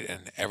night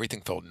and everything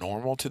felt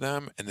normal to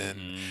them, and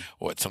then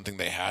what something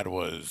they had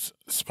was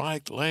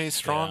spiked, laced,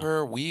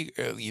 stronger, weak,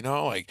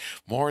 like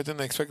more than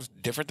they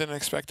expected, different than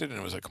expected, and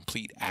it was a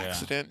complete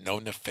accident, no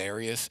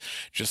nefarious,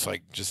 just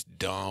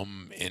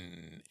dumb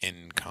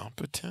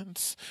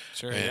incompetence.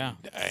 Sure, and, yeah.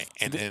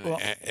 and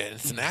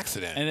it's an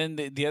accident. And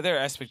then the other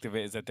aspect of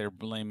it is that they're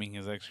blaming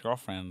his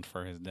ex-girlfriend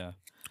for his death.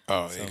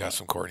 Oh, So, you got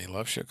some Courtney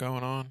Love shit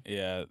going on?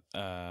 Yeah,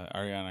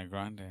 Ariana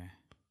Grande.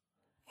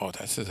 Oh,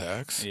 that's his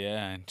ex?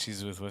 Yeah, and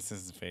she's with what's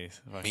his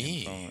face? Fucking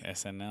Me? from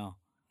SNL.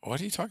 What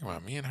are you talking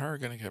about? Me and her are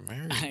going to get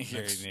married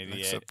You're next, an idiot.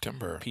 next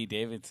September. Pete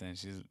Davidson.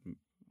 She's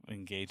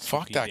engaged. to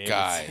Fuck Pete that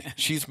Davidson. guy.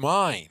 She's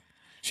mine.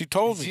 She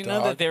told Did me, you know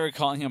dog. that they were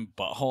calling him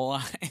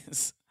Butthole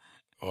Eyes?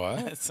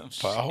 What? That's some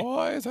shit. Butthole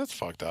eyes? That's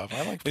fucked up.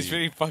 I like It's Pete.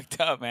 pretty fucked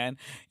up, man.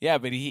 Yeah,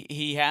 but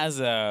he has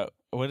a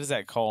what is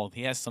that called?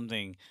 He has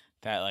something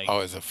that like Oh,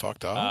 is it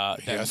fucked up?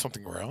 He that- has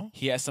something real?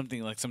 he has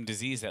something like some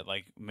disease that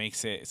like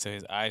makes it so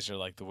his eyes are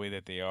like the way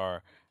that they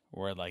are,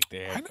 where like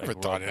they. I Have, never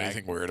like, thought rolled back.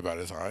 anything weird about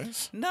his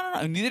eyes.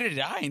 No. Neither did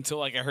I until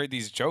like I heard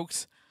these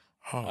jokes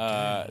Oh,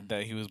 damn.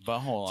 that he was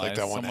butthole It's like eyes.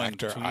 that one Someone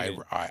actor,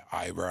 tweeted.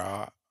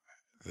 Eyebrow.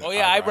 the Oh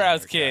yeah,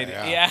 eyebrows guy, kid.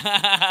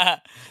 Yeah.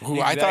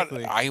 Who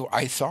Exactly. I thought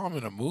I saw him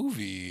in a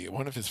movie,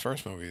 one of his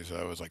first movies.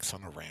 Was like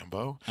Son of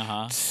Rambo.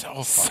 Uh-huh.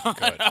 So Son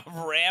fucking good. of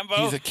Rambo.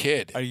 He's a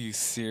kid. Are you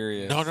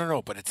serious?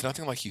 No, but it's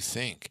nothing like you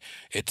think.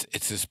 It's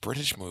this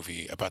British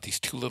movie about these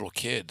two little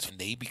kids, and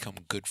they become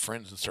good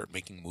friends and start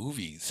making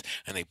movies.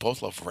 And they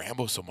both love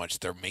Rambo so much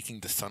they're making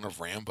the Son of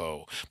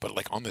Rambo, but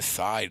like on the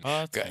side. Oh,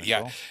 that's kinda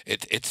yeah, cool.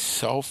 it's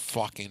so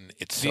fucking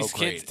These so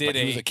great. kids did but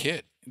he was a- a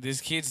kid.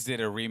 These kids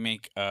did a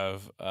remake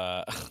of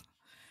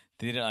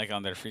they did it like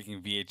on their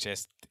freaking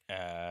VHS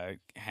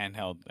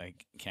handheld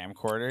like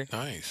camcorder.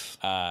 Nice.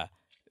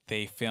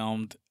 They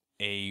filmed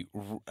a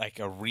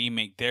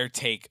remake, their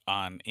take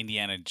on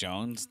Indiana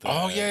Jones.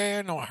 Oh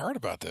yeah, no, I heard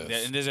about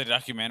this. And there's a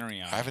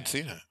documentary on I haven't it,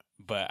 seen it.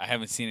 but I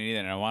haven't seen it either,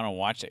 and I want to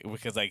watch it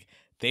because like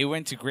they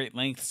went to great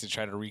lengths to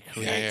try to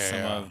recreate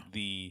some of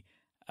the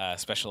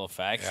special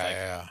effects, Yeah, like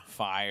yeah.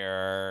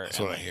 fire. That's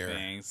and, what I like, hear.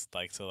 Things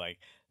like so, like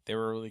they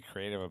were really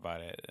creative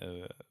about it.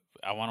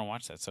 I want to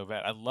watch that so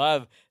bad. I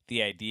love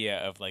the idea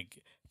of like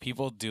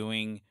people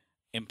doing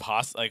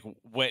like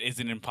what is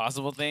an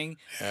impossible thing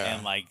Yeah.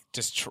 and like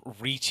just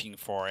reaching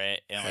for it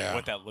and like Yeah.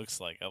 what that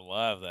looks like. I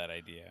love that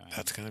idea. Man.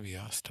 That's gonna be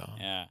us, Tom.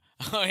 Yeah.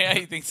 Oh yeah,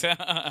 you think so?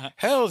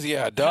 Hells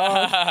yeah,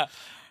 dog.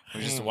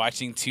 We're just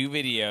watching two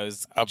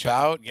videos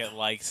About get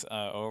likes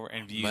over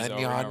and views over and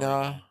over Manana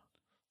again.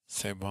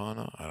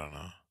 Sebana. I don't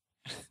know.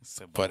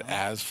 So, But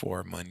as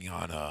for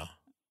manana,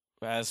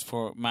 as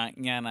for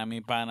mañana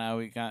mi pana,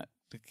 we got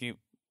to keep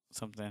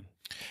something.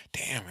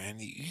 damn man,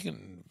 you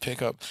can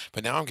pick up.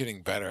 But now I'm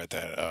getting better at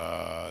that.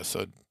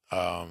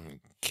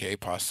 Que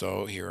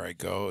paso? Here I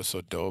go. So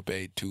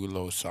dobe tu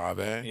lo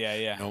sabe. Yeah,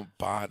 yeah. No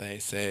pare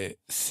se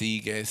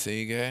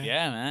sigue.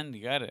 Yeah, man,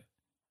 you got it.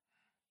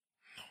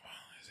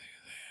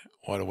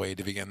 What a way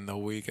to begin the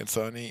weekend,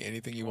 Sonny.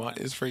 Anything you want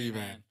is for you,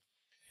 man.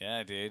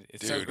 Yeah, dude.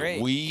 It's Dude, so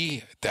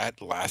great.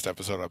 that last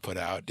episode I put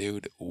out,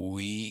 dude,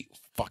 we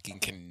fucking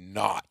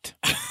cannot.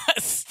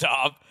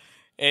 Stop.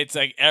 It's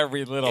like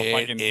every little It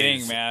fucking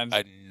thing, is man.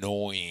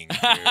 annoying, dude.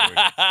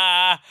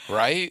 yeah,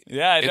 Right?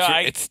 no,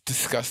 It's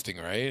disgusting,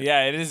 right?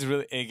 yeah, it is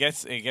really. It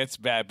gets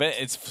bad, but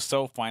it's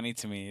so funny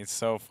to me. It's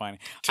so funny.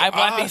 I'm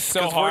laughing us,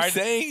 so 'cause we're hard.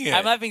 saying it.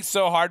 I'm laughing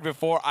so hard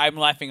before I'm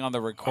laughing on the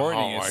recording.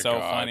 Oh It's my so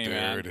God, funny, dude.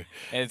 man.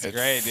 It's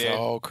great, dude.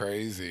 So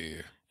crazy.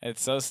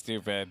 It's so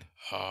stupid.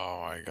 Oh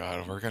my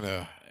God,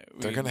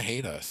 they're gonna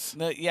hate us.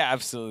 No, yeah,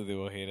 absolutely, they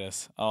will hate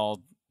us.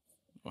 All,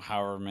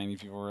 however many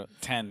people,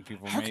 10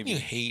 people, How maybe. can you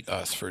hate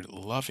us for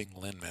loving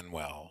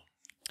Lin-Manuel?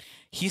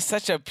 He's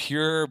such a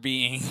pure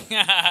being.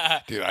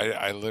 Dude,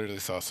 I literally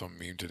saw some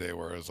meme today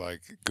where it was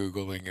like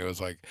Googling, it was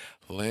like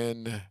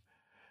Lin,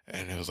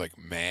 and it was like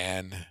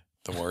man,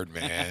 the word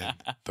man,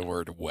 the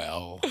word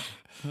well,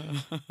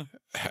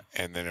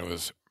 and then it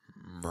was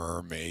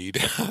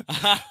mermaid.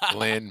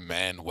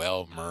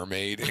 Lin-Manuel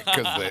mermaid,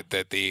 because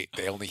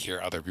they only hear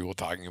other people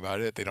talking about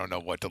it. They don't know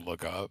what to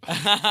look up.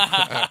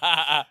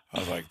 I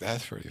was like,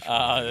 that's pretty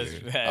funny. that's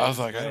dude. bad. I was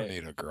like, I That's don't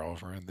need a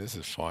girlfriend. This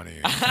is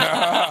funny.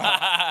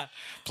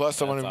 Plus,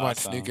 someone That's might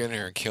awesome. sneak in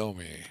here and kill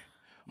me.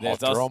 I'll There's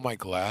throw also- my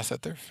glass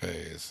at their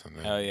face and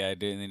then Oh yeah,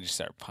 dude, and then you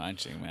start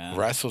punching, man.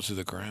 wrestle to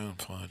the ground,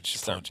 punch.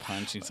 Start punch.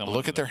 punching someone.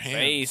 Look in at their the hands.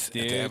 face, If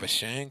dude. they have a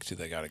shank, do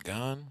they got a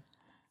gun?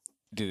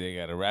 Do they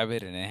got a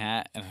rabbit and a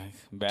hat and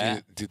a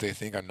bat? Do they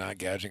think I'm not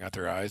gouging out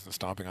their eyes and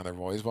stomping on their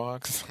voice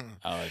box?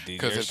 Oh, dude,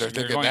 Because if they're you're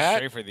thinking going that,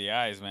 straight for the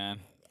eyes, man.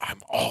 I'm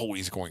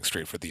always going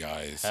straight for the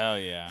eyes. Hell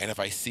yeah. And if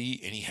I see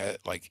any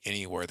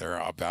anywhere they're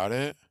about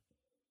it,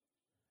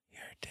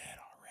 you're dead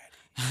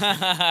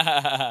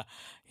already.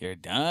 You're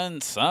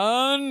done,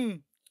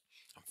 son.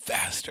 I'm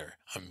faster.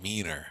 I'm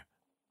meaner.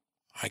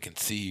 I can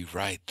see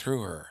right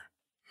through her.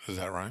 Does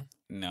that rhyme?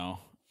 No,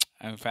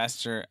 I'm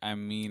faster.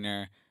 I'm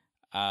meaner.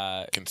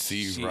 Can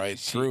see right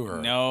through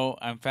her. No,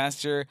 I'm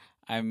faster.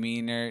 I'm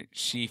meaner.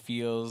 She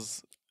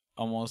feels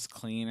almost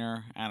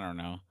cleaner. I don't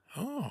know.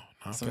 Oh,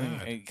 not Something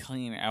bad.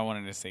 cleaner. I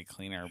wanted to say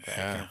cleaner, but I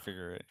Yeah. couldn't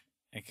figure it.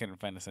 I couldn't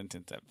find a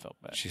sentence that felt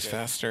better. She's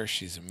faster.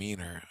 She's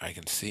meaner. I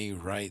can see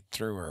right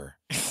through her.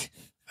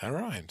 That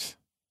rhymes.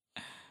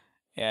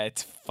 Yeah,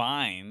 it's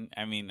fine.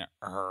 I mean,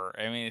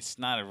 it's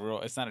not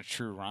a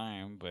true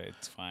rhyme, but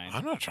it's fine.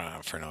 I'm not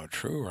trying for no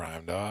true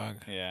rhyme,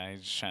 dog. Yeah,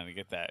 he's just trying to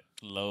get that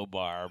low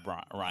bar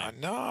rhyme.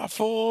 Nah,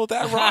 fool.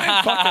 That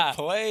rhyme fucking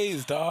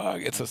plays,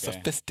 dog. It's a Okay.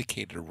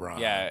 sophisticated rhyme.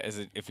 Yeah,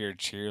 if you're a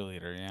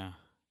cheerleader, yeah.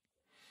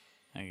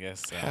 I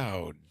guess so.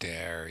 How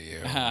dare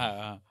you?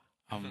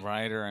 I'm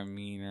brighter, I'm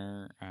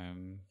meaner, I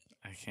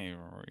can't even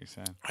remember what you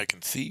said. I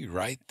can see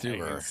right through I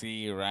her. can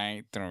see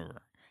right through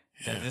her.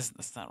 Yeah.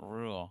 That's not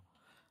real.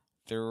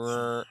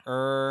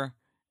 The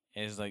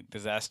is like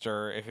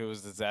disaster. If it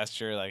was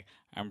disaster, like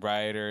I'm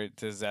brighter,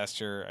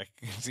 disaster, I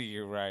can see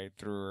you right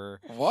through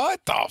her.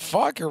 What the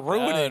fuck? You're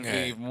ruining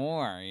That'd it. be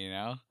more,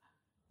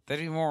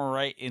 That'd be more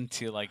right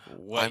into like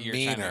what I'm you're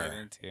trying to meaner. get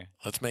into.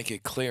 Let's make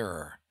it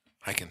clearer.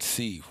 I can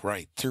see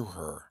right through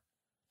her.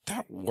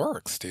 That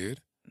works,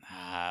 dude.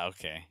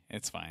 Okay,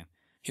 it's fine.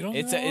 You don't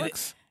It's think that it-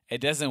 works? It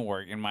doesn't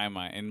work in my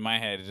mind. In my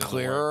head, it doesn't work.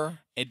 Clearer.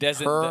 It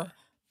doesn't. Her.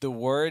 The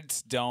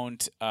words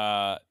don't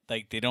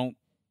they don't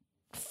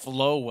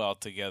flow well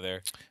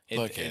together. They're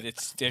Look too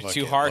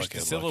it, harsh. look The it,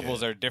 look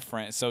syllables it. are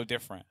different. So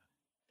different.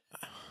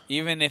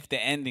 Even if the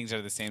endings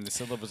are the same, the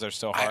syllables are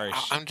so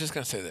harsh. I'm just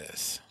gonna say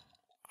this.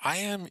 I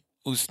am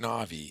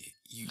Usnavi.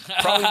 You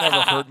probably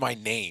never heard my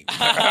name.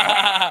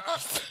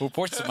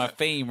 Reports of my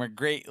fame are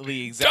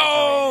greatly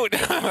Don't!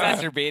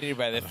 exacerbated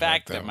by the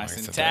fact that my my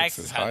syntax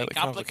is highly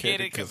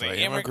complicated because I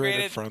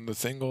immigrated from the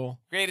single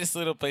greatest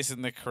little place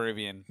in the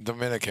Caribbean.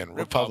 Dominican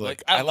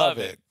Republic. I I love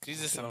it.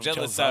 Jesus, And I'm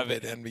jealous of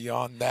it. And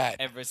beyond that,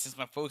 Ever since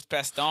my folks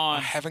passed I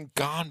on, haven't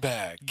gone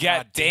back.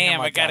 God damn,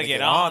 I gotta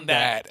get on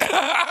that.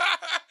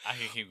 that. I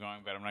can keep going,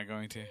 but I'm not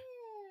going to.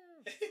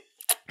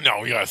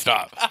 No, we gotta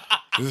stop.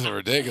 This is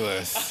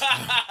ridiculous.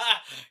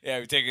 Yeah,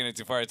 we're taking it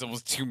too far. It's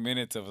almost 2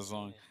 minutes of a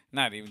song.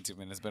 Not even 2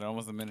 minutes, but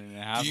almost a minute and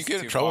a half. Do you It's get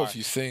in too trouble far. if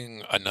you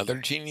sing another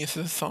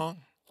Geniuses song?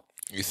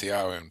 You see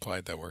how I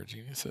implied that word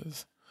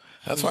geniuses?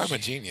 That's why I'm a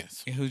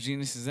genius. Who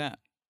genius is that?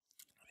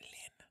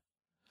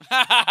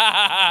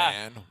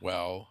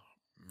 Well,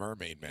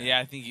 Mermaid Man. Yeah,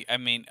 I think. I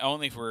mean,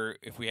 only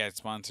if we had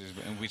sponsors,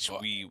 but in which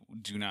we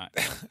do not.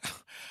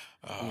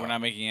 We're not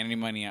making any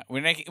money.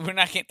 We're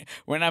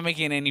not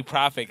making any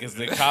profit because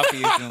the coffee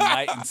is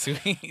light and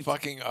sweet.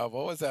 Fucking what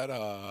was that?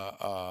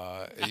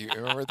 You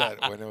remember that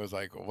when it was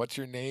like, "What's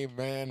your name,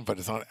 man?" But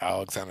it's not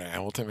Alexander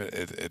Hamilton.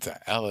 It's an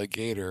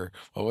alligator.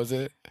 What was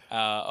it?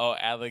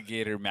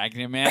 Alligator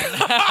Magnet Man.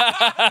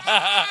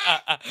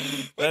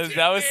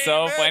 that was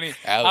so funny.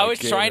 I was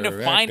trying to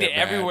Alligator find it Magnet Man.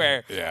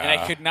 everywhere, and I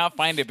Yeah. could not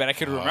find it, but I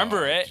could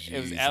remember it. It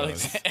was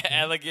Jesus.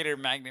 Alligator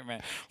Magnet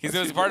Man because it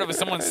was part of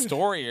someone's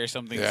story or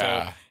something.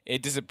 Yeah. So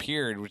it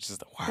disappeared, which is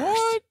the worst.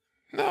 What?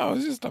 No,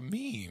 it's just a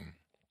meme.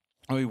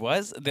 Oh, he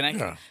was. Then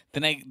Yeah.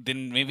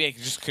 then maybe I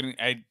just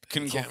couldn't. I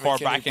couldn't go Can't far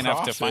make any back enough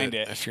to profit find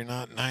it. if you're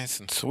not nice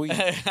and sweet.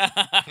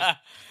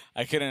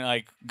 I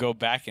couldn't go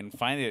back and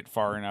find it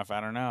far enough. I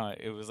don't know.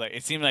 It was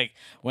it seemed like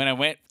when I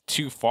went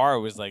too far, it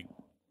was too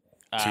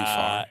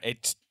far?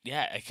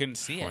 I couldn't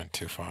see it. Went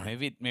too far.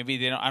 Maybe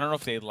they don't. I don't know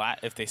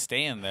if they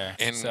stay in there.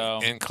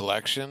 In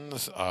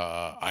collections,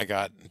 I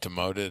got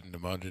demoted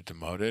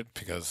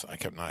because I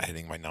kept not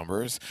hitting my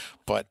numbers.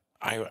 But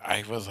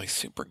I was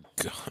super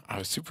good. I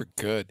was super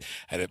good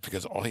at it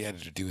because all you had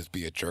to do was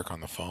be a jerk on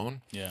the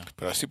phone. Yeah.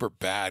 But I was super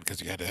bad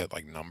because you had to hit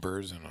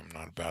numbers, and I'm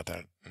not about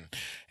that. And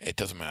it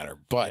doesn't matter.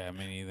 But Yeah,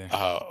 me neither.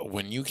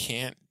 when you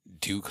can't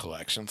do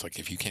collections,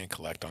 if you can't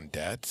collect on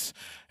debts,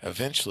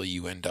 eventually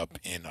you end up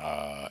in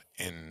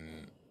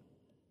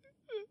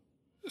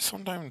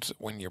sometimes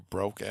when you're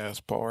broke ass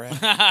poor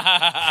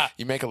ass,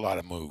 you make a lot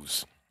of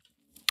moves.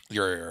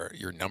 Your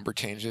number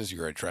changes,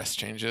 your address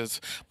changes,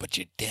 but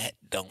your debt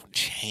don't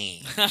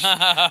change.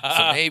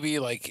 So maybe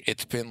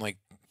it's been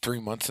 3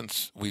 months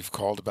since we've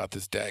called about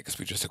this debt because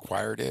we just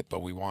acquired it,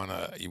 but we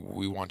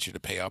want you to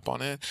pay up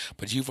on it.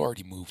 But you've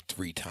already moved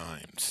 3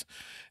 times,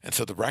 and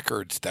so the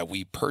records that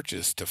we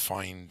purchased to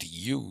find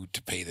you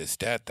to pay this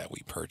debt that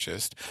we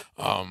purchased,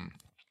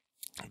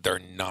 they're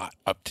not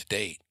up to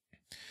date.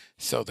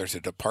 So there's a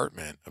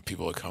department of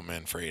people who come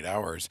in for 8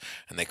 hours,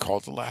 and they call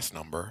the last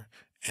number,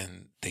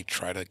 and they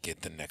try to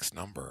get the next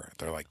number.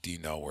 They're like, do you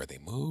know where they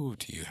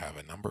moved? Do you have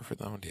a number for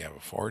them? Do you have a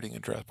forwarding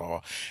address? Blah,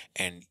 blah.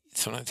 And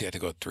sometimes you have to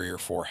go 3 or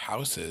 4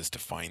 houses to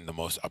find the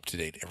most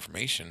up-to-date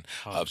information,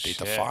 update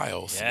the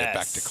files to get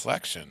back to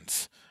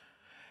collections.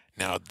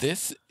 Now,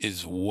 this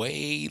is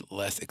way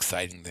less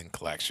exciting than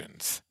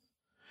collections.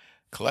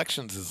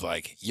 Collections is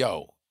like,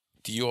 yo,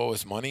 do you owe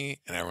us money?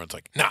 And everyone's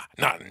like, nah,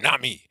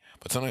 not me.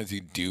 But sometimes you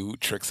do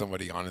trick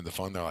somebody onto the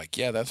phone. They're like,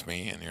 yeah, that's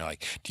me. And you're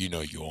like, do you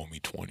know you owe me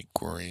 20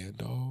 grand,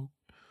 dog?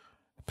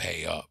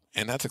 Pay up.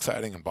 And that's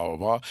exciting and blah, blah,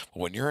 blah. But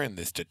when you're in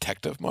this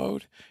detective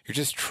mode, you're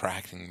just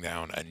tracking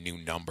down a new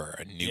number,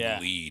 a new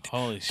lead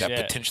that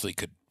potentially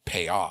could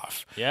pay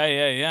off.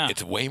 Yeah.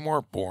 It's way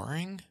more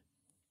boring.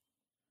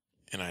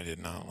 And I did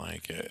not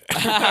like it.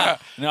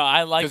 No,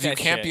 I like that. Because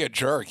you can't be a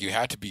jerk. You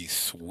had to be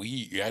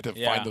sweet. You had to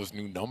find those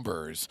new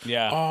numbers.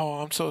 Yeah. Oh,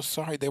 I'm so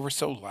sorry. They were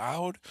so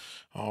loud.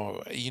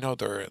 Oh,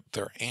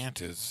 their aunt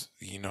is,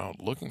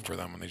 looking for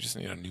them, and they just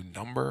need a new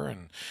number.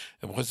 And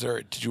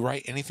did you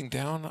write anything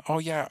down? Oh,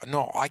 yeah.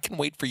 No, I can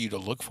wait for you to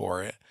look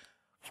for it.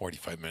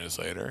 45 minutes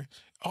later.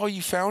 Oh,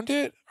 you found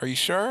it? Are you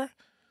sure?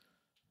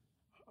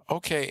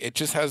 Okay. It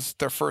just has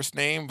their first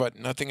name, but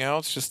nothing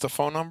else. Just the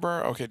phone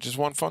number. Okay. Just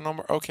one phone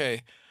number.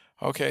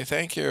 Okay,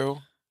 thank you.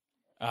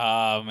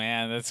 Oh,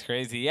 man, that's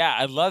crazy. Yeah,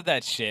 I love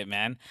that shit,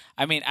 man.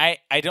 I mean, I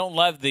don't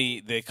love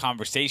the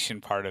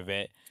conversation part of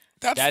it.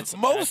 That's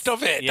most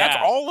of it. Yeah.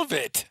 That's all of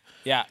it.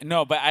 Yeah,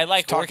 no, but I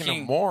like talking to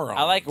morons.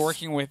 I like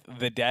working with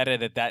the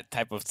data that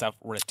type of stuff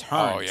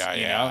returns. Oh, yeah,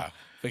 you know?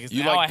 Because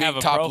you now like I have being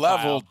a top profile.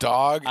 level,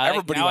 dog.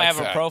 Everybody now likes I have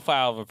that. a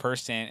profile of a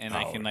person, and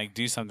I can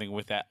do something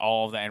with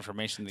all of that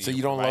information. That so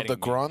you don't love the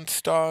grunts,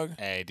 dog?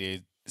 Hey,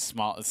 dude, it's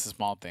the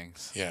small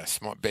things. Yeah,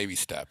 small baby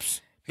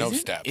steps. No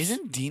steps.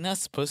 Isn't Dina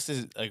supposed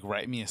to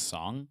write me a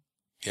song?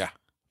 Yeah,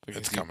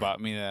 because it's he coming.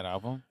 bought me that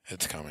album.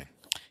 It's coming.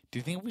 Do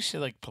you think we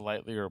should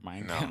politely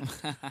remind him?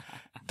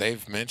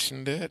 They've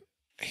mentioned it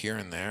here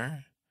and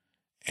there,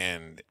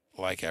 and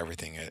like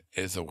everything, it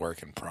is a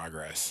work in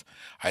progress.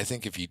 I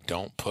think if you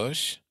don't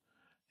push,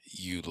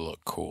 you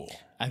look cool.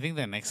 I think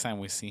the next time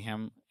we see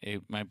him,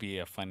 it might be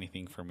a funny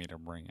thing for me to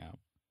bring up.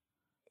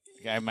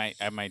 I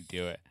might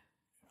do it.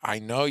 I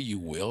know you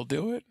will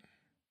do it.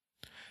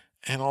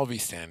 And I'll be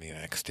standing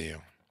next to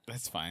you.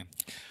 That's fine.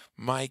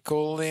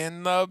 Michael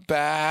in the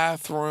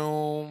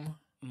bathroom.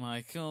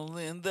 Michael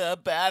in the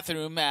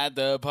bathroom at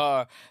the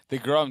bar. The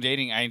girl I'm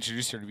dating, I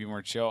introduced her to be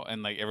more chill.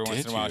 And every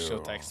once in a while,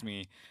 she'll text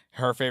me.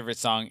 Her favorite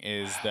song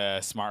is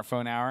the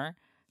Smartphone Hour.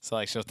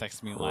 So she'll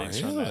text me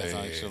lines from that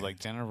song. She'll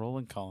Jenna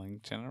Roland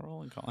calling. Jenna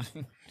Roland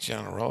calling.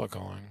 Jenna Roland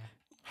calling.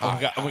 Oh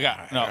my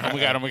god.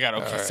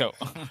 Okay, so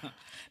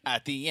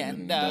at the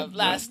end of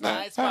last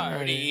night's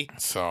party.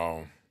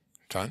 So,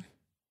 done?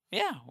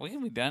 Yeah, we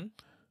can be done.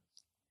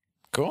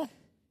 Cool.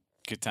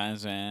 Good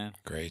times, man.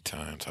 Great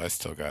times. I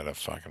still gotta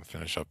fucking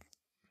finish up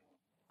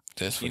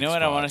this week's You know what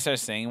pod. I want to start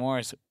saying more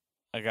is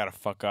I gotta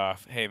fuck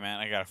off. Hey,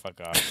 man, I gotta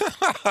fuck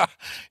off.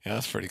 Yeah,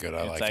 that's pretty good.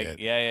 I like it.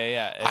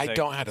 Yeah. I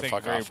don't have to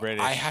fuck off.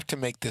 British. I have to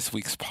make this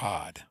week's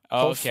pod.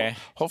 Oh, okay.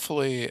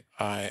 Hopefully,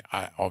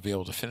 I'll be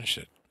able to finish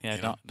it.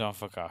 Yeah, don't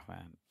fuck off,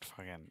 man.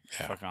 Fuck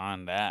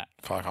on that.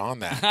 Fuck on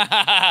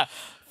that.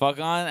 Fuck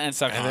on and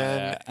suck on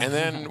that. And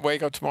then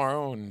wake up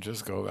tomorrow and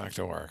just go back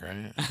to work,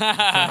 right?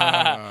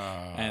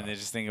 And then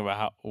just think about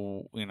how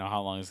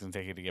long it's gonna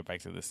take you to get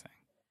back to this thing.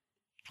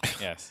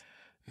 Yes.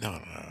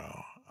 No.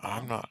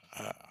 I'm not.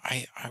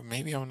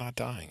 Maybe I'm not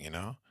dying.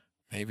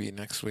 Maybe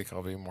next week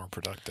I'll be more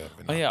productive.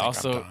 Oh yeah.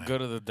 Also, go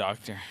to the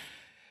doctor.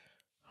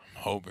 I'm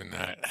hoping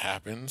that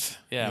happens.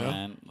 Yeah,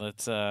 man.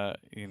 Let's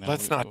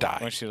Let's not die.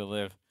 I want you to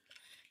live.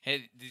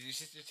 Hey, did your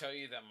sister tell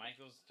you that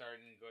Michael's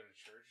starting to go to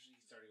church? He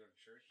started to go to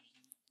church.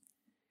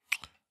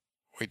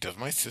 Wait, does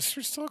my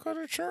sister still go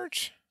to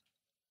church?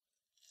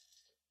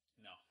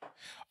 No.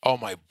 Oh,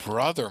 my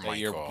brother, Michael.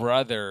 Your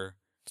brother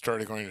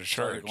started going to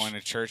church.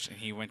 And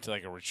he went to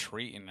a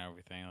retreat and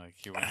everything.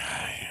 He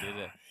did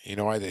it. You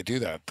know why they do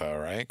that though,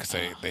 right? Because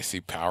they see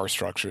power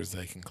structures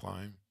they can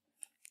climb.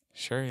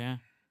 Sure, yeah.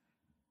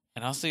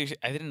 And also,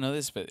 I didn't know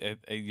this, but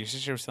your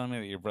sister was telling me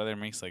that your brother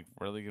makes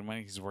really good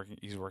money. He's working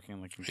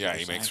Yeah,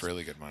 he makes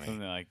really good money.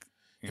 Something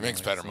he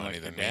makes better money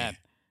than me. Dad.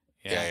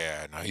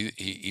 Yeah. No,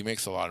 he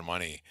makes a lot of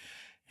money.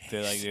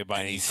 They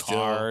buy new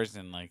cars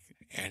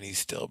and he's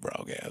still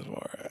broke as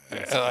for it.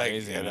 It's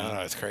crazy,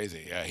 no, it's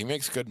crazy. Yeah, he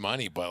makes good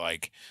money,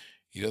 but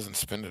he doesn't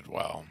spend it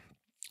well.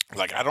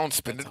 I don't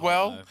spend it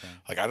well.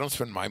 I don't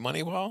spend my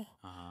money well.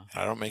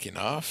 I don't make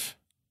enough.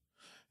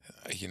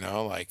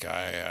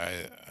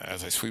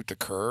 As I sweep the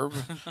curb,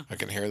 I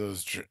can hear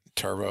those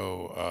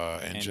turbo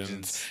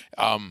engines.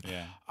 I'm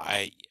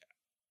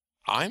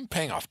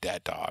paying off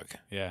debt, dog.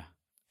 Yeah.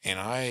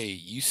 And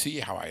you see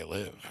how I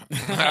live.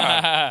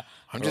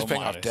 I'm just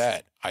paying off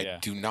debt. I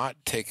do not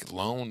take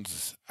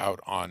loans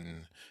out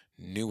on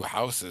new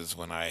houses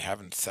when I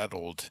haven't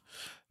settled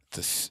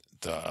the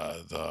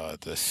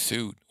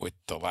suit with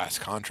the last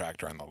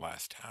contractor on the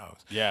last house.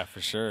 Yeah, for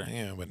sure.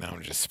 Yeah, but now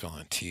I'm just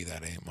spilling tea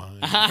that ain't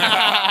mine.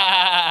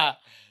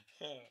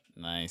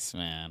 Nice,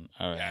 man.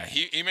 All right.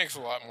 Yeah, he makes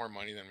a lot more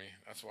money than me.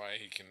 That's why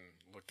he can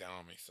look down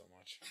on me so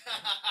much.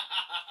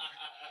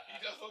 He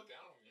does look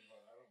down on me,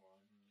 but I don't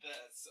mind.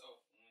 That's so